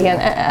pozíciót. Igen,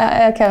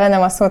 el kell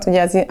vennem a szót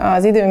ugye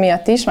az idő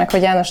miatt is, meg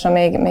hogy Jánosra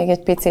még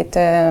egy picit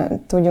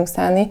tudjunk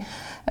szállni.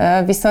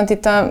 Viszont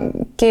itt a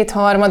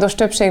 2/3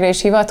 többségre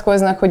is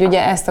hivatkoznak, hogy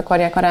ugye ezt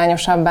akarják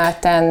arányosabbá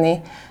tenni.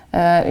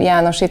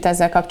 János itt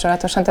ezzel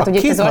kapcsolatosan, tehát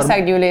hogy itt az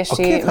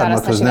országgyűlési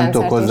választási nem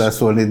tudok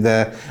hozzászólni,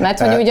 de... Mert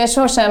hogy ugye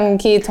sosem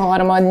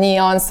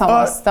 2/3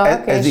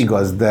 szavaztak. Ez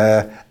igaz,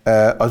 de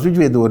az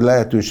ügyvéd úr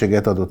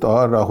lehetőséget adott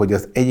arra, hogy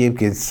az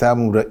egyébként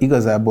számomra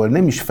igazából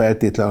nem is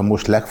feltétlenül a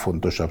most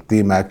legfontosabb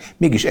témák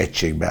mégis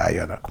egységbe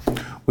álljanak.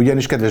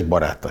 Ugyanis, kedves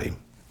barátaim,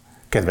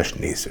 kedves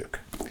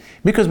nézők,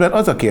 miközben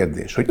az a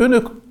kérdés, hogy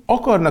önök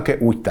akarnak-e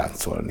úgy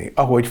táncolni,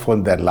 ahogy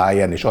von der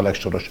Leyen és Alex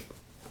Soros,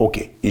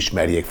 oké,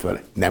 ismerjék föl,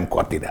 nem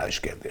kardinális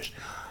kérdés.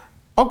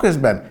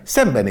 Aközben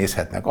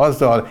szembenézhetnek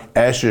azzal,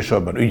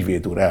 elsősorban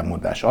ügyvéd úr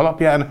elmondás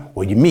alapján,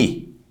 hogy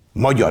mi,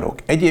 magyarok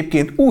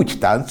egyébként úgy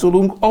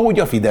táncolunk, ahogy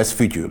a Fidesz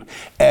fütyül.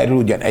 Erről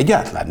ugyan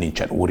egyáltalán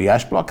nincsen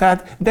óriás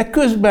plakát, de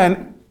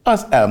közben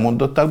az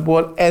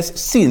elmondottakból ez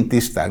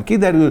szintisztán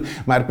kiderül,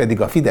 már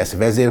pedig a Fidesz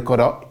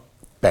vezérkara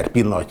per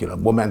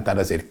pillanatnyilag momentán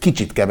azért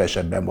kicsit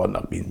kevesebben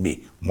vannak, mint mi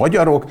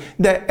magyarok,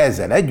 de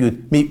ezzel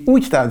együtt mi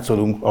úgy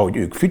táncolunk, ahogy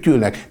ők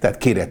fütyülnek, tehát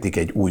kérhetik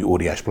egy új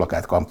óriás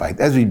plakátkampányt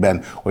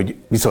ezügyben, hogy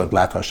viszont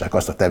láthassák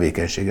azt a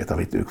tevékenységet,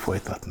 amit ők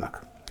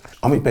folytatnak.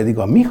 Ami pedig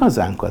a Mi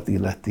Hazánkat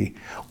illeti,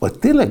 ott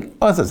tényleg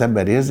az az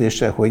ember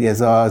érzése, hogy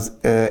ez az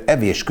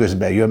evés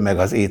közben jön meg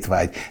az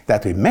étvágy.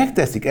 Tehát, hogy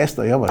megteszik ezt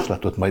a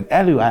javaslatot, majd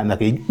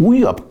előállnak egy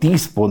újabb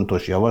 10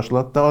 pontos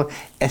javaslattal,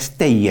 ez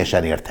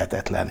teljesen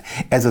érthetetlen.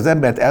 Ez az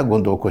embert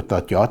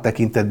elgondolkodtatja a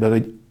tekintetben,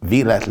 hogy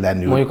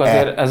véletlenül... Mondjuk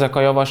azért ezek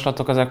a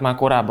javaslatok, ezek már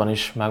korábban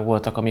is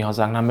megvoltak a Mi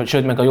Hazánknál,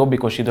 sőt, meg a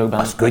jobbikos időkben.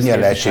 Az könnyen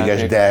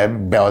lehetséges, de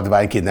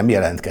beadványként nem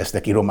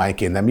jelentkeztek,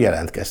 írományként nem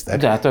jelentkeztek.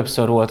 De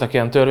többször voltak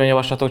ilyen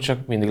törvényjavaslatok, csak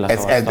mindig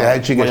leszavaztak. Ez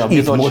lehetséges,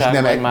 itt most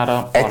nem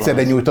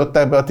egyszerre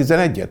nyújtották be a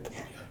 11-et?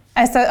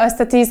 Ezt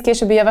a 10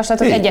 későbbi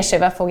javaslatot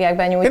egyesével fogják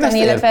benyújtani,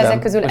 illetve ezek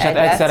közül hát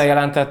egyszerre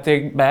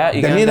jelentették be,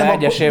 igen, de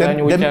egyesével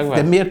nyújtják be.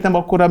 De miért nem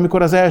akkor,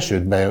 amikor az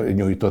elsőt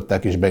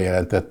benyújtották és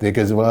bejelentették?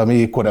 Ez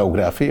valami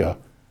koreográfia?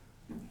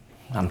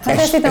 Nem. Hát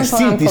ez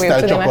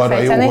szintisztán csak arra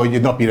jó,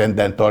 hogy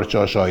napirenden tartsa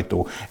a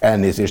sajtó.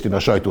 Elnézést, én a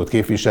sajtót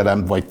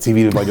képviselem, vagy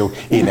civil vagyok,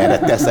 én erre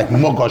teszek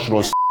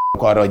magasról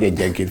arra, hogy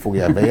egyenként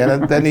fogják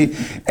bejelenteni,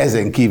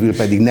 ezen kívül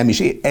pedig nem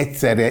is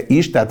egyszerre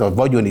is, tehát a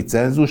vagyoni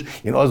cenzus,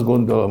 én azt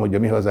gondolom, hogy a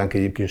Mi Hazánk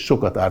egyébként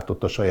sokat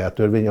ártott a saját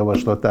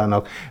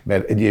törvényjavaslatának,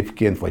 mert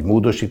egyébként, vagy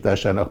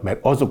módosításának, mert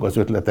azok az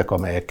ötletek,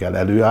 amelyekkel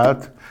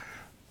előállt,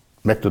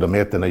 meg tudom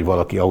érteni, hogy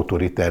valaki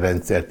autoriter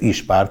rendszert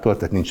is pártol,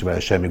 tehát nincs vele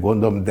semmi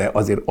gondom, de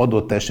azért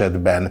adott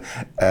esetben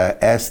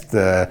ezt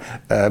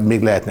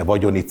még lehetne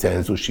vagyoni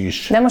cenzus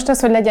is. De most az,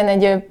 hogy legyen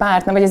egy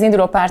pártnak, vagy az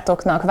induló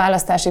pártoknak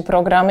választási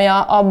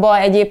programja, abba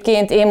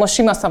egyébként én most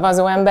sima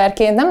szavazó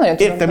emberként nem nagyon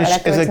tudom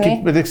belekötni. Értem, és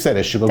ezen pedig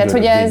szeressük a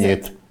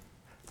görögdényét.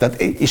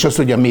 Tehát, és az,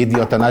 hogy a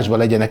médiatanácsban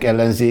legyenek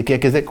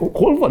ellenzékek, ezek,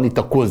 hol van itt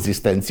a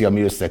konzisztencia,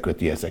 ami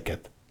összeköti ezeket?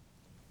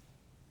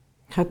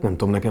 Hát nem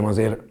tudom, nekem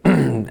azért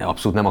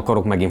abszolút nem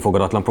akarok megint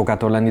fogadatlan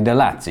provokátor lenni, de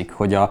látszik,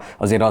 hogy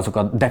azért azok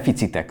a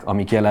deficitek,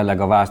 amik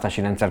jelenleg a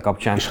választási rendszer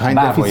kapcsán és hány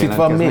deficit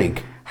van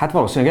még? Hát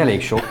valószínűleg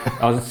elég sok.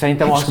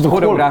 Szerintem az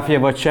koreográfia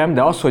vagy sem,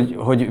 de az,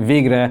 hogy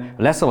végre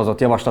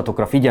leszavazott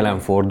javaslatokra figyelem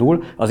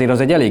fordul, azért az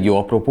egy elég jó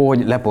apropó,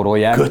 hogy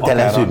leporolják.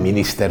 Kötelező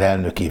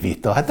miniszterelnöki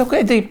vita. Hát akkor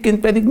egyébként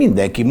pedig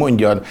mindenki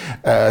mondjon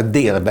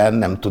délben,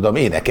 nem tudom,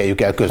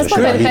 énekeljük el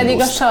közösen. Ez pedig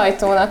a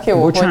sajtónak jó.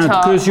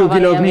 Bocsánat,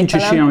 közjogilag nincs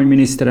is ilyen, hogy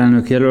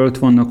miniszterelnök jelölt,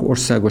 vannak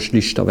országos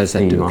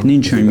listavezetők.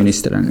 Nincs olyan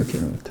miniszterelnök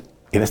jelölt.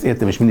 Én ezt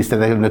értem, és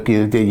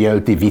miniszterelnöki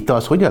jelölti vita,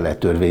 az hogyan lehet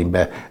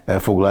törvénybe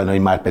foglalni, hogy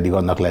már pedig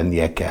annak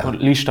lennie kell? A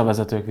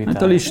listavezetők vitája.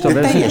 Hát a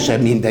listavezetők. Teljesen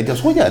mindegy,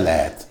 az hogyan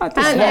lehet? Hát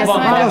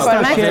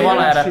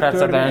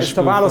ezt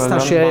a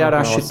választási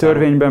eljárási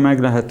törvényben meg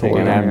lehet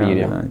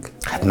oldani.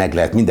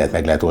 Hát mindent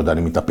meg lehet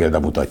oldani, mint a példa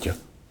mutatja.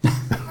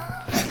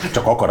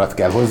 Csak akarat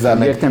kell hozzá,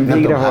 meg értem,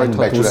 nem tudom, hány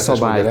végrehajtható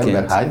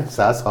szabályként. Hány?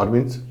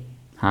 130?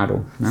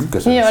 3, nem?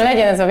 Köszönöm. Jó,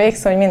 legyen ez a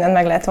végszó, hogy mindent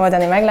meg lehet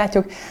oldani,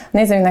 meglátjuk.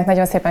 Nézőinknek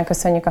nagyon szépen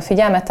köszönjük a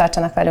figyelmet,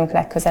 tartsanak velünk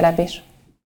legközelebb is.